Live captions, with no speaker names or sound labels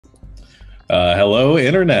Hello,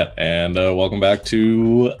 Internet, and welcome back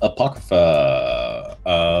to Apocrypha.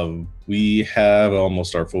 We have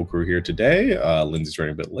almost our full crew here today. Lindsay's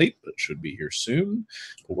running a bit late, but should be here soon.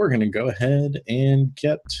 But we're going to go ahead and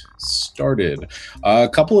get started. A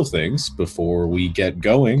couple of things before we get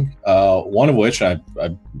going, one of which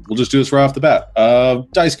we'll just do this right off the bat.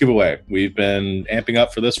 Dice giveaway. We've been amping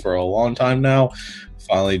up for this for a long time now.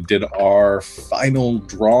 Finally did our final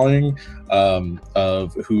drawing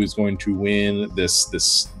of who is going to win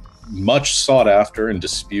this much sought after and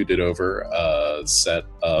disputed over set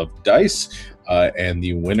of dice, and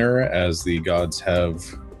the winner, as the gods have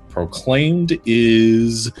proclaimed,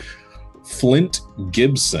 is Flint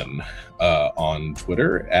Gibson on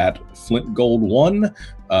Twitter at FlintGold1.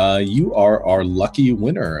 You are our lucky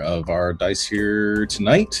winner of our dice here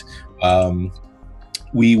tonight.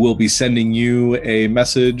 We will be sending you a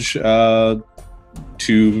message to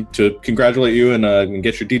congratulate you and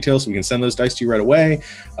get your details so we can send those dice to you right away.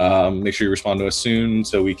 Make sure you respond to us soon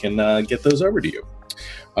so we can get those over to you.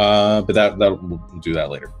 But we'll do that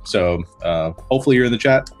later. So hopefully you're in the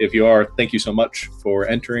chat. If you are, thank you so much for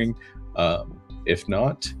entering. If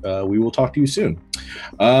not, we will talk to you soon.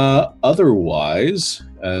 Otherwise,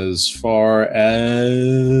 as far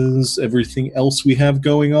as everything else we have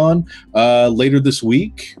going on, later this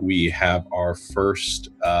week, we have our first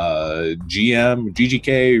GGK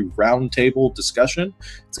roundtable discussion.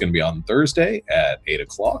 It's going to be on Thursday at 8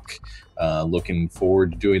 o'clock. Looking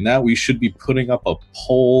forward to doing that. We should be putting up a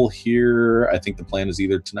poll here. I think the plan is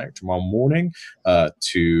either tonight or tomorrow morning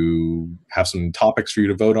to have some topics for you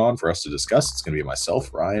to vote on for us to discuss. It's going to be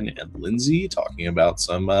myself, Ryan, and Lindsay talking about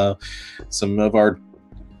some of our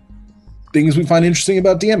things we find interesting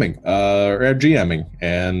about DMing or GMing,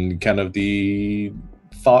 and kind of the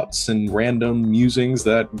thoughts and random musings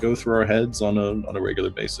that go through our heads on a regular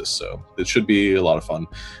basis. So it should be a lot of fun.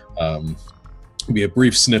 Be a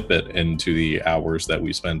brief snippet into the hours that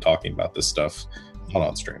we spend talking about this stuff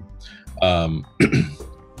on stream.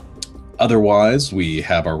 Otherwise, we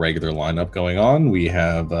have our regular lineup going on. We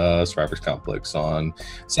have Survivors Complex on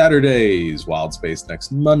Saturdays, Wild Space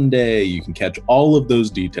next Monday. You can catch all of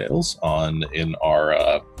those details in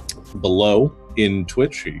our below in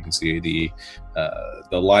Twitch. You can see the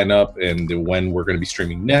lineup and when we're going to be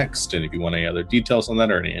streaming next. And if you want any other details on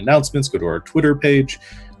that or any announcements, go to our Twitter page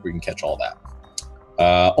where you can catch all that.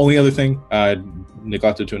 Only other thing I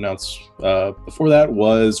neglected to announce before that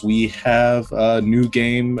was we have a new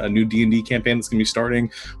game, a new D&D campaign that's going to be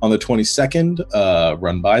starting on the 22nd,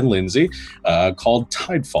 run by Lindsay, called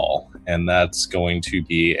Tidefall. And that's going to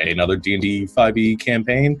be another D&D 5e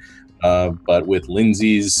campaign, but with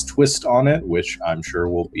Lindsay's twist on it, which I'm sure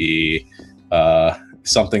will be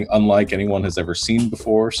something unlike anyone has ever seen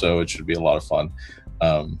before. So it should be a lot of fun.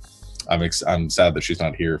 I'm sad that she's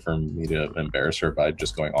not here for me to embarrass her by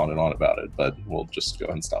just going on and on about it, but we'll just go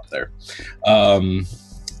ahead and stop there.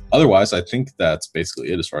 Otherwise, I think that's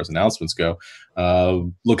basically it as far as announcements go.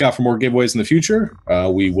 Look out for more giveaways in the future.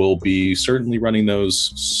 We will be certainly running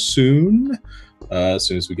those soon, as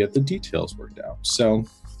soon as we get the details worked out. So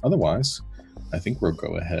otherwise, I think we're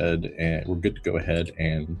good to go ahead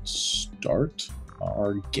and start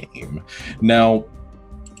our game. Now,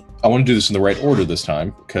 I want to do this in the right order this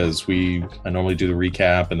time because I normally do the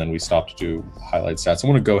recap and then we stop to do highlight stats. I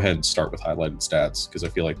want to go ahead and start with highlighted stats because I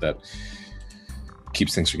feel like that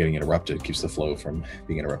keeps things from getting interrupted, keeps the flow from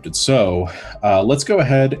being interrupted. So let's go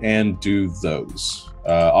ahead and do those.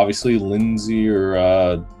 Obviously, Lindsay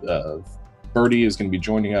or Birdie is going to be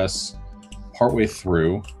joining us partway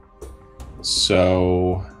through.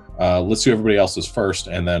 So let's do everybody else's first,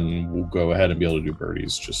 and then we'll go ahead and be able to do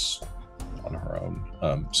Birdie's just on her own.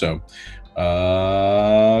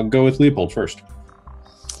 Go with Leopold first.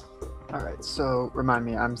 All right, so remind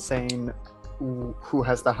me, I'm saying who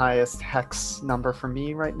has the highest hex number for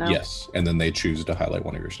me right now? Yes, and then they choose to highlight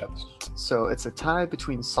one of your stats. So it's a tie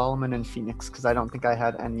between Solomon and Phoenix because I don't think I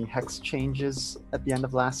had any hex changes at the end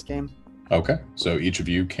of last game. Okay, so each of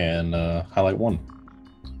you can highlight one.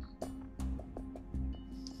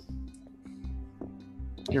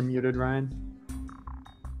 You're muted, Ryan.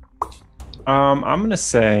 I'm gonna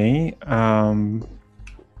say I'm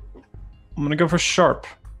gonna go for Sharp.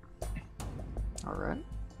 All right.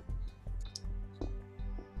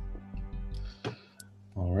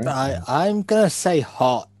 All right. I'm gonna say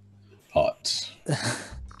Hot. Hot.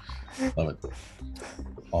 Love it.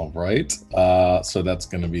 All right. So that's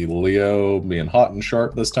gonna be Leo being hot and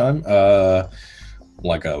sharp this time.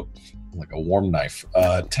 Like a warm knife.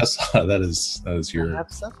 Tessa, that is your. I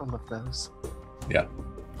have several of those. Yeah.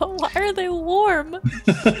 But why are they warm?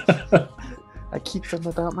 I keep them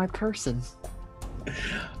about my person.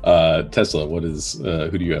 Tesla, what is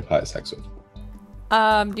who do you have highest hex with?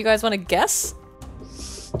 Do you guys want to guess?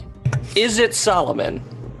 Is it Solomon?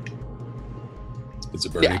 It's a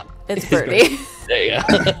birdie. Yeah. It's Birdie. There you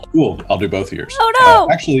go. Cool. I'll do both of yours. Oh, no!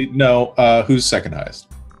 Actually, no. Who's second highest?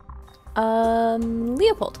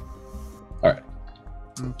 Leopold. All right.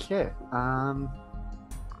 Okay.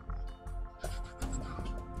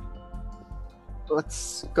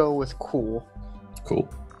 Let's go with cool. Cool.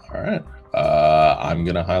 All right. I'm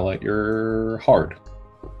gonna highlight your hard.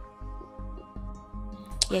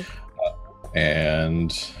 Yay.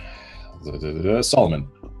 And Solomon.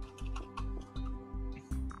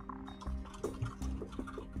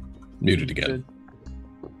 Muted again.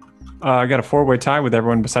 I got a 4-way tie with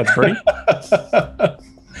everyone besides Birdie.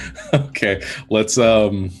 Okay, let's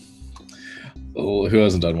who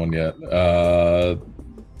hasn't done one yet?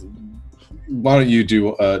 Why don't you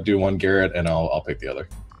do one, Garrett, and I'll pick the other.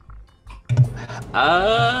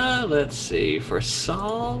 Let's see. For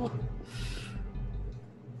Saul,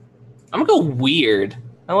 I'm gonna go weird.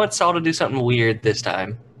 I want Saul to do something weird this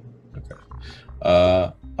time. Okay.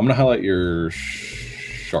 I'm gonna highlight your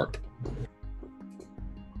sharp.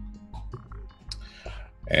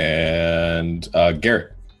 And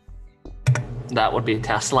Garrett. That would be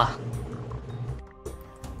Tesla.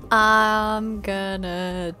 I'm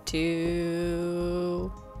gonna do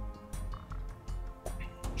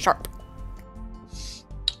sharp.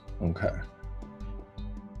 Okay.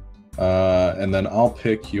 And then I'll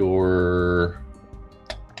pick your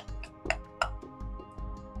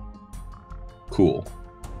cool.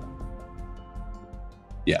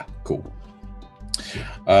 Yeah, cool.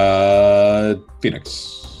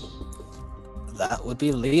 Phoenix. That would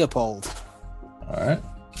be Leopold. All right.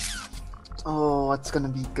 Oh, what's gonna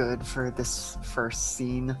be good for this first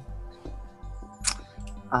scene?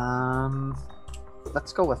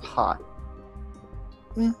 Let's go with hot.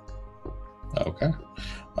 Okay.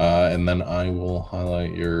 And then I will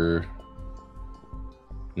highlight your.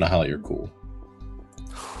 Not highlight your cool.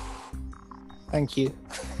 Thank you.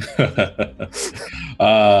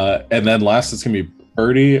 And then last it's gonna be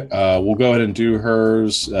Birdie. We'll go ahead and do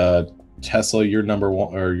hers. Tesla, you're number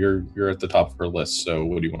one, or you're at the top of her list. So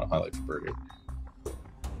what do you want to highlight for Birdie?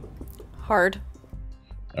 Hard.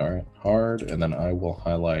 All right, hard, and then I will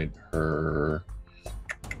highlight her.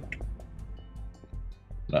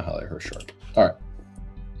 Not highlight her sharp. All right,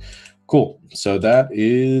 cool. So that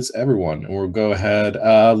is everyone, and we'll go ahead.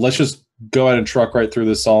 Let's just go ahead and truck right through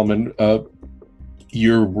this, Solomon.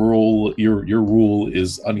 Your rule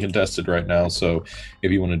is uncontested right now. So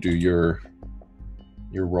if you want to do your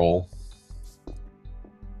roll.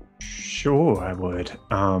 Sure, I would.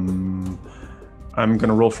 I'm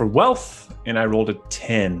gonna roll for wealth, and I rolled a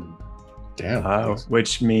 10. Damn.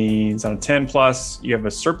 Which means on a 10 plus, you have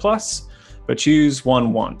a surplus, but choose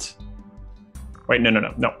one want. Wait, no. You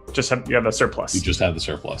have a surplus. You just have the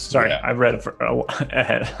surplus. Sorry, Yeah. I read it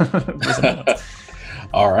ahead.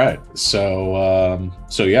 All right. So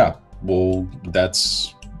yeah. That'll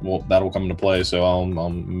come into play. So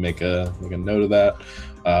I'll make a note of that.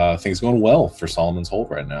 Things going well for Solomon's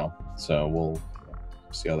hold right now. So we'll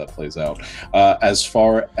see how that plays out. As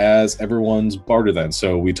far as everyone's barter then,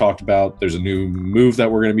 so we talked about there's a new move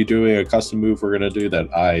that we're going to be doing, a custom move we're going to do that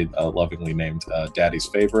I lovingly named Daddy's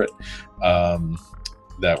Favorite,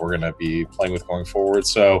 that we're going to be playing with going forward.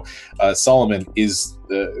 So Solomon,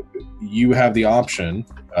 you have the option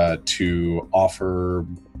to offer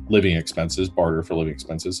living expenses, barter for living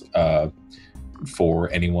expenses,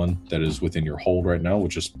 for anyone that is within your hold right now,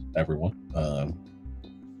 which is everyone.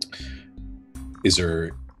 Is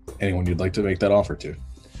there anyone you'd like to make that offer to?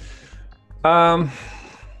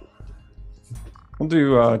 We'll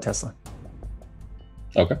do Tesla.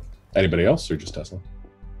 Okay. Anybody else, or just Tesla?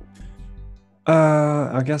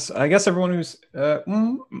 I guess everyone who's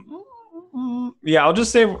yeah, I'll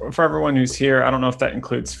just say for everyone who's here. I don't know if that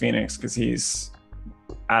includes Phoenix because he's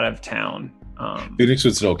out of town. Phoenix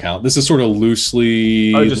would still count. This is sort of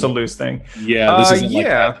loosely. Oh, just a loose thing. Yeah, this isn't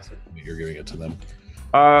yeah. like that. You're giving it to them.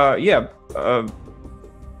 Yeah,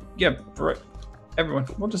 for everyone.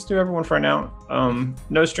 We'll just do everyone for now.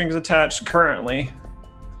 No strings attached currently.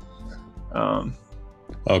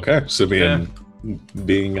 Okay, so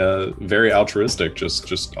being very altruistic,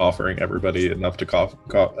 just offering everybody enough to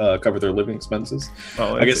cover their living expenses.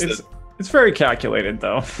 Well, I guess it's very calculated,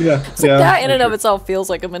 though. Yeah, That in and of itself feels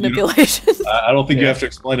like a manipulation. I don't think you have to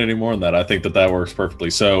explain any more than that. I think that works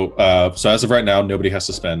perfectly. So, so as of right now, nobody has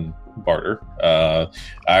to spend barter.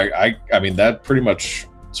 I mean, that pretty much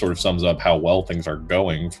sort of sums up how well things are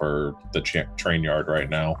going for the train yard right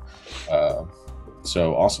now.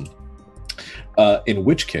 So awesome. In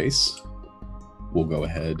which case, we'll go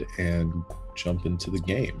ahead and jump into the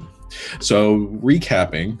game. So,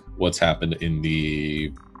 recapping what's happened in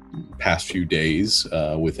the past few days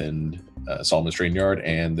within Solomon's Trainyard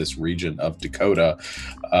and this region of Dakota,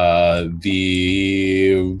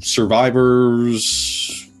 the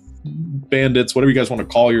survivors, bandits, whatever you guys want to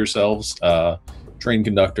call yourselves, train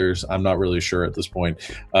conductors, I'm not really sure at this point.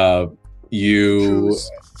 You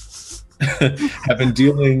have been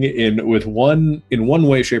dealing in one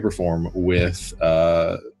way, shape, or form with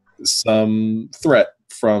some threat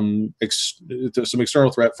from some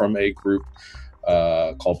external threat from a group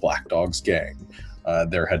called Black Dog's Gang.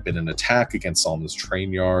 There had been an attack against Solomon's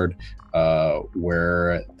Trainyard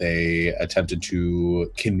where they attempted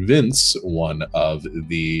to convince one of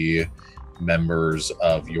the members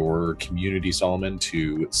of your community, Solomon,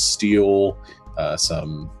 to steal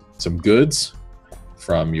some goods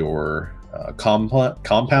from your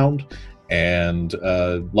compound, and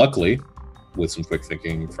luckily, with some quick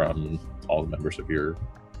thinking from all the members of your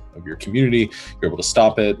community, you're able to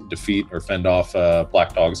stop it, defeat or fend off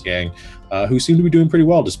Black Dog's Gang, who seem to be doing pretty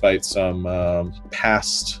well despite some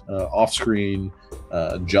past off-screen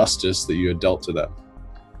justice that you had dealt to them.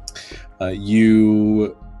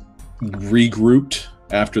 You regrouped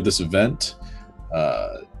after this event,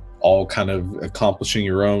 all kind of accomplishing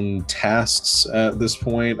your own tasks at this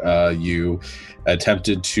point. You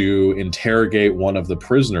attempted to interrogate one of the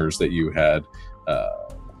prisoners that you had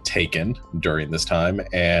taken during this time,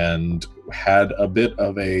 and had a bit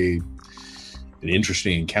of an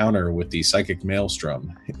interesting encounter with the psychic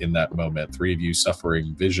maelstrom in that moment. Three of you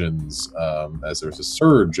suffering visions as there's a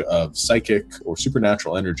surge of psychic or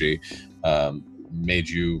supernatural energy, made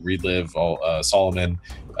you relive all Solomon,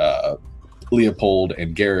 Leopold,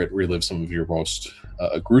 and Garrett relive some of your most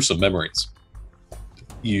gruesome memories.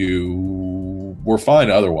 You were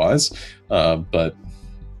fine otherwise, but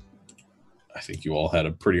I think you all had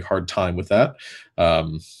a pretty hard time with that.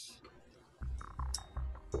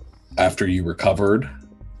 After you recovered,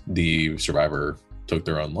 the survivor took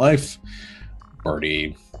their own life.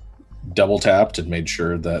 Birdie double tapped and made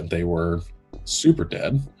sure that they were super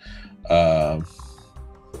dead.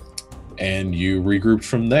 And you regrouped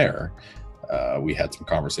from there. We had some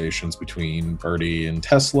conversations between Birdie and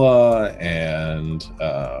Tesla, and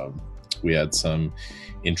we had some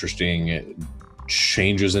interesting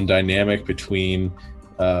changes in dynamic between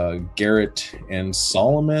Garrett and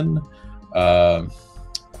Solomon,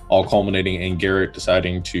 all culminating in Garrett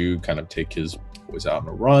deciding to kind of take his boys out on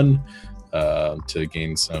a run to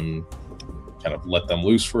gain some, kind of let them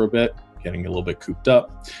loose for a bit, getting a little bit cooped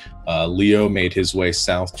up. Leo made his way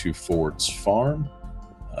south to Ford's farm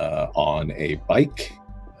on a bike,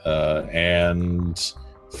 and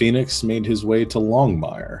Phoenix made his way to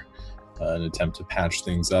Longmire, an attempt to patch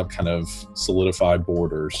things up, kind of solidify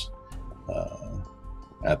borders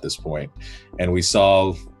at this point. And we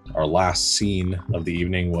saw our last scene of the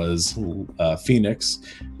evening was Phoenix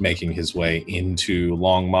making his way into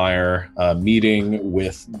Longmire, meeting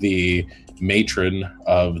with the matron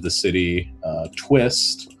of the city,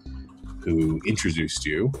 Twist, who introduced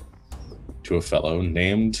you to a fellow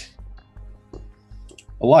named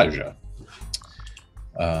Elijah.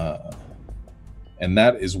 And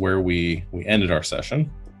that is where we ended our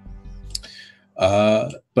session.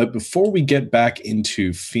 But before we get back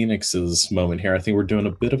into Phoenix's moment here, I think we're doing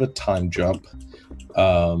a bit of a time jump.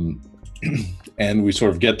 And we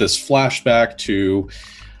sort of get this flashback to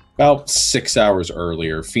about 6 hours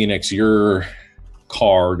earlier. Phoenix, your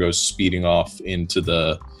car goes speeding off into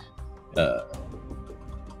the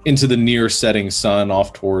near setting sun,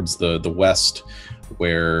 off towards the west,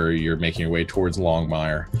 where you're making your way towards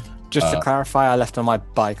Longmire. Just to clarify, I left on my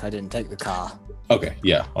bike. I didn't take the car. Okay,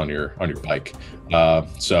 yeah, on your bike.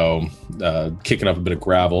 So kicking up a bit of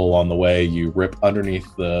gravel on the way, you rip underneath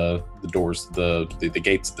the doors, the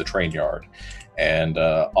gates of the train yard, and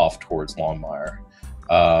off towards Longmire.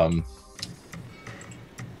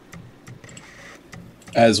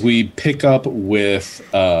 As we pick up with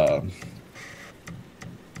the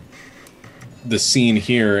scene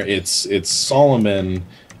here, it's Solomon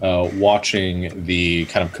watching the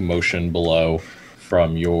kind of commotion below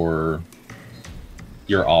from your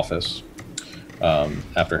office,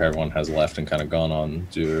 after everyone has left and kind of gone on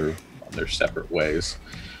to their separate ways.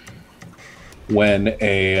 When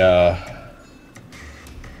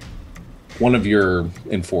one of your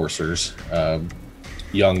enforcers,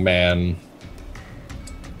 young man,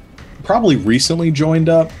 probably recently joined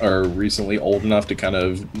up or recently old enough to kind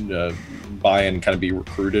of buy and kind of be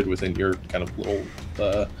recruited within your kind of little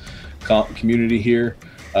community here.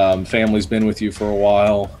 Family's been with you for a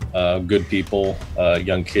while. Good people.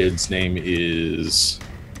 Young kid's name is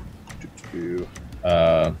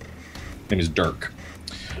name is Dirk.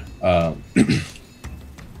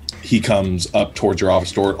 He comes up towards your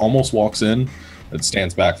office door, almost walks in, but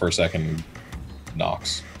stands back for a second and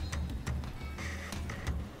knocks.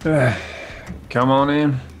 Come on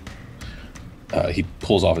in. He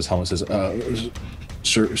pulls off his helmet and says,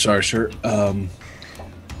 sir, sorry, sir. I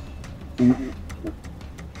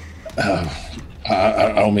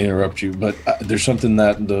don't mean to interrupt you, but there's something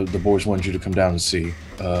that the boys want you to come down and see.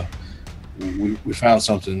 We found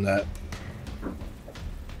something that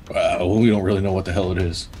we don't really know what the hell it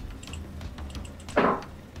is.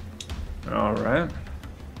 All right.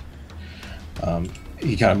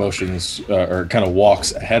 He kind of motions or kind of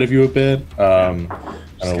walks ahead of you a bit.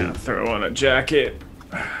 Just gonna throw on a jacket,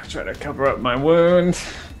 try to cover up my wound,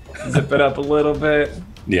 zip it up a little bit.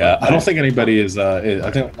 Yeah, I don't think anybody is. I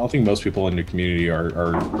don't think most people in your community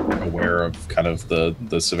are aware of kind of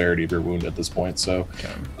the severity of your wound at this point. So,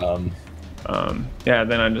 yeah.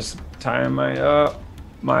 Then I just tie my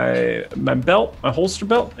my belt, my holster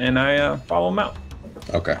belt, and I follow him out.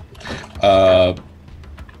 Okay.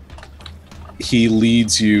 He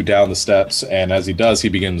leads you down the steps, and as he does, he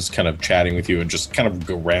begins kind of chatting with you and just kind of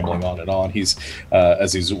go rambling on and on. He's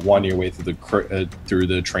as he's winding your way through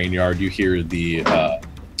the train yard, you hear the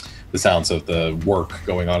sounds of the work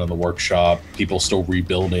going on in the workshop. People still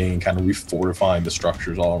rebuilding, kind of refortifying the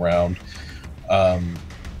structures all around.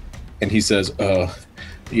 And he says,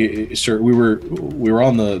 "Sir, we were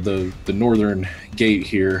on the northern gate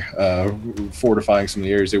here, fortifying some of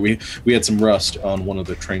the areas there. We had some rust on one of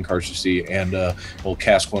the train cars, you see, and well,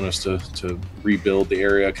 Cask wanted us to rebuild the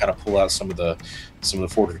area, kind of pull out some of the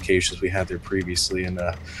fortifications we had there previously. And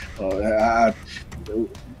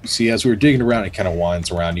see, as we were digging around, it kind of winds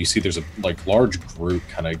around. You see, there's a large group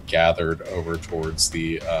kind of gathered over towards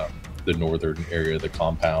the northern area of the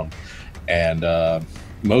compound, and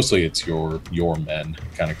mostly it's your men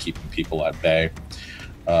kind of keeping people at bay.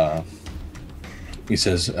 He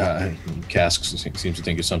says, Cask seems to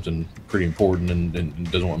think it's something pretty important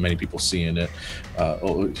and doesn't want many people seeing it.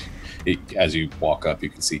 As you walk up, you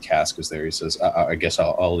can see Cask is there. He says, I guess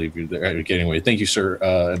I'll leave you there. Anyway, thank you, sir.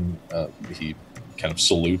 And he kind of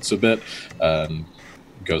salutes a bit and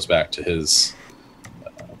goes back to his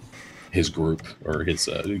group, or his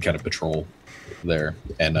kind of patrol there.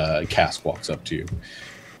 And Cask walks up to you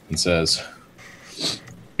and says,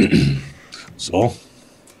 so,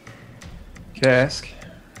 Cask.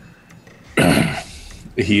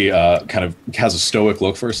 He kind of has a stoic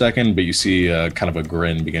look for a second, but you see kind of a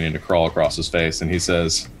grin beginning to crawl across his face, and he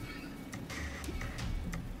says,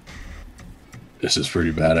 this is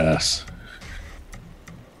pretty badass.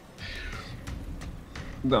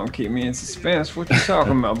 Don't keep me in suspense. What you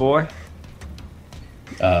talking about, boy?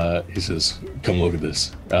 He says, come look at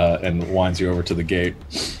this, and winds you over to the gate.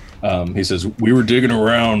 He says, we were digging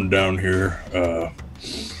around down here,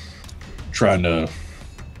 trying to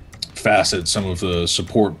facet some of the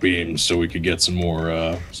support beams so we could get some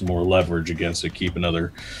more leverage against it, keep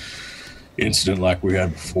another incident like we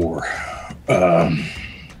had before.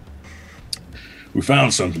 We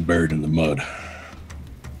found something buried in the mud.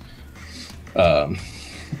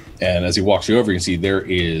 And as he walks you over, you can see there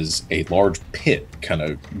is a large pit kind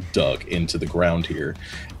of dug into the ground here.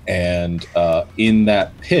 And in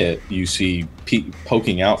that pit, you see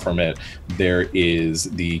poking out from it, there is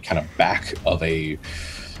the kind of back of a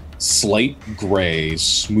slate gray,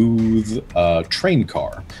 smooth train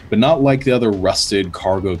car, but not like the other rusted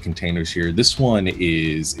cargo containers here. This one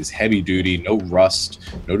is heavy duty, no rust,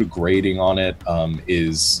 no degrading on it.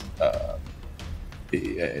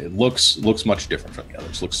 It looks much different from the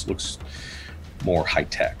others. Looks more high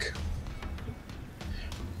tech.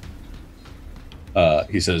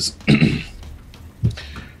 He says,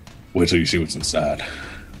 wait till you see what's inside.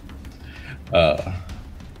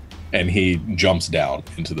 And he jumps down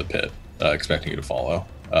into the pit, expecting you to follow,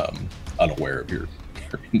 unaware of your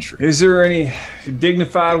injury. Is there any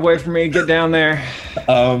dignified way for me to get down there?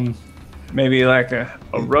 Maybe like a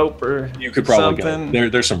rope or you could probably something.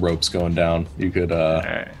 There's some ropes going down. You could. All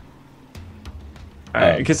right.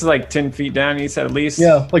 I guess it's like 10 feet down. You said at least.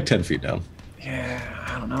 Yeah, like 10 feet down. Yeah,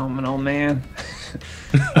 I don't know. I'm an old man.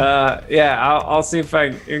 Yeah, I'll see if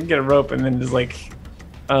I can get a rope and then just like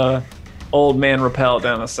old man rappel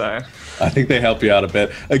down the side. I think they help you out a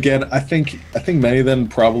bit. Again, I think many of them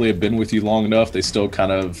probably have been with you long enough. They still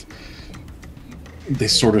kind of. They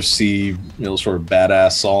sort of see, sort of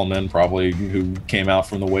badass Solomon, probably, who came out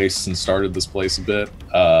from the wastes and started this place a bit,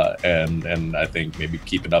 and I think maybe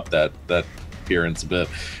keeping up that appearance a bit.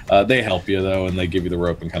 They help you though, and they give you the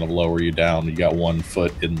rope and kind of lower you down. You got one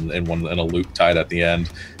foot in a loop tied at the end,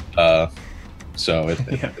 so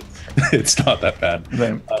It's not that bad.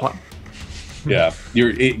 Then Yeah,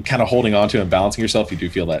 you're kind of holding on to and balancing yourself. You do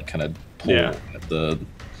feel that kind of pull Yeah. at the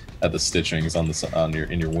stitchings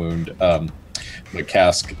in your wound. The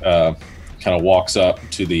cask kind of walks up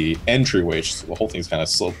to the entryway. Which the whole thing's kind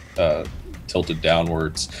of tilted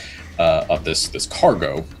downwards of this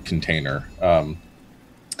cargo container.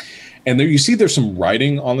 And there you see there's some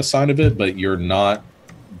writing on the side of it, but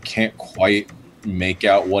can't quite make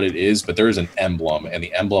out what it is. But there is an emblem, and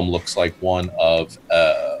the emblem looks like one of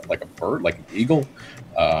like a bird, like an eagle,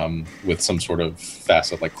 with some sort of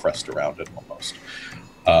facet like crest around it almost.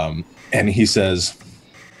 And he says,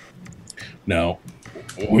 "Now,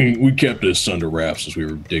 we kept this under wraps as we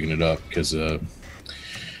were digging it up because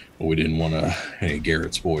we didn't want any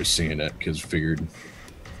Garrett's boys seeing it because we figured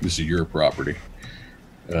this is your property.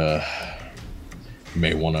 You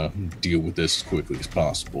may want to deal with this as quickly as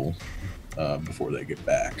possible before they get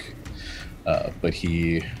back." But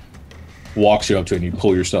he walks you up to it, and you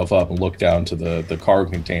pull yourself up and look down to the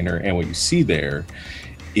cargo container, and what you see there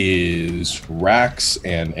is racks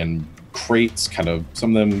and crates, kind of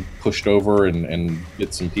some of them pushed over and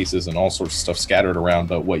bits and pieces and all sorts of stuff scattered around.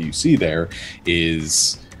 But what you see there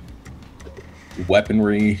is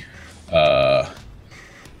weaponry,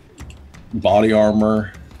 body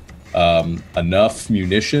armor, enough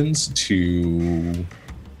munitions to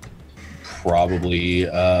probably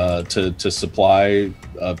to supply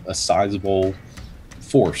a sizable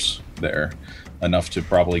force there, enough to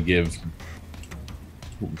probably give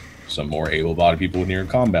some more able-bodied people within your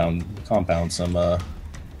compound some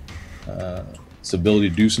ability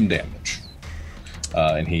to do some damage.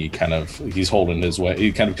 And he's holding his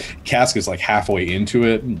way. Cask is like halfway into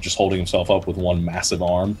it, just holding himself up with one massive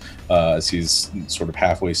arm as he's sort of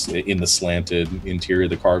halfway in the slanted interior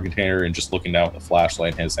of the cargo container and just looking down with the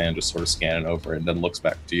flashlight in his hand, just sort of scanning over it, and then looks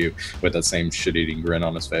back to you with that same shit-eating grin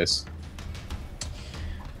on his face.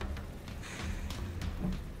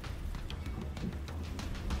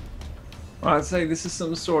 Well, I'd say this is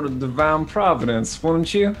some sort of divine providence,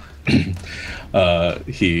 wouldn't you?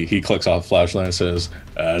 He clicks off the flashlight and says,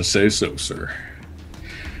 "I'd say so, sir.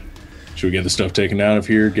 Should we get the stuff taken out of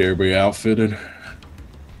here, get everybody outfitted?"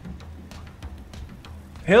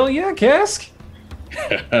 Hell yeah, Cask.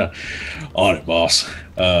 On it, boss.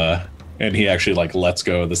 And he actually like lets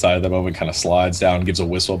go of the side of the moment, kind of slides down, gives a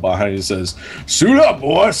whistle behind it, and says, "Suit up,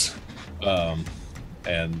 boys!"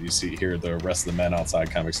 And you see here the rest of the men outside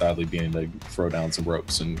kind of excitedly beginning to throw down some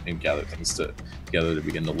ropes and gather things together to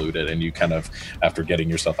begin to loot it. And you kind of, after getting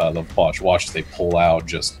yourself out of the watch as they pull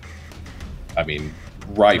out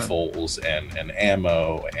rifles and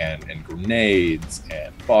ammo and grenades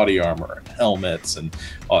and body armor and helmets and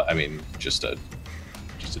just a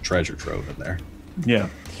treasure trove in there. Yeah.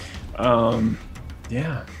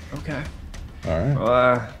 Yeah. Okay. All right. Well,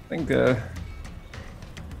 I think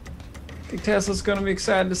Tesla's going to be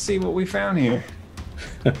excited to see what we found here.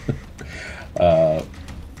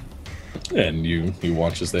 And you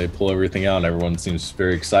watch as they pull everything out, and everyone seems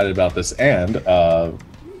very excited about this. And I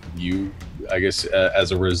guess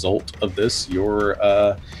as a result of this,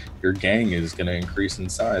 your gang is going to increase in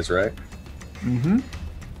size, right? Mm-hmm.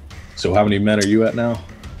 So how many men are you at now?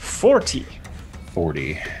 40.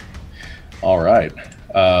 40. All right.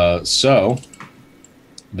 So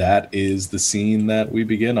that is the scene that we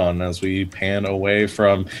begin on as we pan away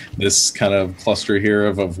from this kind of cluster here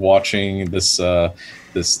of watching this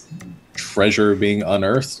treasure being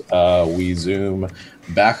unearthed. We zoom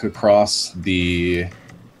back across the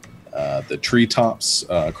treetops,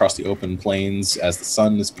 across the open plains as the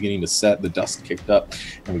sun is beginning to set, the dust kicked up,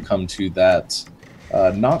 and we come to that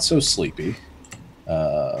not so sleepy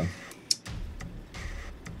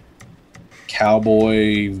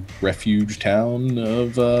cowboy refuge town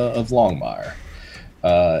of Longmire.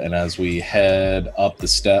 And as we head up the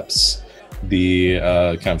steps, the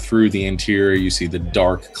kind of through the interior, you see the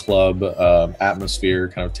dark club atmosphere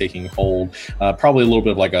kind of taking hold. Probably a little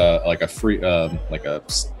bit of like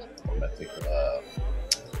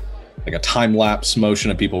a time lapse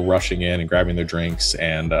motion of people rushing in and grabbing their drinks,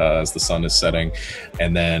 and as the sun is setting,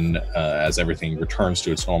 and then as everything returns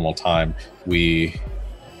to its normal time, we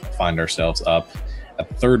find ourselves up at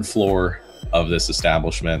the third floor of this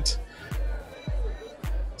establishment,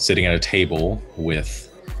 sitting at a table with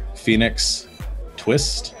Phoenix,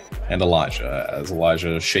 Twist, and Elijah. As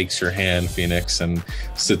Elijah shakes your hand, Phoenix, and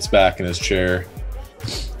sits back in his chair,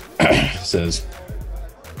 says,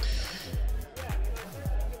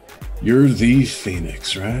 "You're the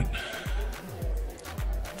Phoenix, right?"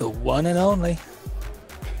 The one and only.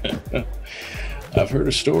 I've heard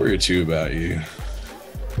a story or two about you.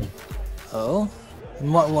 Oh?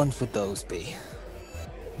 And what ones would those be?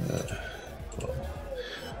 Well,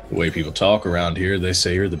 the way people talk around here, they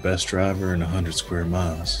say you're the best driver in 100 square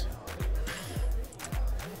miles.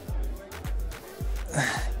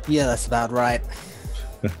 Yeah, that's about right.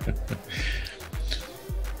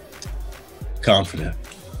 Confident.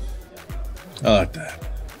 I like that.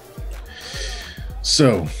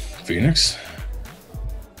 So, Phoenix.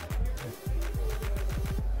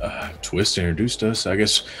 Twist introduced us. I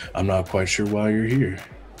guess I'm not quite sure why you're here.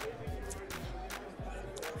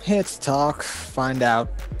 Here to talk, find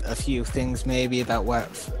out a few things maybe about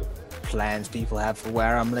what plans people have for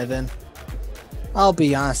where I'm living. I'll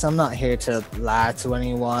be honest, I'm not here to lie to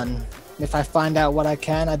anyone. If I find out what I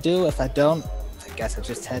can, I do. If I don't, I guess I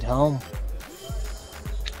just head home.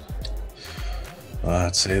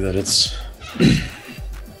 I'd say that it's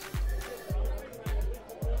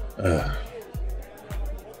well,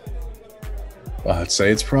 I'd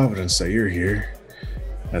say it's Providence that you're here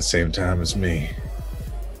at the same time as me.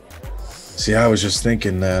 See, I was just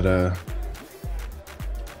thinking that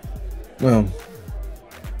well,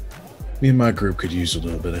 me and my group could use a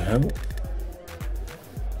little bit of help.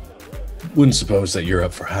 Wouldn't suppose that you're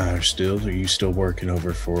up for hire still. Are you still working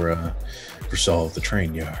over for Saul at the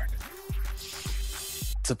train yard?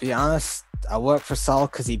 To be honest, I work for Saul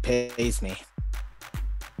because he pays me.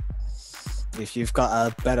 If you've got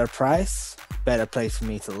a better price, better place for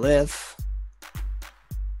me to live,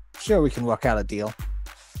 sure, we can work out a deal.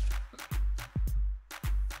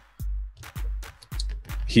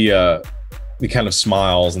 He kind of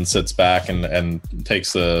smiles and sits back and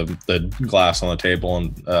takes the glass on the table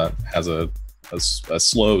and has a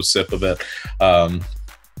slow sip of it.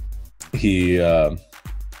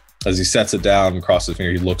 As he sets it down and crosses his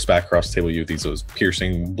finger, he looks back across the table at you with those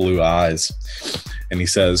piercing blue eyes, and he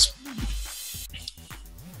says,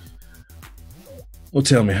 "Well,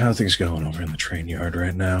 tell me, how are things going over in the train yard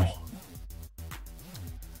right now?"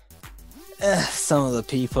 Some of the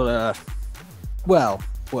people are, well,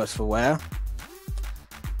 worse for wear.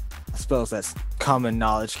 I suppose that's common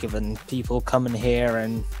knowledge given people coming here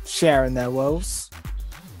and sharing their woes.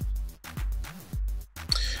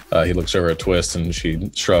 He looks over at Twist and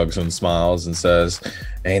she shrugs and smiles and says,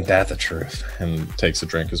 "Ain't that the truth?" and takes a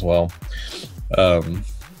drink as well.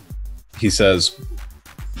 He says,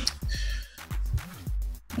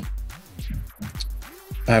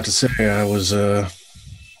 "I have to say I was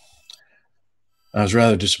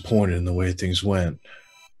rather disappointed in the way things went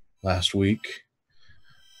last week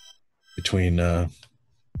between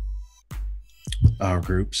our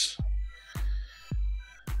groups.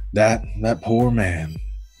 That poor man,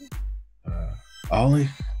 Ollie,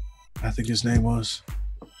 I think his name was."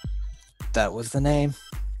 That was the name.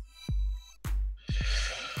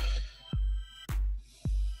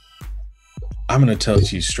 I'm going to tell it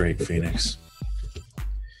to you straight, Phoenix.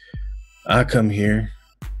 I come here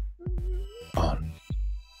on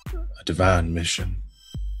a divine mission.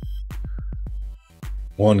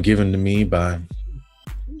 One given to me by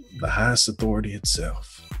the highest authority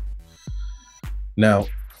itself. Now,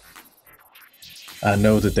 I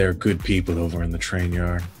know that there are good people over in the train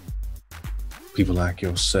yard. People like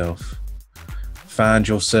yourself. Find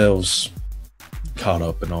yourselves caught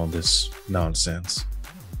up in all this nonsense.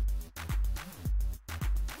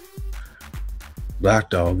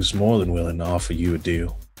 Black Dog is more than willing to offer you a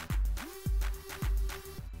deal.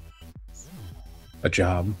 A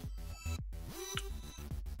job.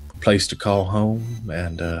 A place to call home,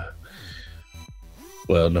 and,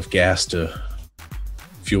 well, enough gas to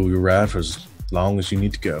fuel your ride for as long as you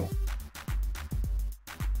need to go.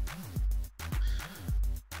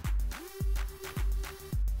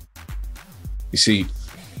 You see,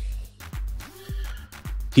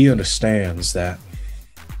 he understands that,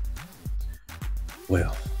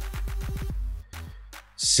 well,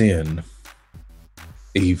 sin,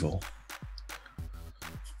 evil,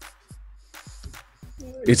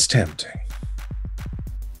 it's tempting.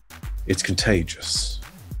 It's contagious.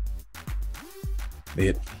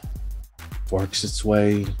 It works its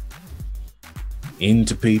way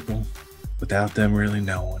into people without them really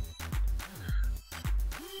knowing.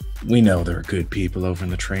 We know there are good people over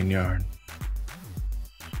in the train yard.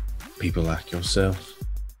 People like yourself.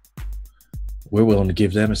 We're willing to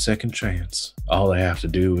give them a second chance. All they have to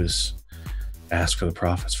do is ask for the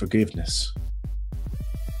prophet's forgiveness.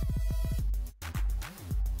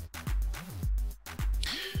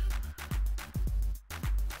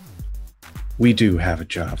 We do have a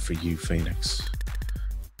job for you, Phoenix.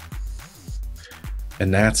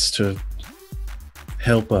 And that's to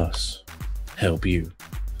help us help you.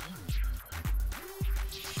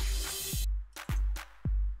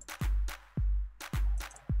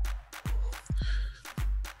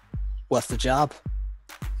 What's the job?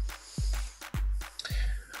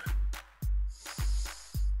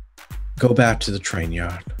 go back to the train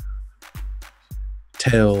yard.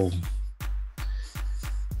 Tell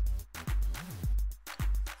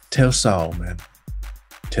Saul, man.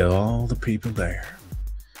 Tell all the people there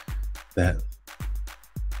that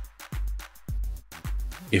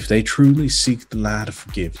if they truly seek the light of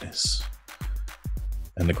forgiveness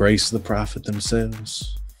and the grace of the prophet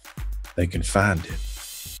themselves, they can find it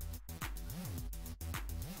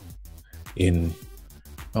in,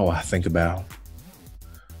 I think about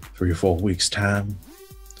 3 or 4 weeks' time.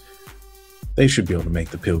 They should be able to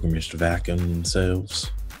make the pilgrimage to Vatican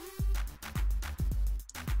themselves.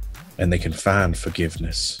 And they can find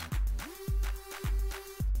forgiveness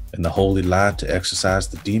and the holy light to exorcise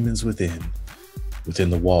the demons within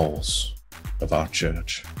the walls of our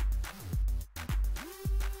church.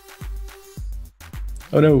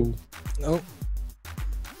 Oh no. Nope.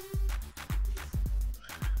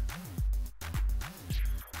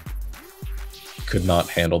 Could not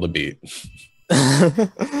handle the beat. We'll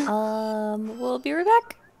be right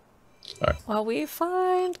back. All right. While we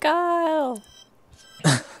find Kyle.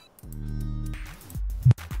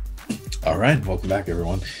 All right, welcome back,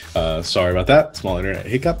 everyone. Sorry about that small internet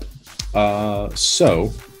hiccup.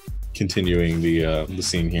 So, continuing the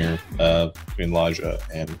scene here between Elijah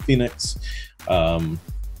and Phoenix.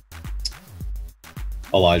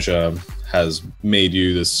 Elijah has made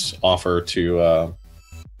you this offer to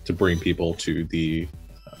bring people to the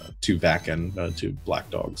to Vacan, to Black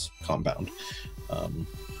Dog's compound.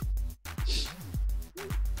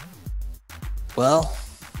 Well,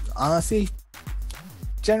 honestly,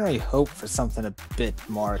 generally hope for something a bit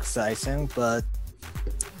more exciting, but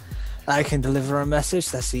I can deliver a message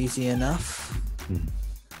that's easy enough.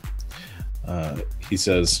 He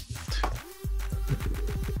says,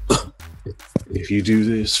 if you do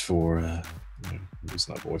this for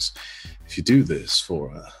losing that voice, if you do this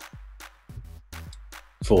for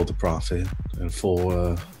the prophet and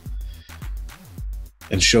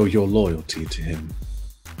and show your loyalty to him,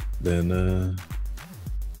 then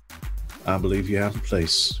I believe you have a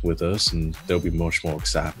place with us, and there'll be much more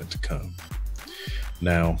excitement to come.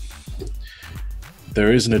 Now,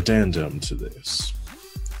 there is an addendum to this.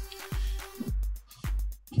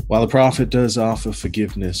 While the prophet does offer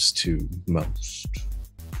forgiveness to most,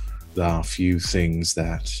 there are a few things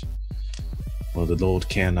that, the Lord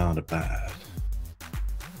cannot abide.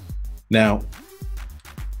 Now,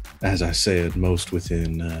 as I said, most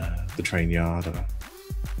within the train yard are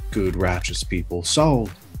good, righteous people. Saul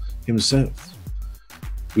himself,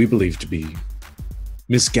 we believe to be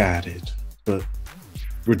misguided, but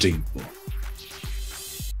redeemable.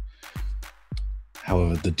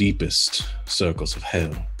 However, the deepest circles of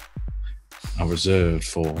hell are reserved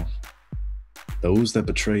for those that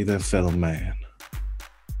betray their fellow man.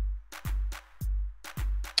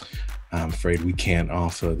 I'm afraid we can't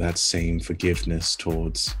offer that same forgiveness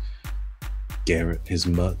towards Garrett, his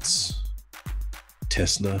mutts,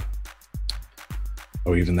 Tesla,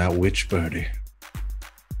 or even that witch birdie.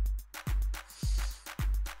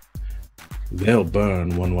 They'll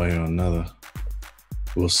burn one way or another.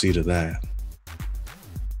 We'll see to that.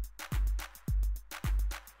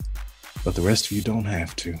 But the rest of you don't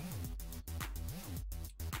have to.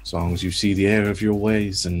 As long as you see the error of your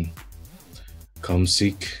ways and come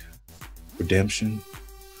seek redemption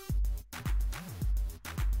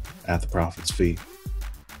at the prophet's feet.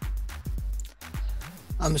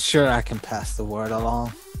 I'm sure I can pass the word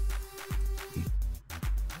along.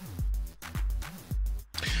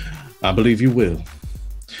 I believe you will.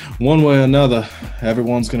 One way or another,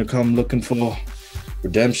 everyone's going to come looking for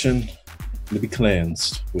redemption to be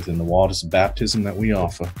cleansed within the waters of baptism that we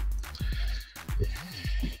offer.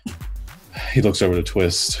 He looks over to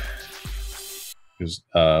Twist,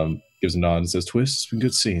 gives a nod and says, Twist, it's been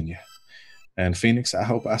good seeing you. And Phoenix, I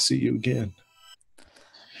hope I see you again.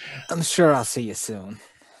 I'm sure I'll see you soon.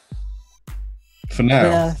 For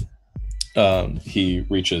now, Yeah. he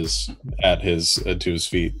reaches at to his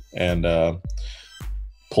feet and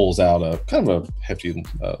pulls out a kind of a hefty,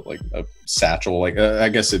 like a satchel, like I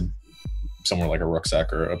guess it somewhere like a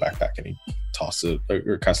rucksack or a backpack, and he tosses it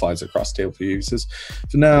or kind of slides it across the table for you. He says,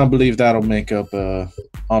 "For now, I believe that'll make up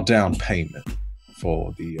our down payment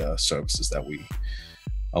for the services that we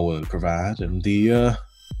are willing to provide and the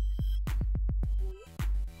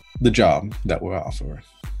job that we're offering."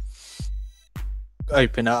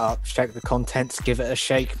 Open it up, check the contents, give it a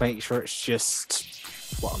shake, make sure it's just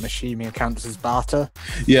what I'm assuming counts as barter.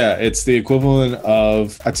 Yeah, it's the equivalent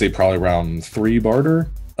of, I'd say, probably around 3 barter.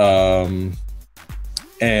 But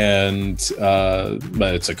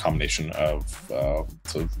it's a combination of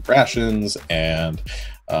rations and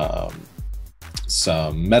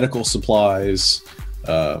some medical supplies,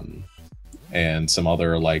 and some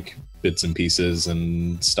other like bits and pieces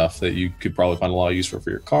and stuff that you could probably find a lot of use for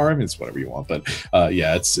your car. I mean, it's whatever you want, but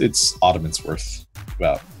yeah, it's oddments worth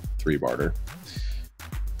about 3 barter.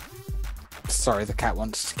 Sorry, the cat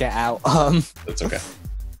wants to get out. That's okay.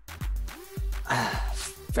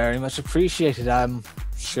 Very much appreciated. I'm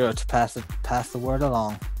sure to pass the word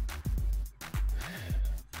along.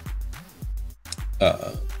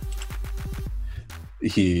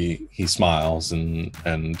 He smiles and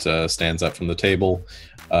stands up from the table,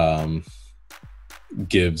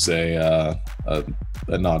 gives a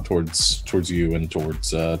nod towards you and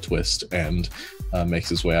towards Twist, and makes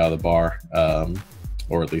his way out of the bar,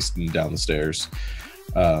 or at least down the stairs.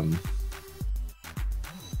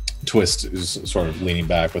 Twist is sort of leaning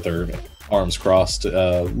back with her arms crossed,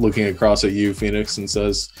 looking across at you, Phoenix, and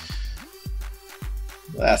says,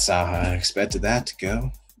 "That's how I expected that to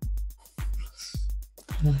go."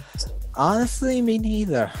 Honestly, me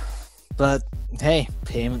neither. But hey,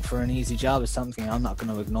 payment for an easy job is something I'm not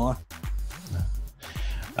going to ignore.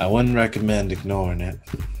 I wouldn't recommend ignoring it.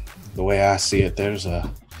 The way I see it, there's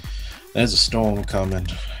a storm coming,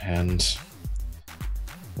 and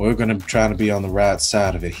we're going to try to be on the right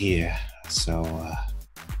side of it here. So,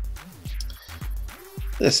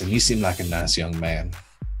 listen, you seem like a nice young man.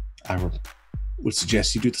 I would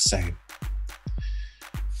suggest you do the same.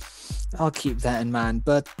 I'll keep that in mind,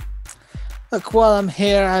 but look, while I'm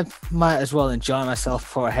here, I might as well enjoy myself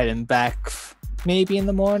before heading back, maybe in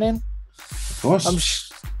the morning. Of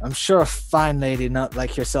course. I'm sure a fine lady not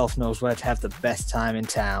like yourself knows where to have the best time in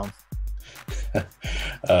town.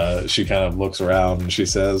 She kind of looks around and she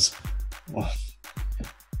says, well,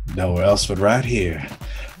 nowhere else but right here.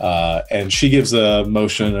 And she gives a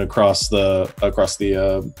motion across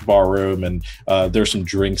the bar room, and there's some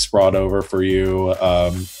drinks brought over for you.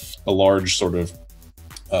 A large sort of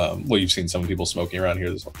well, you've seen some people smoking around here.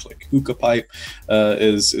 This looks like hookah pipe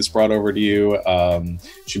is brought over to you.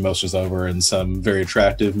 She motions over, and some very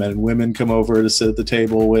attractive men and women come over to sit at the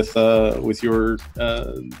table with your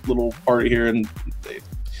little party here, and they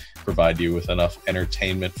provide you with enough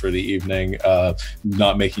entertainment for the evening,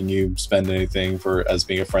 not making you spend anything for as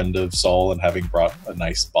being a friend of Saul and having brought a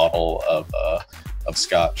nice bottle of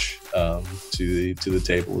scotch to the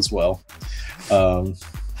table as well.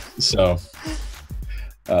 So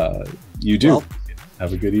you do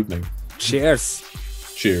have a good evening. Cheers.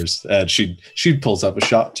 Cheers. And she pulls up a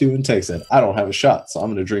shot too and takes it. I don't have a shot, so I'm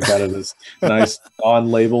going to drink out of this nice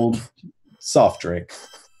non-labeled soft drink.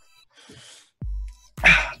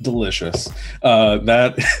 Delicious.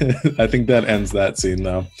 That I think that ends that scene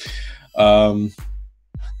though.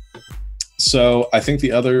 So I think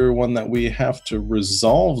the other one that we have to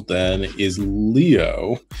resolve then is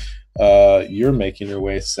Leo. You're making your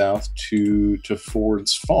way south to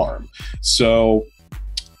Ford's farm. So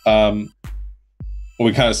what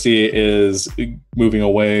we kind of see is moving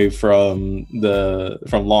away from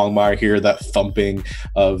Longmire here, that thumping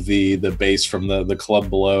of the bass from the club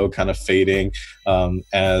below kind of fading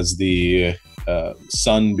as the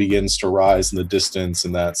sun begins to rise in the distance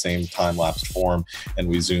in that same time-lapsed form, and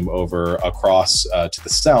we zoom over across to the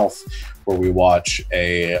south, where we watch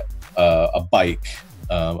a bike,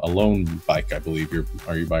 a lone bike, I believe.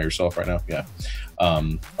 Are you by yourself right now? Yeah.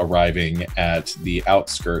 Arriving at the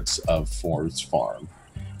outskirts of Ford's farm.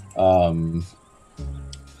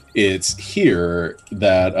 It's here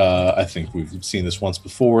that I think we've seen this once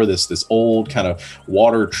before. This old kind of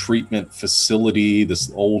water treatment facility,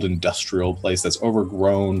 this old industrial place that's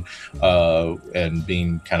overgrown and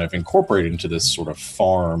being kind of incorporated into this sort of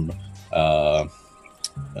farmland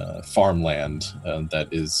that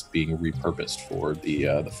is being repurposed for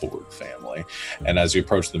the Ford family. And as you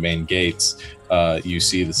approach the main gates, you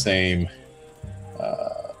see the same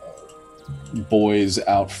boys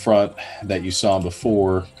out front that you saw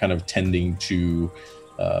before, kind of tending to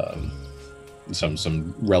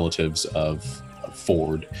some relatives of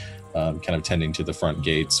Ford, kind of tending to the front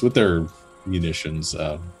gates with their munitions,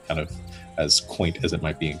 kind of as quaint as it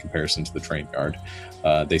might be in comparison to the train yard.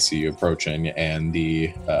 They see you approaching, and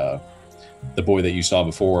the boy that you saw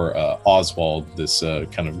before, Oswald, this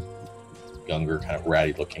kind of younger, kind of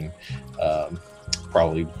ratty looking,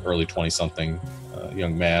 probably early 20-something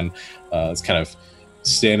young man, is kind of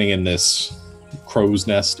standing in this crow's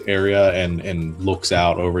nest area and looks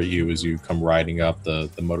out over at you as you come riding up, the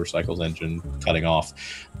motorcycle's engine cutting off.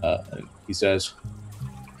 And he says,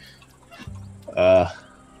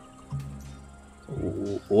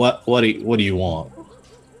 what do you want?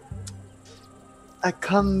 I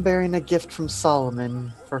come bearing a gift from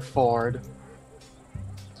Solomon for Ford.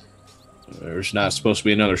 There's not supposed to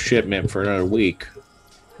be another shipment for another week.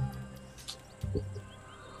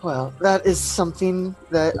 Well, that is something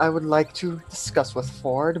that I would like to discuss with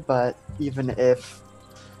Ford, but even if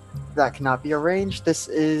that cannot be arranged, this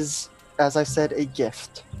is, as I said, a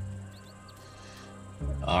gift.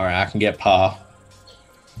 All right, I can get Pa.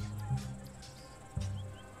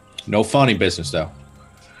 No funny business though.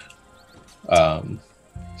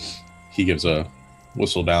 He gives a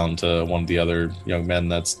whistle down to one of the other young men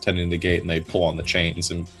that's tending the gate, and they pull on the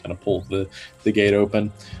chains and kind of pull the gate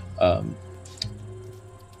open,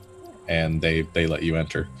 and they let you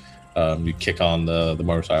enter. You kick on the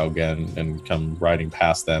motorcycle again and come riding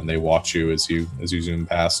past them. They watch you as you zoom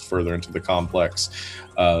past further into the complex.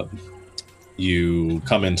 You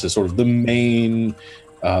come into sort of the main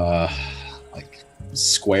like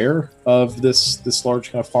square of this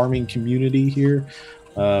large kind of farming community here,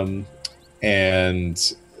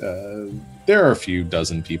 and there are a few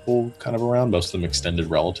dozen people kind of around, most of them extended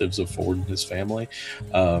relatives of Ford and his family.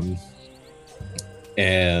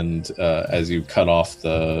 And as you cut off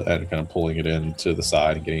and kind of pulling it in to the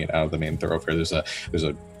side and getting it out of the main thoroughfare, there's a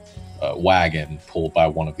wagon pulled by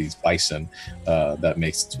one of these bison that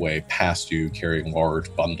makes its way past you, carrying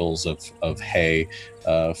large bundles of hay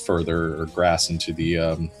or grass into the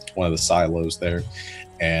one of the silos there.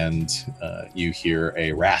 And you hear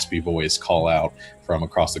a raspy voice call out from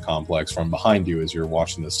across the complex from behind you as you're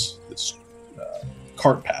watching this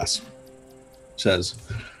cart pass. It says,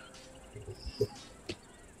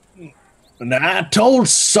 "And I told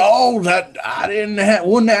Saul that I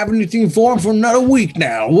wouldn't have anything for him for another week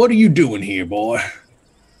now. What are you doing here, boy?"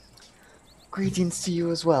 Greetings to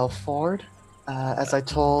you as well, Ford. As I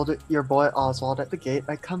told your boy Oswald at the gate,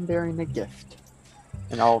 I come bearing a gift.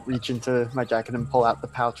 And I'll reach into my jacket and pull out the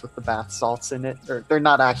pouch with the bath salts in it. They're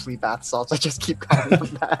not actually bath salts, I just keep calling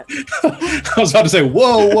them that. I was about to say,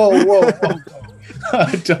 whoa.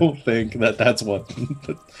 I don't think that's what.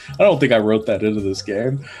 I don't think I wrote that into this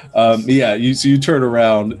game. Yeah, you turn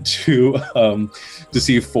around to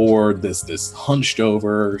see Ford, this hunched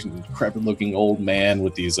over, decrepit-looking old man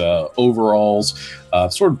with these overalls,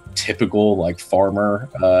 sort of typical like farmer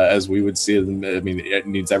as we would see it. I mean, it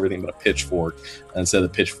needs everything but a pitchfork. Instead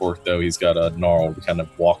of the pitchfork, though, he's got a gnarled kind of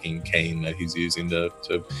walking cane that he's using to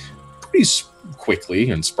pretty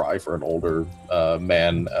quickly and spry for an older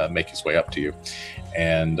man make his way up to you.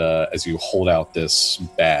 And as you hold out this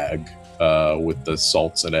bag with the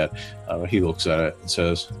salts in it, he looks at it and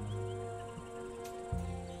says,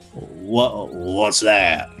 "What's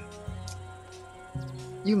that?"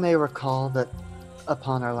 You may recall that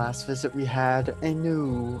upon our last visit, we had a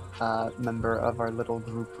new member of our little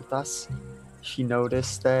group with us. She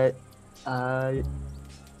noticed that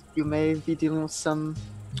you may be dealing with some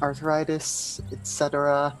arthritis,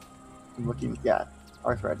 etc. I'm looking, yeah,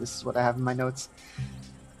 arthritis is what I have in my notes.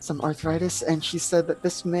 Some arthritis, and she said that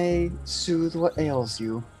this may soothe what ails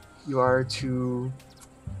you. You are to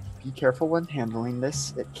be careful when handling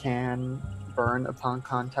this. It can burn upon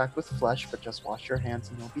contact with flesh, but just wash your hands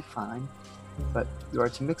and you'll be fine. But you are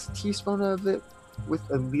to mix a teaspoon of it with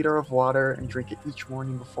a liter of water and drink it each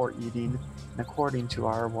morning before eating. And according to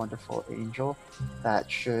our wonderful angel,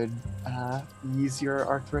 that should ease your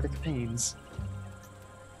arthritic pains.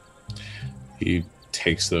 He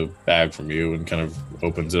takes the bag from you and kind of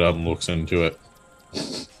opens it up and looks into it.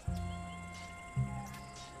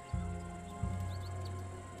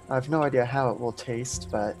 I have no idea how it will taste,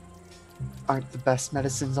 but aren't the best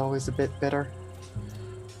medicines always a bit bitter?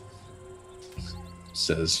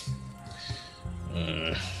 Says,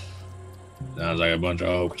 sounds like a bunch of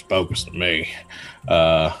hocus pocus to me.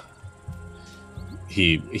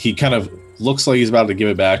 He kind of looks like he's about to give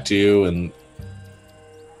it back to you, and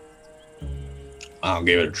I'll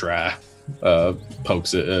give it a try.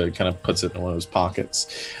 Pokes it, kind of puts it in one of his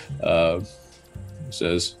pockets.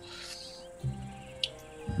 Says,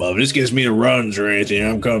 "Well, if this gives me the runs or anything,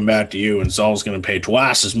 I'm coming back to you, and Saul's going to pay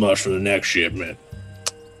twice as much for the next shipment."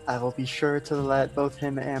 I will be sure to let both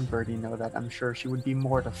him and Birdie know that. I'm sure she would be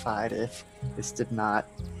mortified if this did not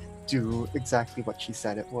do exactly what she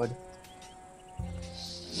said it would.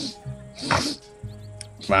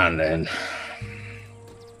 Fine then.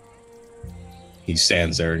 He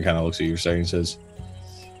stands there and kind of looks at you and says,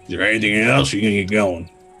 "Is there anything else? You can get going."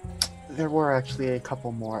 There were actually a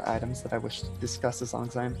couple more items that I wish to discuss as long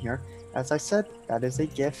as I am here. As I said, that is a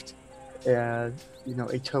gift. A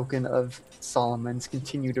token of Solomon's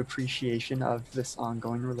continued appreciation of this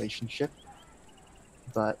ongoing relationship.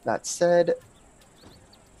 But that said,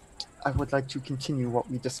 I would like to continue what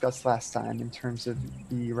we discussed last time in terms of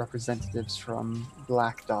the representatives from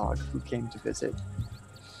Black Dog who came to visit.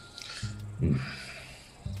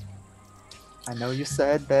 I know you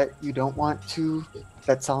said that you don't want to,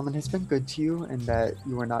 that Solomon has been good to you and that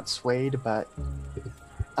you are not swayed, but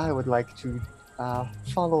I would like to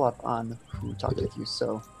follow up on who talked with you.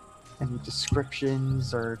 So, any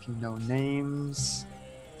descriptions or if you know names?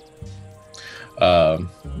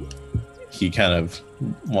 He kind of,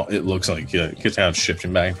 it looks like he's kind of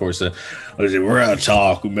shifting back and forth. So, we're out of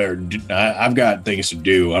talk. I've got things to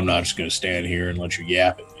do. I'm not just going to stand here and let you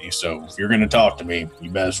yap at me. So if you're going to talk to me, you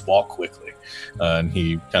best walk quickly. And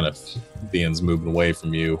he kind of begins moving away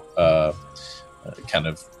from you, kind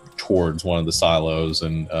of towards one of the silos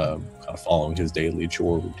and kind of following his daily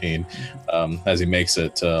chore routine. As he makes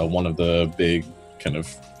it one of the big kind of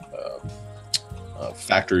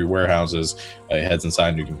factory warehouses, he heads inside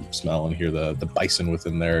and you can smell and hear the bison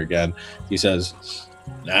within there again. He says,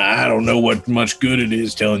 I don't know what much good it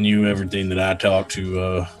is telling you everything that I talked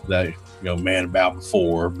to that young man about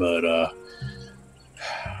before, but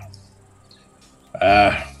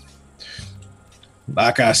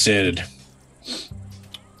like I said,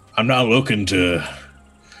 I'm not looking to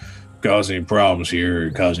cause any problems here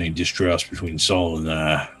or cause any distrust between Saul and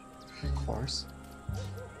I. Of course.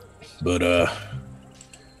 But,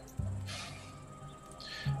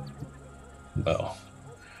 well,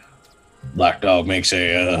 Black Dog makes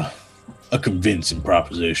a convincing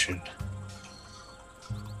proposition.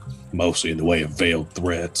 Mostly in the way of veiled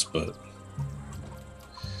threats, but...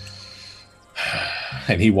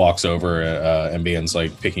 And he walks over and begins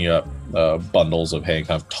like picking up bundles of hay and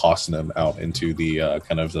kind of tossing them out into the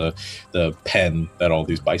kind of the pen that all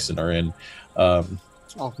these bison are in.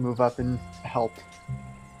 I'll move up and help.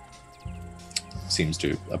 Seems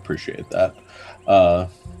to appreciate that.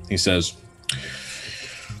 He says,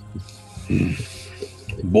 the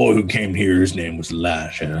boy who came here, his name was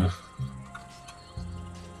Elijah.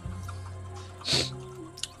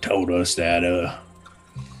 Told us that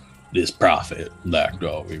this prophet, Black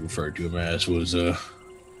Dog, we referred to him as, was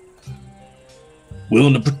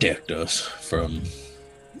willing to protect us from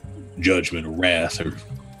judgment or wrath or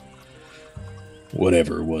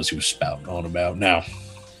whatever it was he was spouting on about. Now,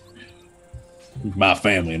 my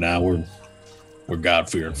family and I, we're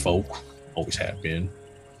God-fearing folk, always have been.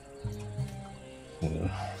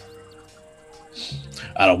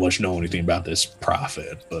 I don't much know anything about this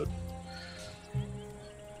prophet, but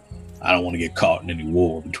I don't want to get caught in any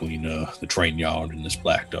war between the train yard and this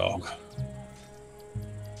Black Dog.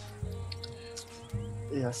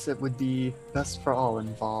 Yes, it would be best for all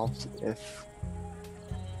involved if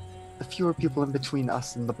the fewer people in between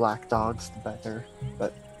us and the Black Dogs, the better.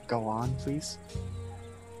 But go on, please.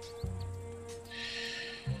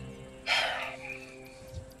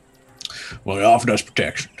 Well, he offered us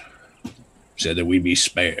protection. Said that we'd be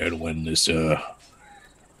spared when this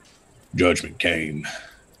judgment came.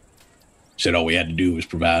 Said all we had to do was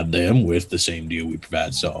provide them with the same deal we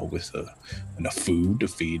provide Saul, with enough food to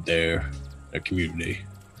feed their community.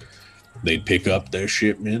 They'd pick up their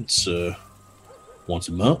shipments once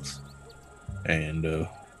a month, and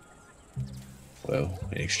well,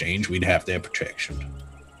 in exchange, we'd have their protection.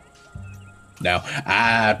 Now,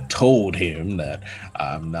 I told him that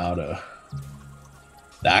I'm not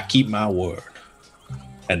that I keep my word,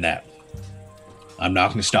 and that I'm not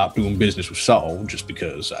going to stop doing business with Saul just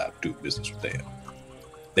because I do business with them.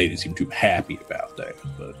 They didn't seem too happy about that,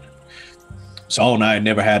 but Saul and I had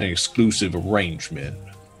never had an exclusive arrangement.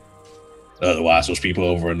 Otherwise, those people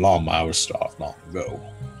over in Longmire were starved long ago.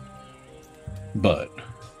 But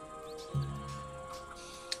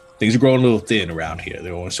things are growing a little thin around here.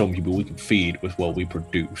 There are only so many people we can feed with what we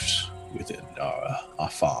produce within our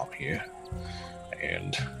farm here.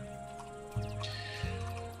 And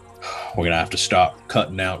we're going to have to stop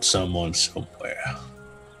cutting out someone somewhere.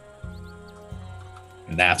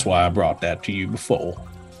 And that's why I brought that to you before.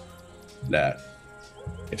 That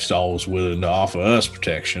if Saul was willing to offer us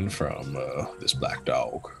protection from this Black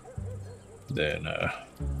Dog, then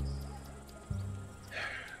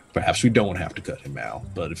perhaps we don't have to cut him out.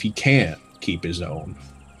 But if he can't keep his own,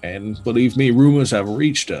 and believe me, rumors have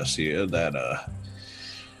reached us here that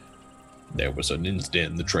there was an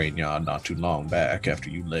incident in the train yard not too long back after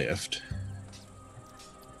you left.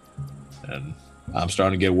 And I'm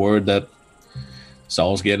starting to get word that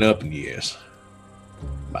Saul's getting up in years.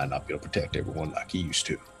 Might not be able to protect everyone like he used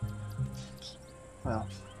to. Well,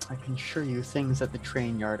 I can assure you things at the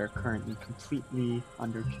train yard are currently completely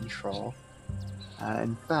under control.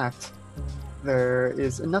 In fact, there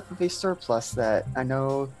is enough of a surplus that I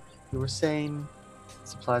know you were saying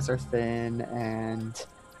supplies are thin and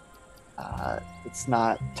it's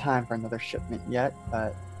not time for another shipment yet,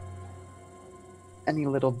 but any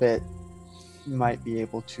little bit might be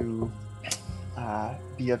able to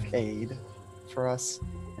be of aid for us,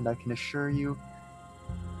 and I can assure you,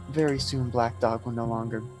 very soon Black Dog will no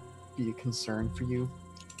longer be a concern for you.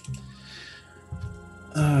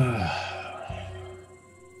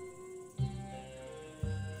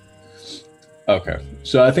 Okay,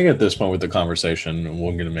 so I think at this point with the conversation,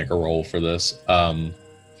 we're going to make a roll for this.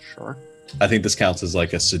 Sure. I think this counts as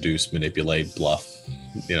like a seduce, manipulate, bluff,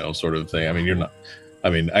 sort of thing. I mean, you're not. I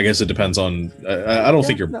mean, I guess it depends on. I don't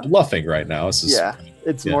think you're bluffing right now.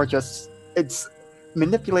 It's more just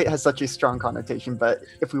manipulate has such a strong connotation, but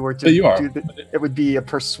if we were to it would be a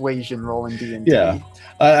persuasion roll in D&D. Yeah,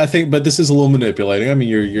 I think, but this is a little manipulating. I mean,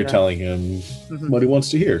 you're telling him what he wants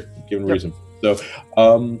to hear, given reason. So,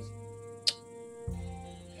 I'm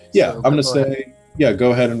gonna say,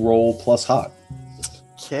 go ahead and roll plus hot.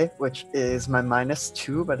 Okay, which is my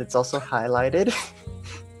 -2, but it's also highlighted.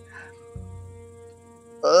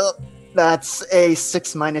 That's a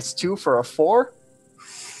 6 -2 for a 4.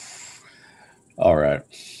 All right.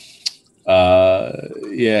 As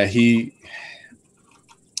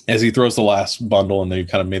he throws the last bundle, and they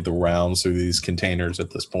kind of made the rounds through these containers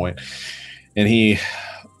at this point, and he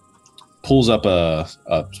pulls up a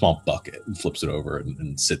small bucket and flips it over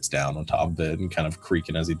and sits down on top of it and kind of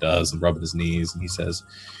creaking as he does and rubbing his knees, and he says,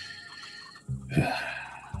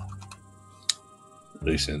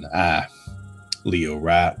 listen, Leo,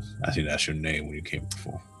 right? I think that's your name when you came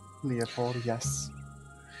before. Leopold, yes.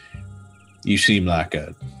 You seem like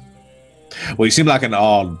an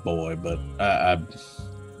odd boy, but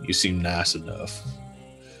you seem nice enough.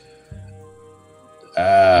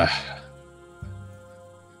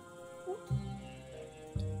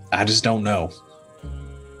 I just don't know.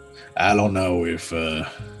 I don't know if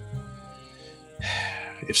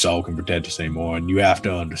Saul can protect us anymore, and you have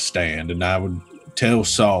to understand, and I would tell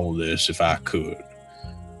Saul this if I could,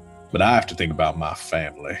 but I have to think about my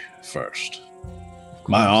family first.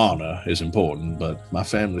 My honor is important, but my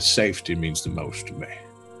family's safety means the most to me.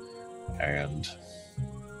 And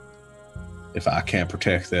if I can't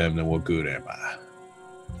protect them, then what good am I?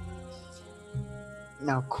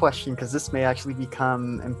 Now, question, because this may actually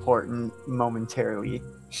become important momentarily.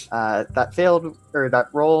 That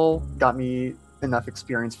roll got me enough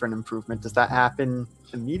experience for an improvement. Does that happen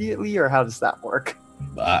immediately, or how does that work?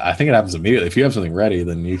 I think it happens immediately. If you have something ready,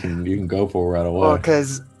 then you can go for it right away. Well,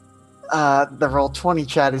 because the Roll20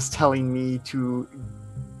 chat is telling me to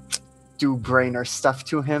do brainer stuff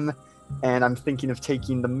to him, and I'm thinking of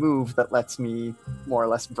taking the move that lets me more or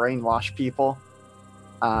less brainwash people.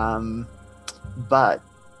 But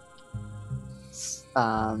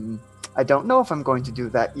I don't know if I'm going to do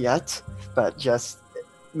that yet, but just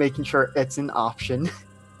making sure it's an option.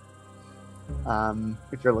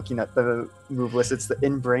 If you're looking at the move list, it's the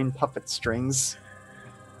in-brain puppet strings.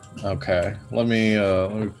 Okay, let me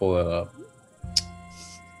pull that up.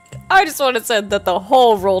 I just want to say that the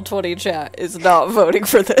whole Roll20 chat is not voting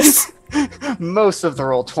for this. Most of the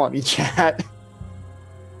Roll20 chat.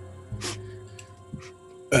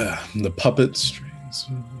 The puppet strings.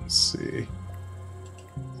 Let's see.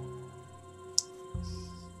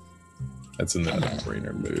 That's in the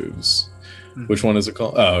brainer moves. Which one is it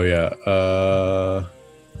called? Oh yeah.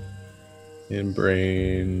 In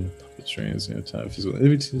brain puppet strings, time physical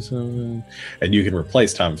intimacy, and you can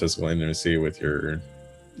replace time physical intimacy with your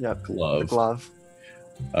glove. The glove.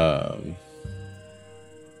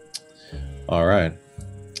 All right.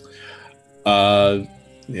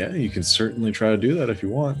 Yeah, you can certainly try to do that if you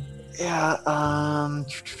want. Yeah.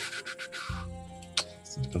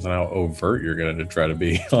 Depends on how overt you're going to try to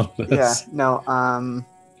be on this. Yeah. No.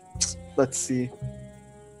 Let's see.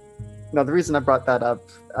 No, the reason I brought that up,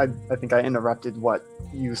 I think I interrupted what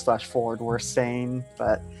you/Ford were saying,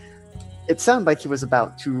 but it sounded like he was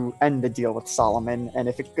about to end the deal with Solomon, and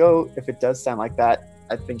if it does sound like that,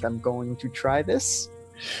 I think I'm going to try this,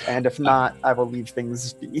 and if not, I will leave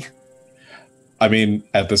things be. I mean,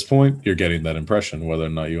 at this point, you're getting that impression. Whether or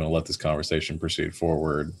not you want to let this conversation proceed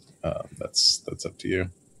forward, that's up to you.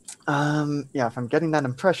 Yeah, if I'm getting that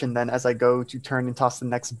impression, then as I go to turn and toss the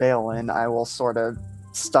next bale in, I will sort of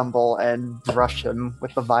stumble and brush him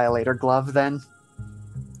with the violator glove then.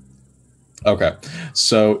 Okay,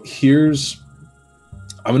 so I'm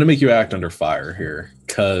going to make you act under fire here,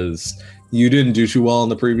 because you didn't do too well in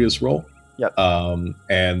the previous roll. Yep.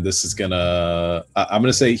 And this is gonna. I'm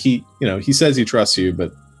gonna say he says he trusts you,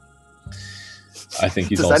 but I think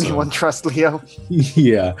he's Does anyone trust Leo?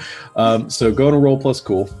 Yeah. So go to roll plus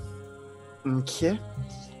cool. Okay.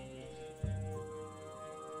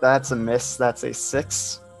 That's a miss. That's a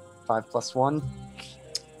 6. 5 plus 1.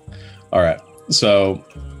 All right. So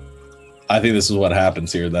I think this is what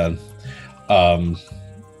happens here then.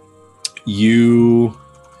 You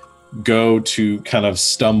go to kind of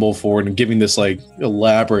stumble forward and giving this like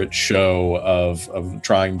elaborate show of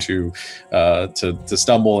trying to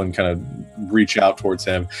stumble and kind of reach out towards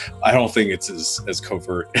him. I don't think it's as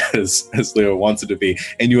covert as Leo wants it to be,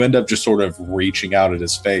 and you end up just sort of reaching out at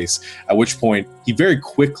his face, at which point he very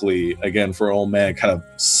quickly, again for old man, kind of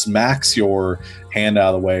smacks your hand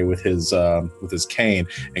out of the way with his cane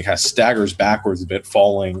and kind of staggers backwards a bit,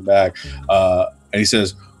 falling back, and he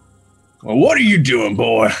says, "Well, what are you doing,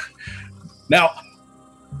 boy? Now,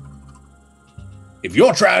 if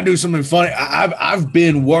you're trying to do something funny, I've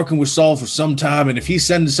been working with Saul for some time, and if he's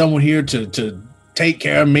sending someone here to take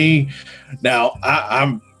care of me, now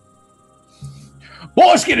I'm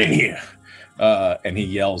boys, get in here!" And he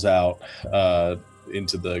yells out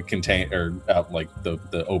into the container, out like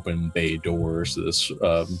the open bay doors to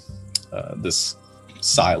this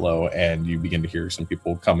silo, and you begin to hear some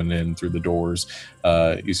people coming in through the doors.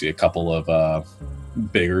 You see a couple of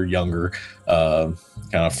bigger, younger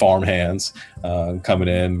kind of farm hands coming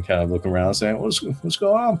in, kind of looking around, saying, "What's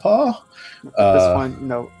going on, Pa?" At this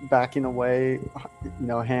point, backing away,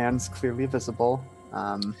 hands clearly visible.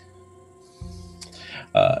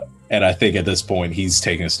 And I think at this point he's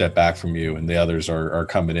taking a step back from you, and the others are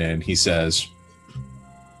coming in. He says,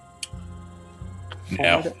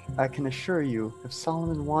 "Now, I can assure you, if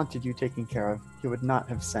Solomon wanted you taken care of, he would not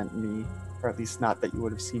have sent me, or at least not that you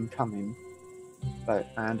would have seen coming. But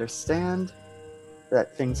I understand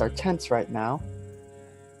that things are tense right now.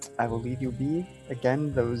 I will leave you be.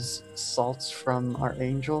 Again, those salts from our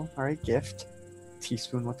angel are a gift.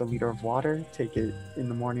 Teaspoon with a liter of water. Take it in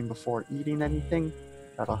the morning before eating anything.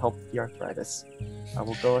 That'll help the arthritis. I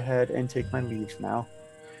will go ahead and take my leave now."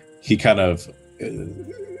 He kind of,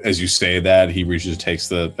 as you say that, he reaches, takes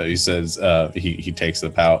he says, he takes the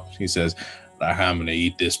pouch. He says, "I'm going to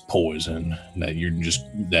eat this poison that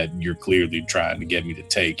you're clearly trying to get me to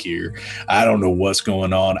take here. I don't know what's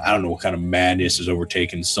going on. I don't know what kind of madness is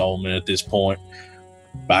overtaking Solomon at this point.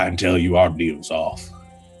 But I can tell you our deal's off."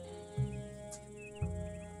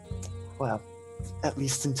 Well, at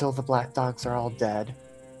least until the black dogs are all dead.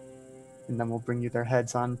 And then we'll bring you their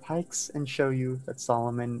heads on pikes and show you that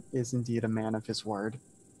Solomon is indeed a man of his word.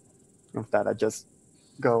 With that, I just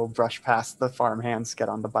go brush past the farm hands, get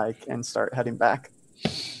on the bike, and start heading back.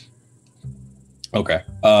 Okay.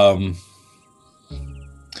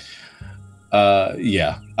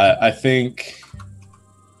 Yeah. I think...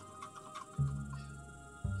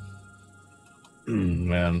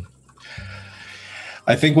 man...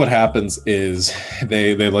 I think what happens is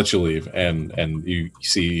they let you leave, and you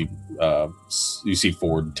see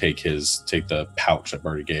Ford take the pouch that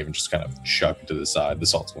Murray gave and just kind of chuck it to the side. The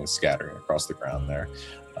salt's going scattering across the ground there,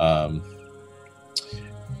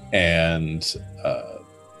 and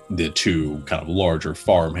the two kind of larger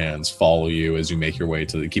farm hands follow you as you make your way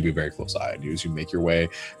keep a very close eye on you as you make your way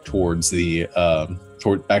towards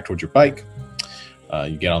back towards your bike.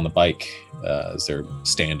 You get on the bike as they're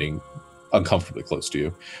standing uncomfortably close to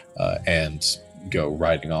you, and go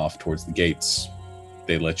riding off towards the gates.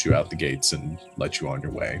 They let you out the gates and let you on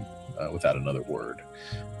your way without another word,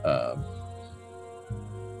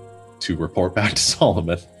 to report back to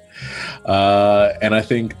Solomon. And I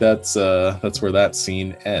think that's where that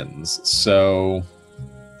scene ends. So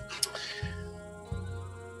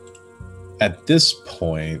at this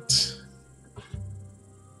point,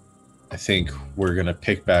 I think we're gonna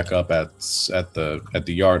pick back up at the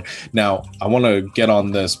yard. Now, I want to get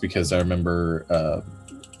on this because I remember we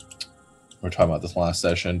were talking about this last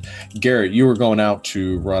session. Garrett, you were going out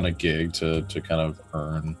to run a gig to kind of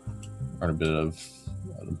earn a bit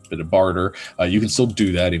of barter. You can still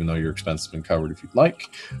do that even though your expense has been covered if you'd like.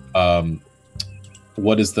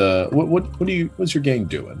 What's your gang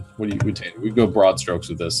doing? What do you take? We go broad strokes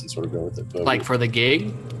with this and sort of go with it. Like for the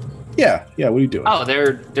gig? Yeah. What are you doing? Oh,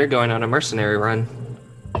 they're going on a mercenary run.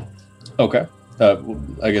 Okay.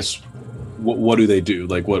 I guess. What do they do?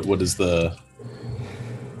 Like, what is the?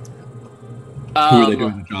 Who are they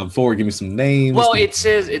doing the job for? Give me some names. Well, it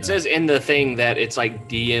says in the thing that it's like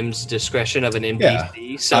DM's discretion of an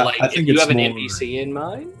NPC. Yeah. So, if you have an NPC in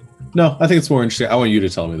mind. No, I think it's more interesting. I want you to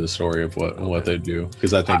tell me the story of what they do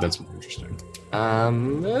because I think that's more interesting.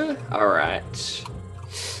 All right.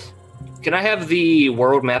 Can I have the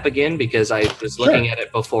world map again? Because I was looking at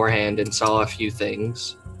it beforehand and saw a few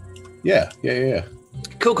things. Yeah.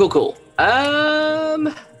 Cool.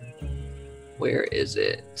 Where is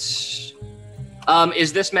it?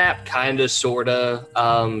 Is this map kind of, sort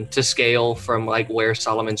of, to scale from like where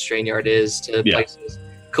Solomon's train yard is to places?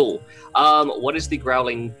 Cool. What is the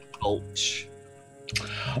Growling Gulch?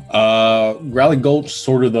 Growling Gulch,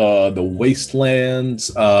 sort of the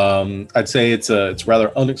wastelands. I'd say it's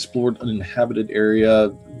rather unexplored, uninhabited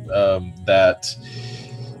area that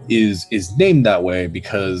is named that way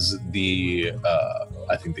because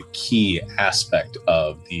I think the key aspect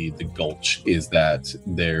of the gulch is that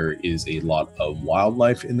there is a lot of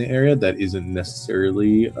wildlife in the area that isn't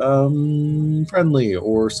necessarily friendly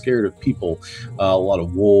or scared of people. A lot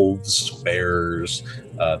of wolves, bears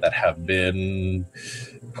that have been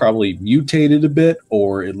probably mutated a bit,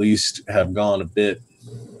 or at least have gone a bit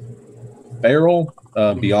feral.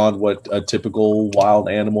 Beyond what a typical wild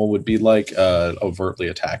animal would be like, overtly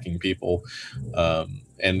attacking people.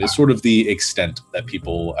 And it's sort of the extent that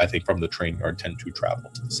people, I think, from the train yard tend to travel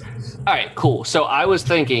to the south. All right, cool. So I was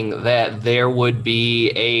thinking that there would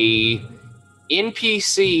be a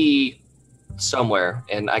NPC somewhere,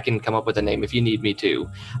 and I can come up with a name if you need me to,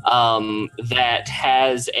 that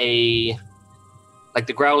has a... Like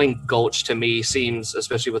the Growling Gulch to me seems,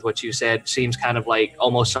 especially with what you said, seems kind of like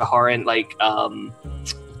almost Saharan, like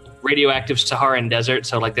radioactive Saharan desert.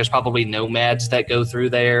 So like there's probably nomads that go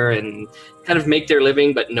through there and kind of make their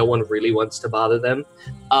living, but no one really wants to bother them.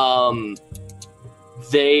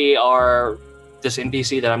 They are, this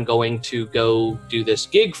NPC that I'm going to go do this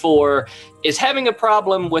gig for is having a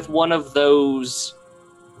problem with one of those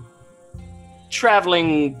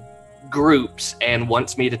traveling groups and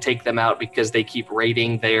wants me to take them out because they keep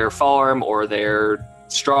raiding their farm or their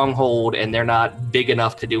stronghold and they're not big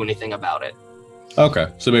enough to do anything about it. Okay,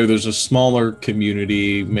 so maybe there's a smaller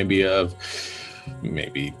community, maybe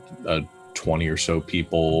 20 or so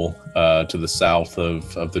people to the south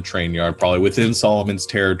of the train yard, probably within Solomon's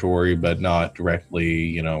territory, but not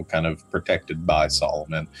directly, kind of protected by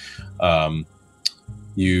Solomon.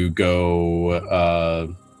 You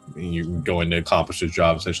go in to accomplish the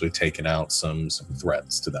job, essentially taking out some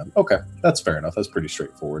threats to them. Okay, that's fair enough. That's pretty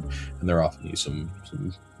straightforward, and they're offering you some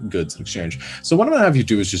goods in exchange. So what I'm gonna have you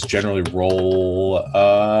do is just generally roll.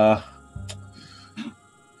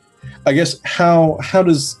 I guess how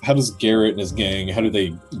does Garrett and his gang, how do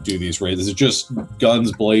they do these raids? Is it just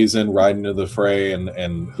guns blazing, riding into the fray and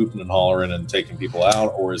hooting and hollering and taking people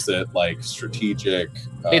out, or is it like strategic?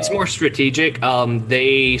 It's more strategic.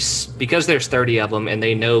 Because there's 30 of them and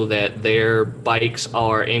they know that their bikes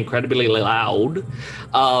are incredibly loud,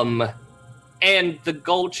 and the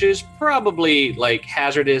gulch is probably like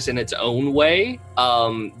hazardous in its own way.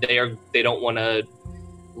 They don't want to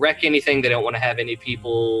wreck anything. They don't want to have any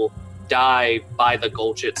people die by the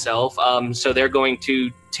gulch itself. So they're going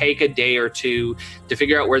to take a day or two to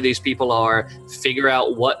figure out where these people are, figure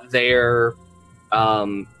out what their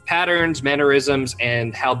patterns, mannerisms,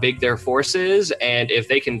 and how big their force is. And if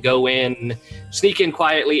they can go in, sneak in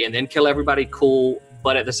quietly and then kill everybody, cool.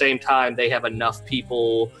 But at the same time, they have enough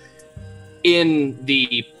people in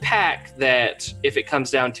the pack that if it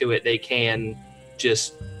comes down to it, they can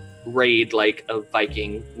just raid like a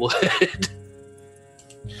Viking would.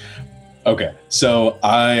 Okay, so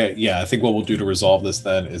I think what we'll do to resolve this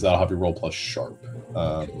then is I'll have you roll plus sharp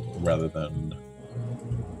rather than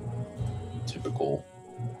typical.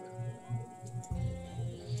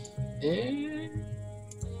 10.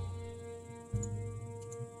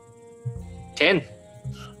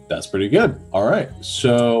 That's pretty good. All right,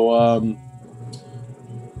 so I'm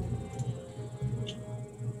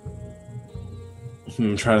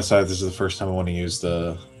trying to decide if this is the first time I want to use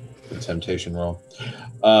the temptation roll.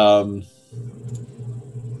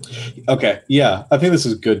 Okay, yeah, I think this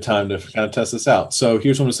is a good time to kind of test this out. So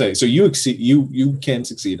here's what I'm going to say. So you can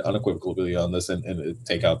succeed unequivocally on this and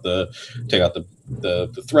take out the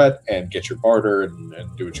threat and get your barter and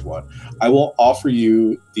do what you want. I will offer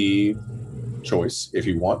you the choice if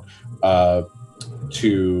you want and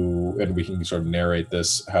we can sort of narrate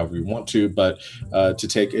this however you want to, but to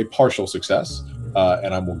take a partial success,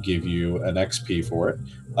 and I will give you an XP for it.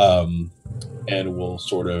 And we'll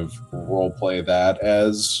sort of role play that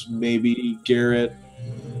as maybe Garrett,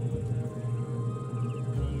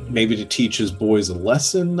 maybe to teach his boys a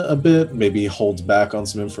lesson a bit, maybe he holds back on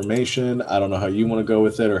some information. I don't know how you want to go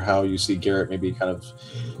with it or how you see Garrett maybe kind of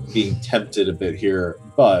being tempted a bit here,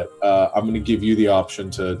 but I'm going to give you the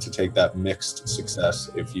option to take that mixed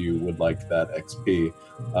success if you would like that XP.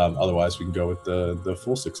 Otherwise, we can go with the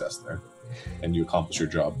full success there and you accomplish your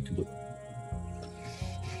job completely.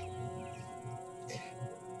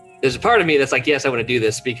 There's a part of me that's like, yes, I want to do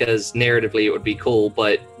this because narratively it would be cool,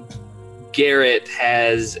 but Garrett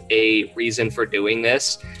has a reason for doing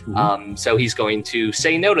this. So he's going to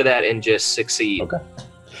say no to that and just succeed. Okay.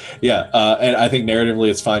 Yeah, and I think narratively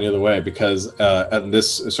it's fine either way because in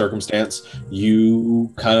this circumstance,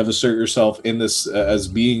 you kind of assert yourself in this as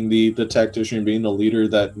being the tactician, being the leader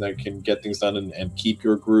that can get things done and keep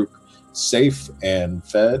your group safe and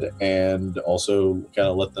fed, and also kind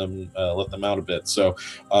of let them out a bit. So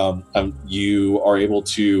you are able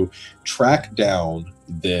to track down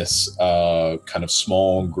this kind of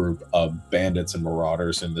small group of bandits and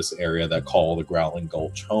marauders in this area that call the Growling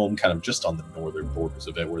Gulch home, kind of just on the northern borders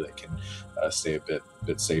of it, where they can stay a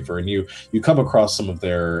bit safer. And you come across some of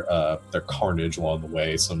their carnage along the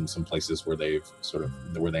way, some places where they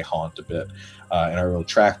haunt a bit, and I will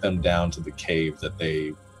track them down to the cave that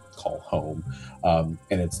they call home,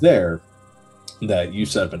 and it's there that you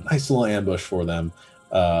set up a nice little ambush for them,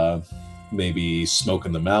 maybe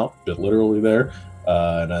smoking them out, but literally there.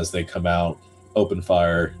 And as they come out, open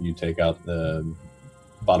fire, you take out the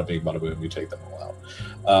bada bing, bada boom, you take them all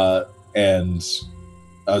out. And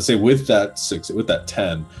I would say with that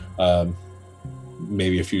 10,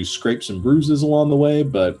 maybe a few scrapes and bruises along the way,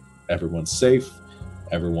 but everyone's safe.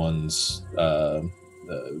 Everyone's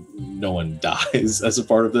no one dies as a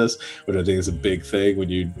part of this, which I think is a big thing when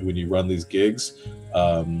you run these gigs.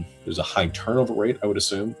 There's a high turnover rate, I would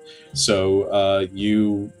assume. So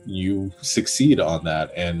you succeed on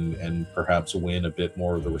that and perhaps win a bit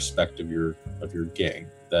more of the respect of your gang.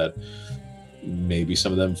 That maybe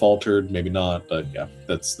some of them faltered, maybe not, but yeah,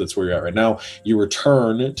 that's where you're at right now. You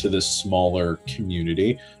return to this smaller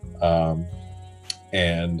community,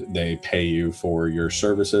 and they pay you for your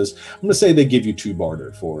services. I'm gonna say they give you 2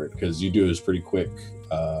 barter for it because you do this pretty quick,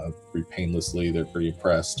 pretty painlessly. They're pretty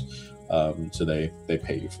impressed, so they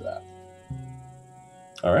pay you for that.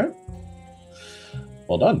 All right,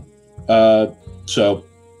 well done. So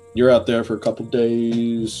you're out there for a couple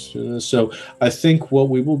days. So I think what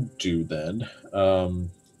we will do then.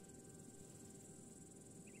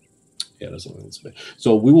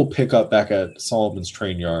 So we will pick up back at Solomon's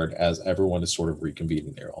train yard as everyone is sort of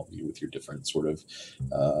reconvening there, all of you with your different sort of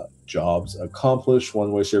jobs accomplished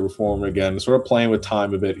one way, shape, or form. Again, sort of playing with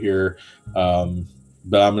time a bit here,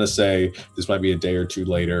 but I'm going to say this might be a day or two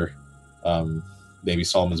later. Maybe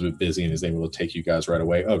Solomon's a bit busy and is able to take you guys right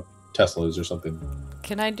away. Oh, Tesla, is there something?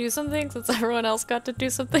 Can I do something since everyone else got to do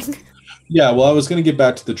something? Yeah, well, I was going to get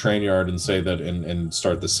back to the train yard and say that and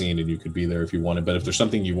start the scene, and you could be there if you wanted. But if there's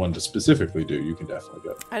something you wanted to specifically do, you can definitely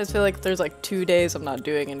go. I just feel like there's like 2 days I'm not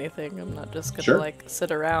doing anything. I'm not just going to like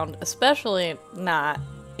sit around, especially not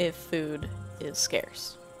if food is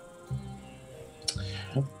scarce.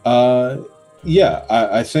 Yeah,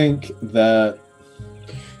 I think that...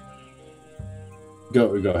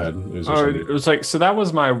 Go ahead. It was like, so that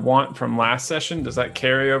was my want from last session. Does that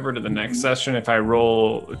carry over to the next session if I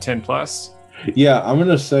roll 10 plus? Yeah, I'm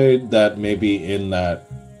gonna say that maybe in that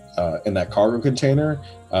cargo container,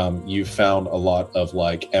 you found a lot of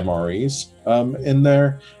like MREs in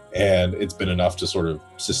there, and it's been enough to sort of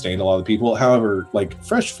sustain a lot of people. However, like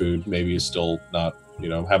fresh food maybe is still not,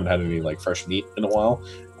 haven't had any like fresh meat in a while.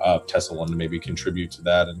 Tessa wanted to maybe contribute to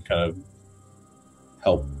that and kind of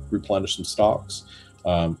help replenish some stocks.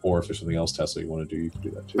 Or if there's something else, Tessa, you want to do, you can do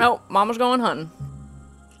that too. Well, Mama's going hunting.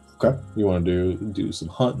 Okay, you want to do some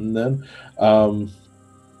hunting then. All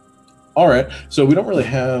right, so we don't really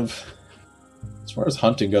have, as far as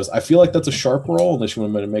hunting goes, I feel like that's a sharp roll unless you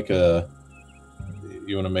want to make a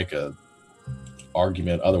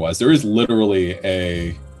argument otherwise. There is literally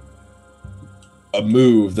a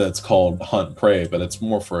move that's called hunt prey, but it's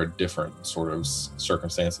more for a different sort of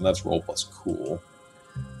circumstance, and that's roll plus cool.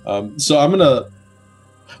 So I'm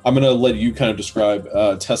gonna let you kind of describe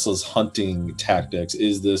Tesla's hunting tactics.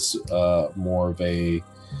 Is this more of a,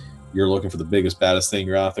 you're looking for the biggest, baddest thing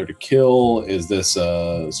you're out there to kill? Is this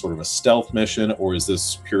sort of a stealth mission, or is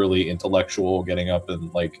this purely intellectual, getting up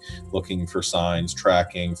and like looking for signs,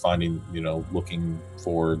 tracking, finding, looking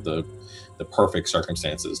for the perfect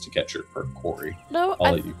circumstances to catch your quarry? No,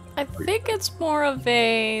 I think it's more of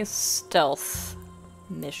a stealth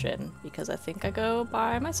mission because I think I go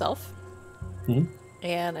by myself. Mm-hmm.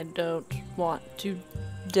 And I don't want to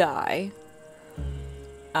die.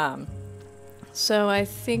 So I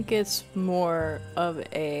think it's more of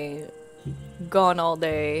a gone all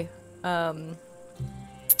day. I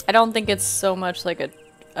don't think it's so much like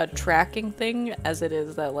a tracking thing as it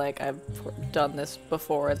is that like I've done this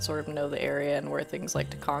before and sort of know the area and where things like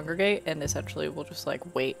to congregate, and essentially we'll just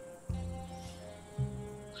like wait.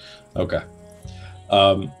 Okay.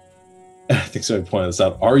 I think somebody pointed this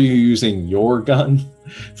out. Are you using your gun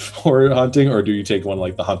for hunting, or do you take one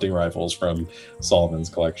like the hunting rifles from Solomon's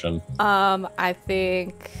collection? I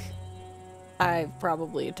think I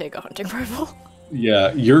probably take a hunting rifle.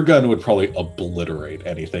 Yeah, your gun would probably obliterate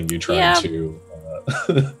anything you try to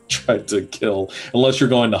try to kill, unless you're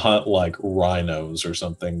going to hunt like rhinos or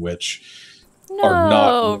something, which are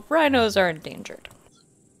not. Rhinos are endangered.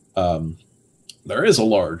 There is a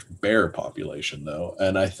large bear population though,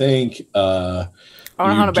 and I think I want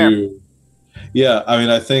to hunt a bear. Yeah, I mean,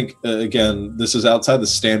 I think again, this is outside the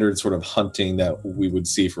standard sort of hunting that we would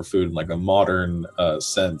see for food in like a modern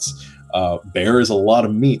sense. Bear is a lot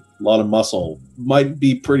of meat, a lot of muscle. Might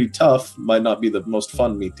be pretty tough, might not be the most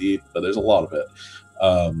fun meat to eat, but there's a lot of it.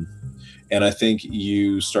 And I think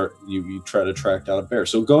you try to track down a bear.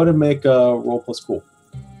 So go ahead and make a roll plus cool.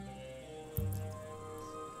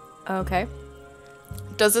 Okay.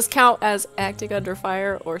 Does this count as acting under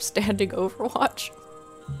fire or standing overwatch?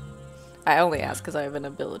 I only ask because I have an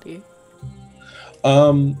ability.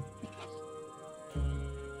 I'm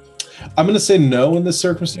going to say no in this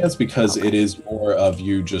circumstance because it is more of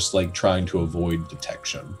you just like trying to avoid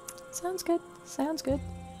detection. Sounds good. Sounds good.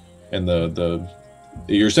 And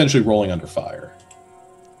you're essentially rolling under fire.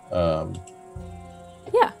 Yeah.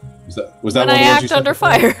 Was that when I act under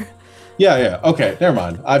fire? Yeah. Okay, never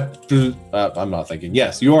mind. I'm not thinking.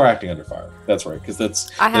 Yes, you are acting under fire. That's right,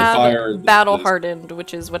 because I have battle hardened,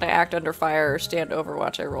 which is when I act under fire or stand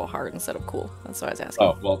overwatch, I roll hard instead of cool. That's what I was asking.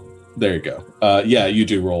 Oh well, there you go. Yeah, you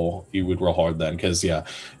do roll. You would roll hard then, because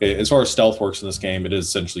as far as stealth works in this game, it is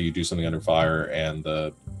essentially you do something under fire, and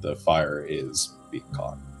the fire is being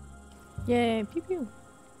caught. Yay! Pew pew.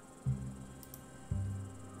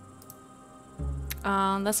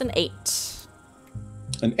 That's an 8.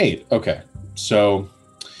 An 8. Okay, so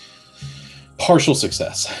partial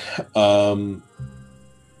success.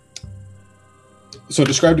 So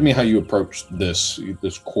describe to me how you approached this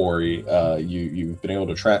quarry. You've been able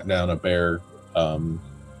to track down a bear,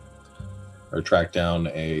 or track down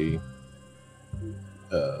a.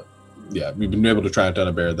 You've been able to track down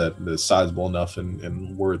a bear that is sizable enough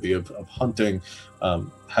and worthy of hunting.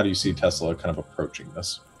 How do you see Tesla kind of approaching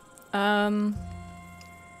this? I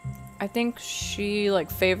think she like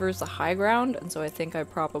favors the high ground, and so I think I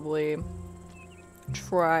probably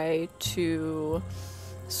try to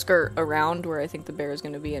skirt around where I think the bear is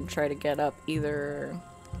going to be and try to get up either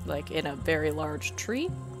like in a very large tree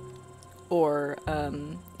or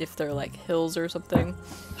if they're like hills or something,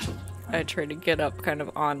 I try to get up kind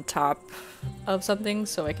of on top of something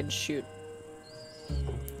so I can shoot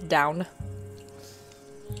down.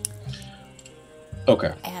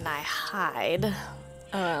 Okay. And I hide.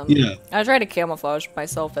 I try to camouflage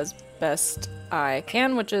myself as best I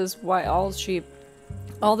can, which is why all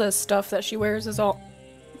this stuff that she wears is all,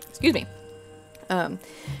 excuse me,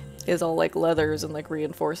 is all like leathers and like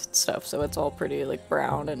reinforced stuff. So it's all pretty like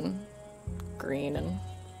brown and green and.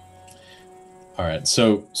 All right.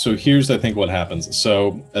 So here's I think what happens.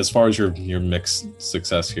 So as far as your mixed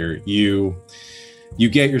success here, you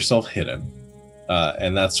get yourself hidden,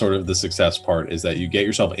 and that's sort of the success part is that you get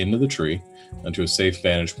yourself into the tree. Into a safe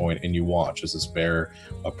vantage point, and you watch as this bear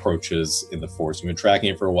approaches in the forest. You've been tracking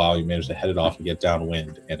it for a while. You manage to head it off and get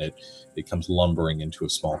downwind, and it comes lumbering into a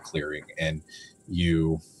small clearing. And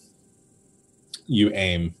you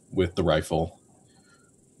aim with the rifle.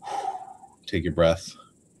 Take your breath.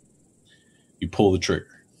 You pull the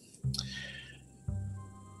trigger.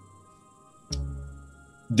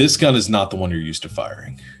 This gun is not the one you're used to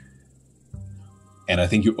firing, and I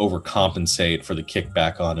think you overcompensate for the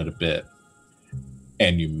kickback on it a bit.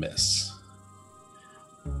 And you miss.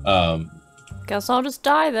 Guess I'll just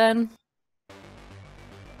die then.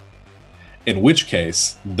 In which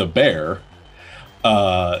case, the bear,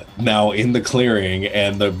 now in the clearing,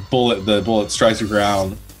 and the bullet strikes the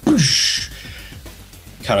ground, whoosh,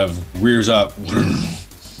 kind of rears up,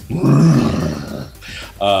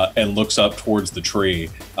 and looks up towards the tree,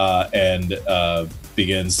 and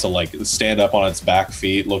begins to like stand up on its back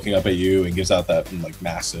feet, looking up at you, and gives out that like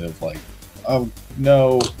massive like. Oh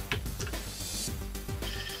no.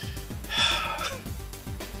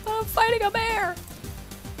 I'm fighting a bear.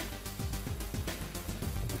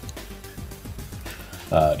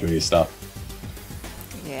 Do we need to stop?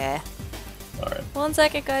 Yeah. Alright. 1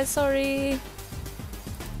 second, guys, sorry.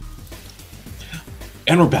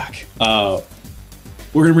 And we're back. We're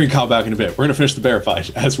gonna bring Kyle back in a bit. We're gonna finish the bear fight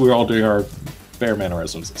as we're all doing our bear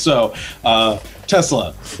mannerisms. So,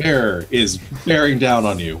 Tesla, bear is bearing down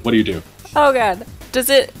on you. What do you do? Oh god. Does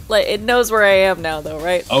it, like, it knows where I am now though,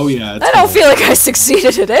 right? Oh yeah. I don't feel like I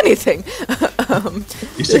succeeded at anything.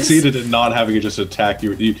 You succeeded in not having it just attack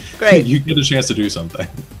you. Great. You get a chance to do something.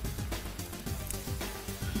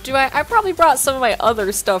 I probably brought some of my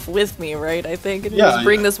other stuff with me, right? I think. And just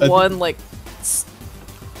bring this one, like,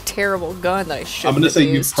 terrible gun that I should. I'm gonna say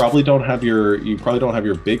you probably don't have your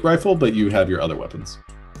big rifle, but you have your other weapons.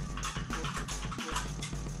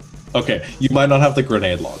 Okay, you might not have the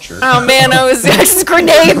grenade launcher. Oh man, I was just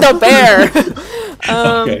grenade the bear.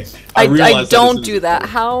 Okay, I don't do that.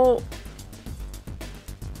 How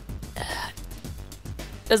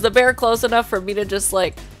is the bear close enough for me to just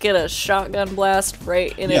like get a shotgun blast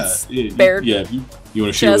right in its bear? Yeah, you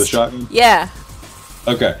want to shoot with a shotgun? Yeah.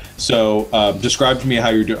 Okay, so describe to me how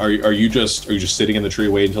you're doing. Are you just sitting in the tree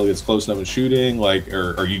waiting until it gets close enough and shooting, like,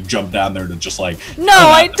 or you jump down there to just like? No,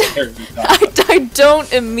 I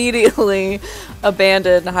don't immediately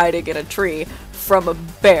abandon hiding in a tree from a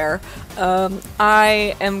bear.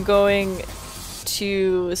 I am going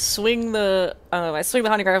to swing the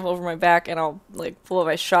hunting rifle over my back, and I'll like pull out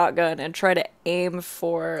my shotgun and try to aim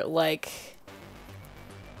for like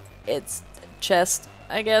its chest,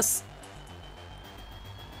 I guess.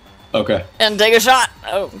 Okay. And take a shot.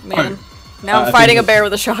 Oh man. Now I'm fighting a bear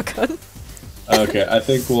with a shotgun. Okay, I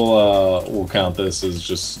think we'll count this as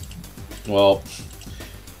just, well,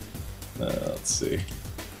 let's see.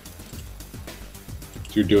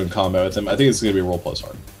 You're doing combat with him. I think it's gonna be roll plus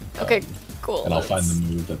hard. Okay, cool. And I'll find the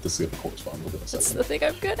move that this is gonna correspond with in a second. That's the thing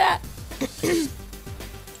I'm good at.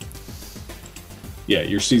 Yeah,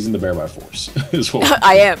 you're seizing the bear by force. Is what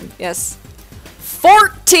I am, yes.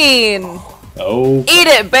 14! Oh. Eat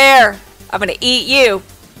it, bear! I'm gonna eat you.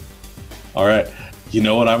 All right. You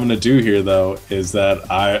know what I'm going to do here, though, is that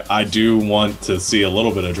I do want to see a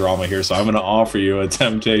little bit of drama here, so I'm going to offer you a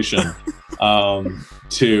temptation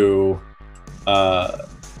to... well,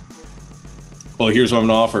 here's what I'm going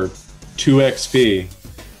to offer. 2 XP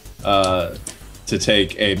to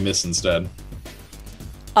take a miss instead.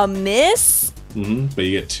 A miss? Mm-hmm, but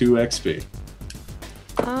you get 2 XP.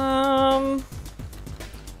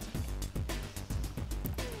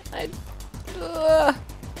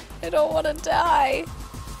 I don't want to die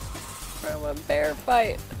from a bear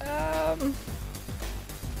fight.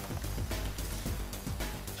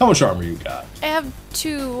 How much armor you got? I have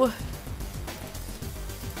 2.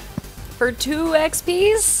 For 2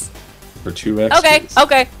 XPs? For 2 XPs.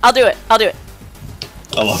 Okay, I'll do it.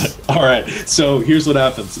 I love it. All right. So here's what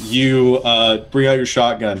happens. You bring out your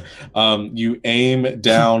shotgun. You aim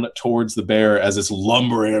down towards the bear as it's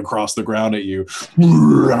lumbering across the ground at you.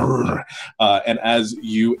 And as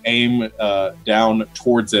you aim down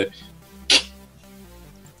towards it,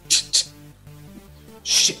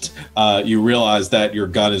 shit, you realize that your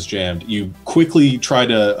gun is jammed. You quickly try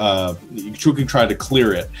to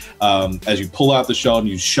clear it. As you pull out the shell and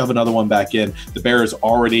you shove another one back in, the bear is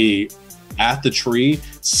already at the tree,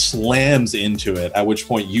 slams into it, at which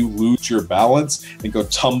point you lose your balance and go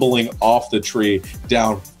tumbling off the tree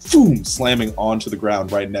down, boom, slamming onto the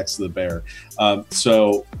ground right next to the bear.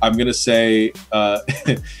 So I'm gonna say I'm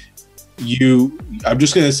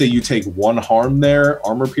just gonna say you take 1 harm there,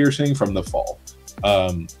 armor piercing from the fall.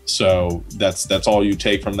 So that's all you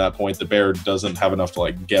take from that point. The bear doesn't have enough to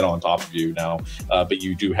like get on top of you now, but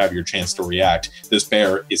you do have your chance to react. This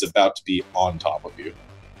bear is about to be on top of you.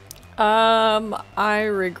 I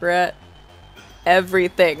regret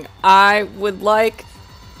everything. I would like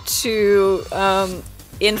to,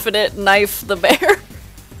 infinite knife the bear.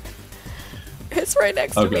 It's right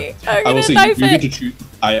next to me. I will say you get to choose.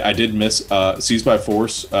 I did miss, seize by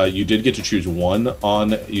force. You did get to choose 1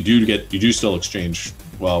 on, you do still exchange.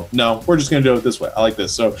 Well, no, we're just gonna do it this way. I like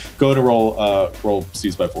this. So go to roll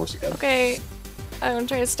seize by force again. Okay, I'm gonna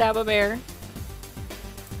try to stab a bear.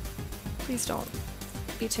 Please don't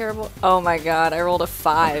be terrible. Oh my god, I rolled a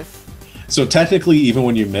 5. So technically, even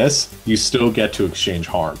when you miss, you still get to exchange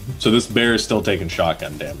harm. So this bear is still taking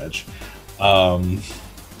shotgun damage.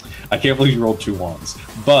 I can't believe you rolled 2 ones,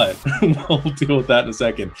 but we'll deal with that in a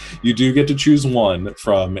second. You do get to choose 1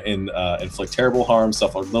 from inflict terrible harm,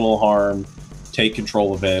 suffer little harm, take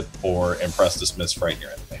control of it, or impress, dismiss, frighten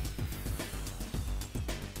your enemy.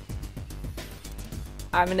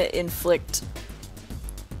 I'm gonna inflict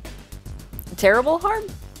terrible harm?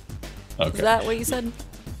 Okay. Is that what you said?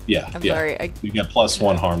 Yeah. I'm sorry. You get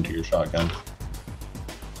 +1 harm to your shotgun.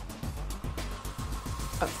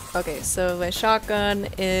 Okay, so my shotgun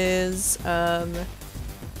is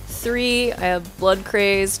 3. I have blood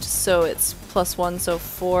crazed, so it's +1, so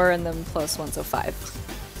 4, and then +1, so 5.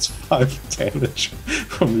 It's 5 damage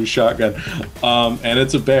from your shotgun, and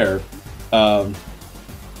it's a bear.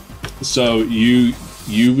 So you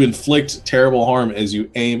inflict terrible harm as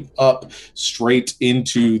you aim up straight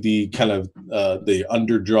into the kind of the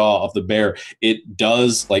underjaw of the bear. It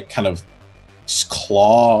does like kind of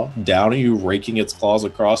claw down at you, raking its claws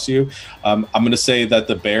across you. I'm going to say that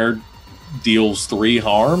the bear deals 3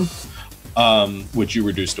 harm, which you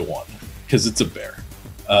reduce to 1 because it's a bear.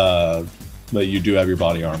 But you do have your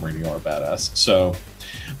body armor and you are a badass. So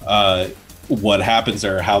what happens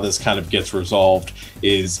there, how this kind of gets resolved,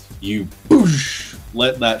 is you boosh,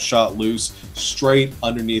 let that shot loose straight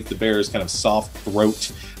underneath the bear's kind of soft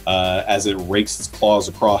throat. As it rakes its claws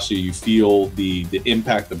across you, you feel the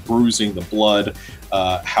impact, the bruising, the blood.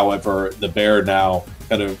 However, the bear now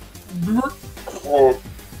kind of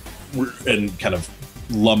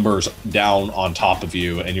lumbers down on top of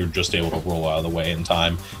you, and you're just able to roll out of the way in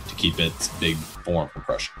time to keep its big form from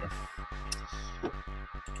crushing you.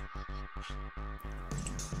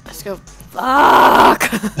 Let's go. Fuck!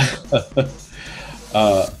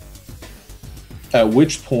 At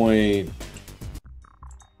which point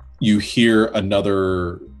you hear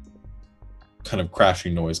another kind of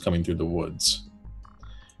crashing noise coming through the woods.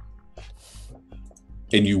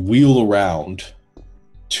 And you wheel around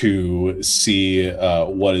to see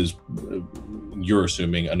what is, you're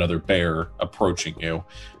assuming, another bear approaching you,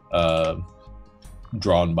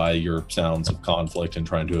 drawn by your sounds of conflict and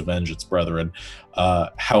trying to avenge its brethren.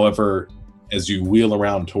 However, as you wheel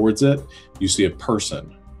around towards it, you see a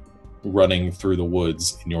person running through the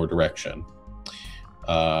woods in your direction.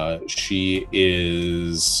 She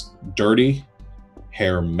is dirty,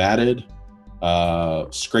 hair matted,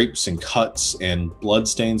 scrapes and cuts and blood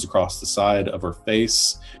stains across the side of her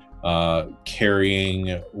face,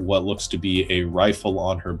 carrying what looks to be a rifle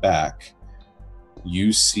on her back.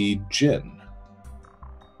 You see Jin.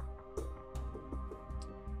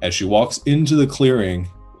 As she walks into the clearing,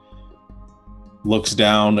 looks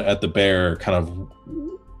down at the bear, kind of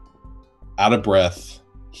out of breath,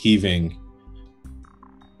 heaving.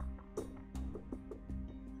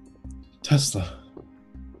 Tesla.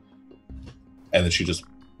 And then she just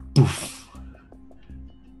poof,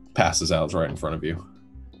 passes out right in front of you.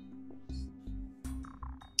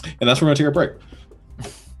 And that's where we're going to take our break.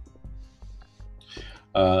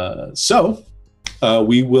 So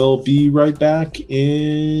we will be right back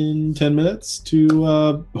in 10 minutes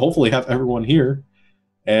to hopefully have everyone here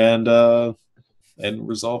and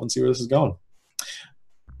resolve and see where this is going.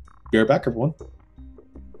 Be right back, everyone.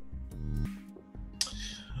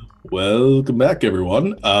 Welcome back,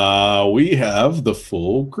 everyone. We have the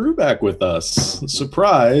full crew back with us.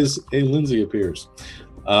 Surprise, a Lindsay appears.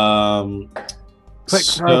 Quick,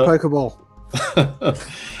 throw a Pokeball.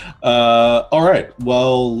 All right,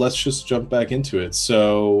 well, let's just jump back into it.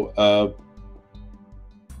 So,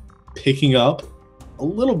 picking up a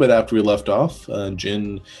little bit after we left off,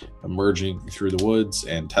 Jin emerging through the woods,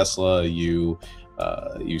 and Tesla, you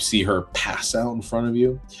see her pass out in front of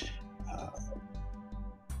you.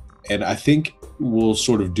 And I think we'll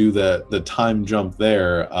sort of do the time jump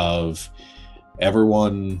there of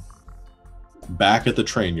everyone back at the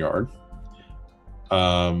train yard.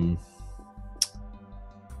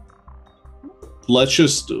 Let's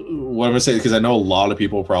just, what I'm going to say, because I know a lot of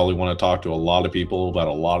people probably want to talk to a lot of people about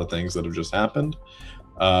a lot of things that have just happened.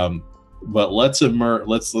 But let's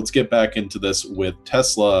get back into this with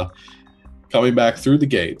Tesla coming back through the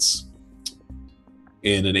gates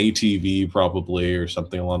in an ATV probably, or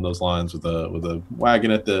something along those lines, with a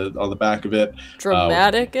wagon on the back of it.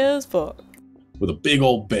 Dramatic as fuck. With a big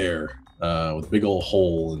old bear, with a big old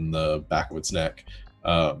hole in the back of its neck,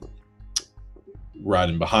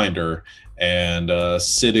 riding behind her, and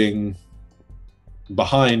sitting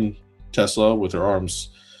behind Tesla with her arms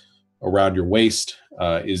around your waist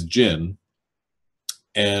is Jin.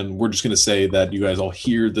 And we're just going to say that you guys all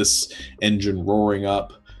hear this engine roaring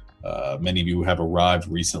up. Many of you have arrived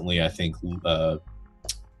recently. I think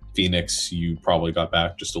Phoenix, you probably got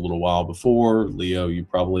back just a little while before. Leo, you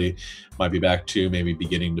probably might be back too, maybe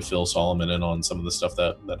beginning to fill Solomon in on some of the stuff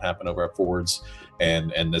that happened over at Forwards.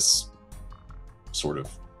 And this sort of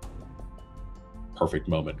perfect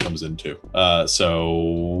moment comes into.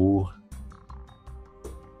 So,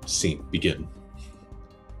 scene, begin.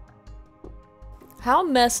 How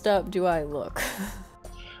messed up do I look?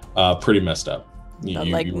 Pretty messed up.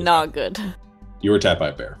 Not good. You were attacked by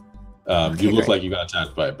a bear. Okay, you look great. like you got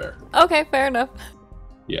attacked by a bear. Okay, fair enough.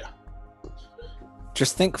 Yeah.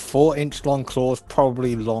 Just think 4-inch long claws,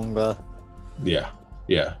 probably longer. Yeah.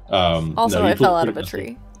 Also, I fell out of a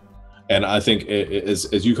tree. And I think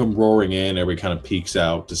as you come roaring in, everybody kind of peeks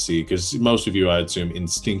out to see, because most of you, I assume,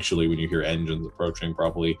 instinctually, when you hear engines approaching,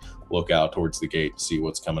 probably look out towards the gate to see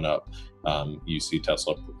what's coming up. You see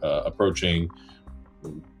Tesla approaching.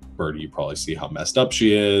 Birdie, you probably see how messed up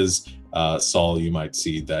she is. Saul, you might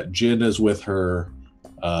see that Jin is with her.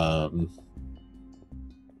 The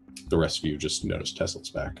rest of you just notice Tesla's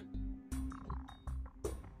back.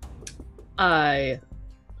 I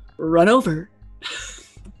run over.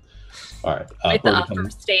 All right. Like the Birdie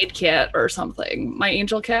first aid kit or something. My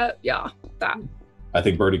angel kit, yeah, that. I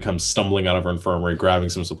think Birdie comes stumbling out of her infirmary, grabbing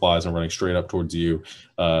some supplies and running straight up towards you.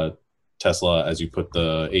 Tesla, as you put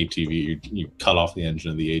the ATV, you cut off the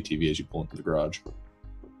engine of the ATV as you pull into the garage.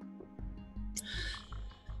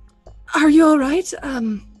 Are you all right?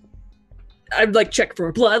 I'd like check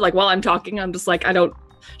for blood. Like while I'm talking, I'm just like, I don't.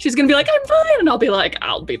 She's gonna be like, I'm fine, and I'll be like,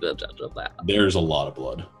 I'll be the judge of that. There's a lot of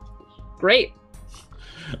blood. Great.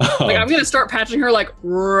 Like I'm gonna start patching her like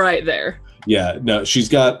right there. Yeah, no, she's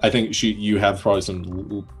got. I think you have probably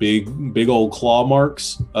some big old claw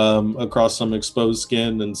marks across some exposed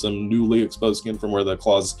skin and some newly exposed skin from where the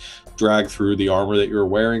claws drag through the armor that you're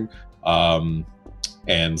wearing,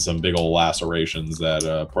 and some big old lacerations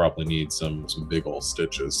that probably need some big old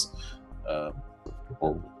stitches,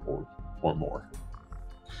 or more.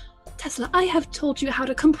 Tesla, I have told you how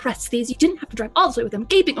to compress these. You didn't have to drive all the way with them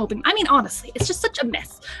gaping open. I mean, honestly, it's just such a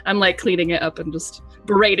mess. I'm like cleaning it up and just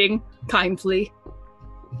berating kindly.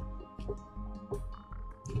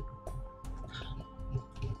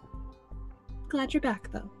 Glad you're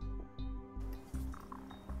back, though.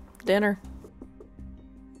 Dinner.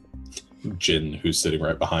 Jin, who's sitting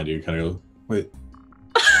right behind you, kind of goes, wait.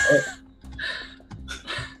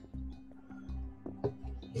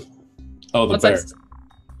 Oh, the bear.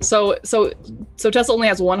 So Tessa only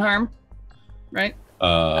has one harm, right?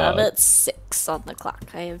 That's 6 on the clock.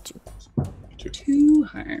 I have 2. 2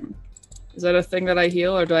 harm. Is that a thing that I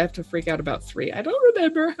heal, or do I have to freak out about 3? I don't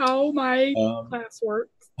remember how my class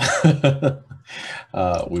works.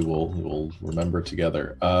 We will remember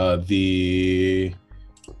together. The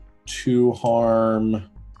 2 harm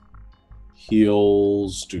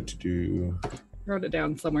heals. Wrote it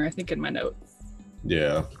down somewhere, I think in my notes.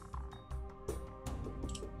 Yeah.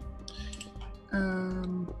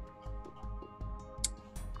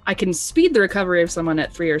 I can speed the recovery of someone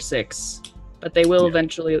at 3 or 6, but they will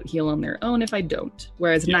eventually heal on their own if I don't.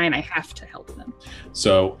 Whereas 9, I have to help them.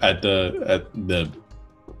 So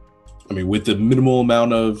with the minimal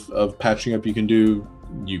amount of patching up you can do,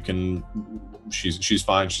 she's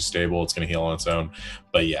fine, she's stable, it's gonna heal on its own.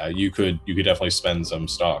 But yeah, you could definitely spend some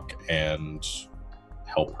stock and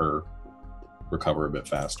help her recover a bit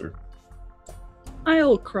faster.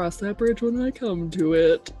 I'll cross that bridge when I come to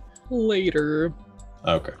it later.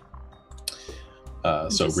 Okay.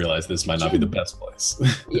 So realize this might not be the best place.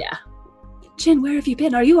 Yeah. Jin, where have you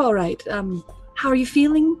been? Are you all right? How are you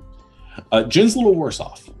feeling? Jin's a little worse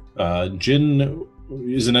off. Jin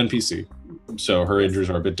is an NPC, so her injuries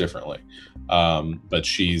are a bit differently. But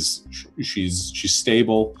she's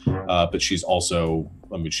stable, but she's also,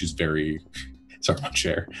 she's very, sorry, my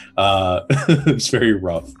chair. It's very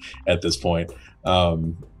rough at this point.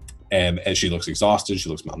 And she looks exhausted, she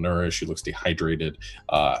looks malnourished, she looks dehydrated,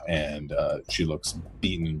 and she looks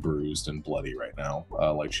beaten and bruised and bloody right now,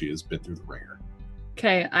 like she has been through the ringer.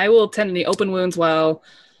 Okay, I will tend to the open wounds while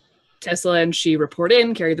Tesla and she report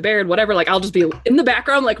in, carry the bear, whatever. Like, I'll just be in the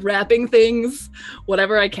background, like wrapping things,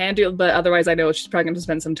 whatever I can do. But otherwise, I know she's probably going to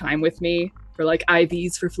spend some time with me for like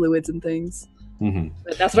IVs for fluids and things. Mm-hmm.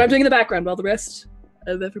 But that's what I'm doing in the background while the rest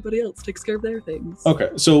of everybody else takes care of their things. Okay,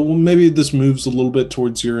 so maybe this moves a little bit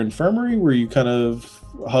towards your infirmary where you kind of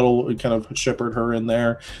shepherd her in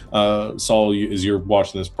there. Saul, as you're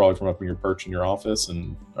watching this probably from up in your perch in your office,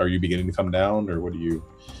 and are you beginning to come down, or what are you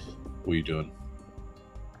doing?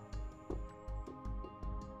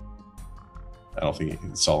 I don't think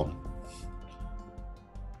it's Solomon.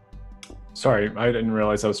 Sorry, I didn't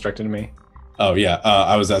realize that was directed to me. Oh yeah,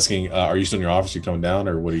 I was asking, are you still in your office? Are you coming down,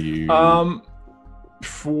 or what are you?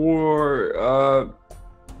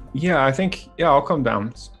 I think I'll come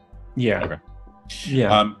down. Yeah. Okay.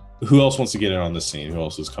 Yeah. Who else wants to get in on this scene? Who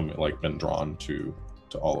else has been drawn to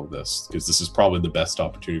all of this? Because this is probably the best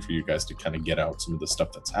opportunity for you guys to kind of get out some of the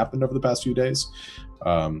stuff that's happened over the past few days.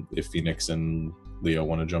 If Phoenix and Leo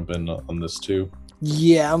want to jump in on this too.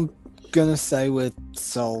 Yeah, I'm gonna say with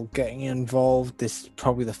Sol getting involved, this is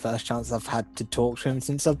probably the first chance I've had to talk to him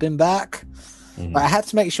since I've been back. Mm-hmm. But I had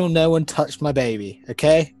to make sure no one touched my baby,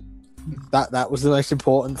 okay? That was the most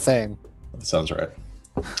important thing. That sounds right.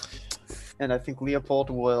 And I think Leopold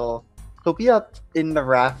he'll be up in the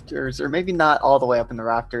rafters, or maybe not all the way up in the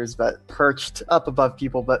rafters, but perched up above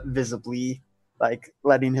people, but visibly, like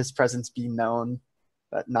letting his presence be known,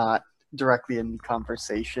 but not directly in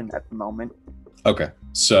conversation at the moment. Okay,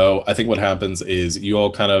 so I think what happens is you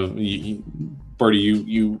all kind of, Birdie,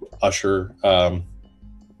 you usher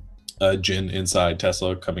Jin inside,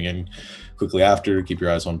 Tesla coming in quickly after. Keep your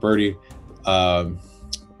eyes on Birdie.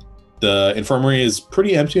 The infirmary is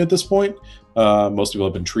pretty empty at this point. Most people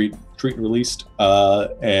have been treat and released.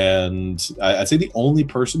 And I'd say the only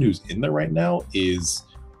person who's in there right now is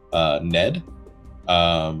Ned,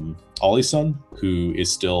 Ollie's son, who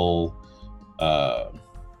is still,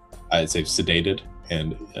 I'd say, sedated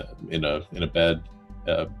and in a bed,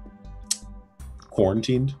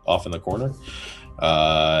 quarantined off in the corner.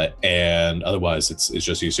 And otherwise, it's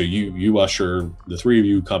just you. So you usher, the three of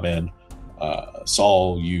you come in.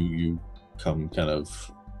 Saul, you come kind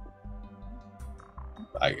of,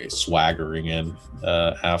 I guess, swaggering in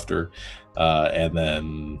after, and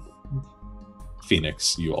then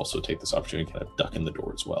Phoenix, you also take this opportunity to kind of duck in the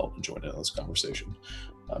door as well and join in on this conversation.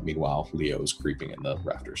 Meanwhile, Leo is creeping in the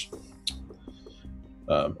rafters.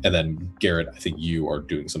 And then Garrett, I think you are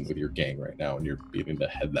doing something with your gang right now, and you're beginning to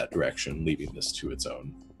head that direction, leaving this to its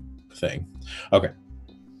own thing. Okay,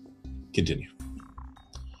 continue.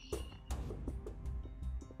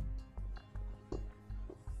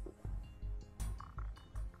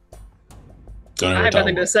 I have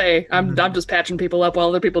nothing to say. I'm just patching people up while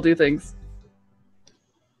other people do things.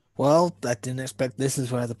 Well, I didn't expect this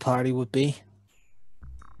is where the party would be.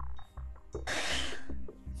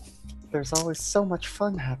 There's always so much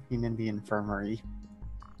fun happening in the infirmary.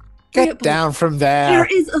 Get down from there. There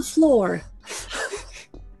is a floor.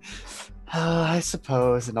 I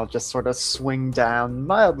suppose, and I'll just sort of swing down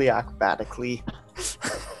mildly acrobatically.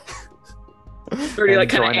 Pretty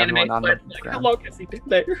like And kind of join anime, everyone on but the like, how ground. long has he been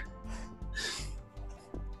there?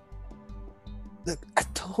 Look, I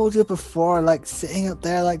told you before, like sitting up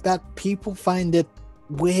there like that, people find it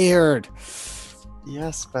weird.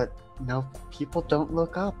 Yes, but no, people don't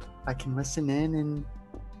look up. I can listen in, and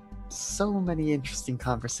so many interesting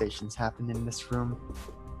conversations happen in this room.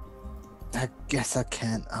 I guess I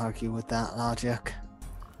can't argue with that logic.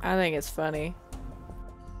 I think it's funny.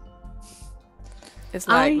 It's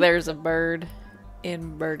like there's a bird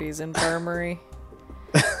in Birdie's infirmary.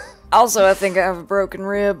 Also, I think I have a broken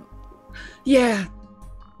rib. Yeah.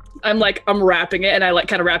 I'm wrapping it, and I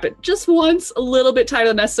kind of wrap it just once, a little bit tighter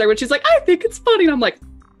than necessary, when she's like, I think it's funny. And I'm like,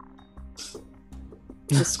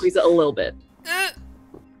 just squeeze it a little bit.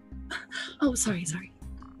 Oh, sorry.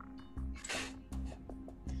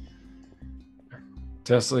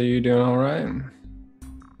 Tesla, you doing all right?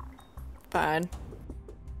 Fine.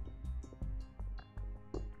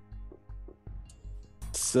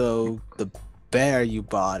 So, the bear you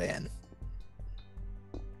bought in.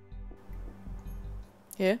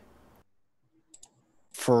 Yeah?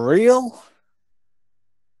 For real?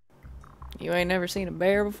 You ain't never seen a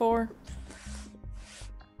bear before?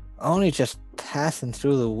 Only just passing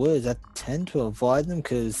through the woods. I tend to avoid them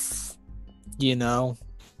because, you know,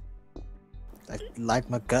 I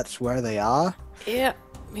like my guts where they are. Yeah,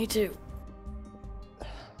 me too.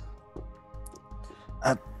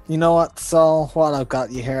 You know what, Saul? While I've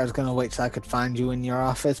got you here, I was going to wait till I could find you in your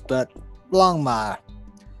office, but Longmire.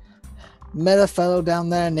 Met a fellow down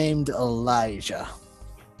there named Elijah.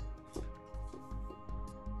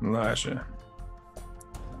 Elijah.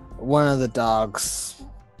 One of the dogs.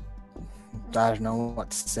 I don't know what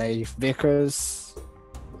to say. Vickers.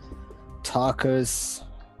 Talkers.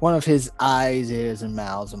 One of his eyes, ears, and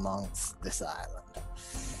mouths amongst this island.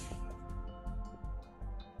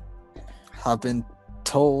 I've been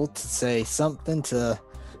told to say something to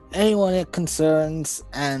anyone it concerns,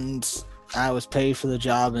 and I was paid for the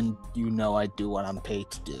job, and you know I do what I'm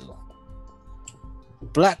paid to do.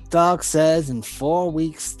 Black Dog says in 4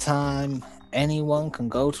 weeks' time, anyone can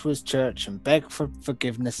go to his church and beg for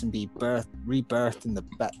forgiveness and be rebirthed in the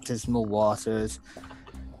baptismal waters,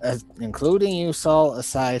 including you, Saul,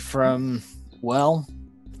 aside from, well,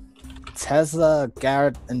 Tesla,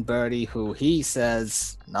 Garrett, and Birdie, who he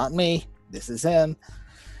says, not me, this is him,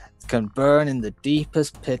 can burn in the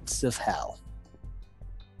deepest pits of hell.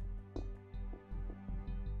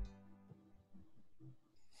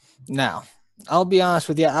 Now, I'll be honest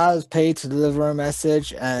with you, I was paid to deliver a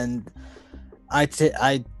message, and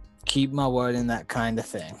I keep my word in that kind of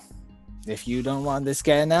thing. If you don't want this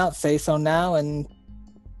getting out, say so now, and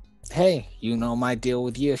hey, you know my deal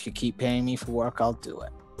with you. If you keep paying me for work, I'll do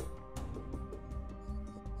it.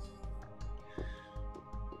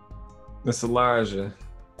 Miss Elijah.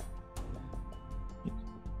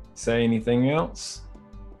 Say anything else?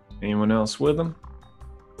 Anyone else with him?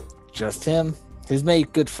 Just him. He's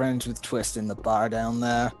made good friends with Twist in the bar down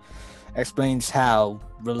there. Explains how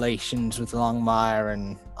relations with Longmire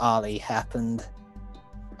and Ollie happened.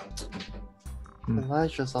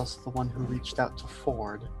 Elijah's also the one who reached out to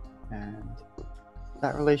Ford, and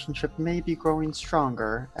that relationship may be growing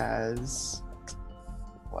stronger as,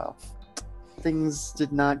 well, things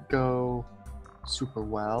did not go super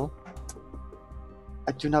well.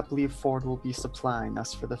 I do not believe Ford will be supplying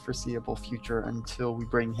us for the foreseeable future until we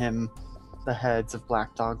bring him the heads of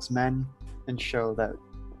Black Dog's men and show that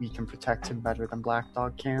we can protect him better than Black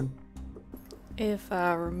Dog can. If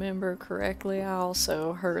I remember correctly, I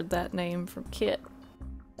also heard that name from Kit.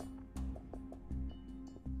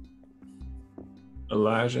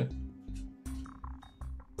 Elijah.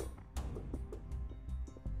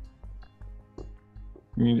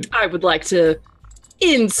 I would like to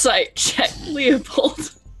insight check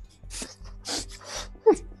Leopold.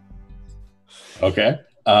 Okay.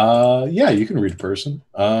 Yeah, you can read a person.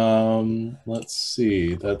 Let's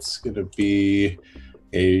see. That's gonna be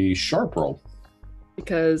a sharp roll.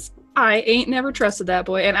 Because I ain't never trusted that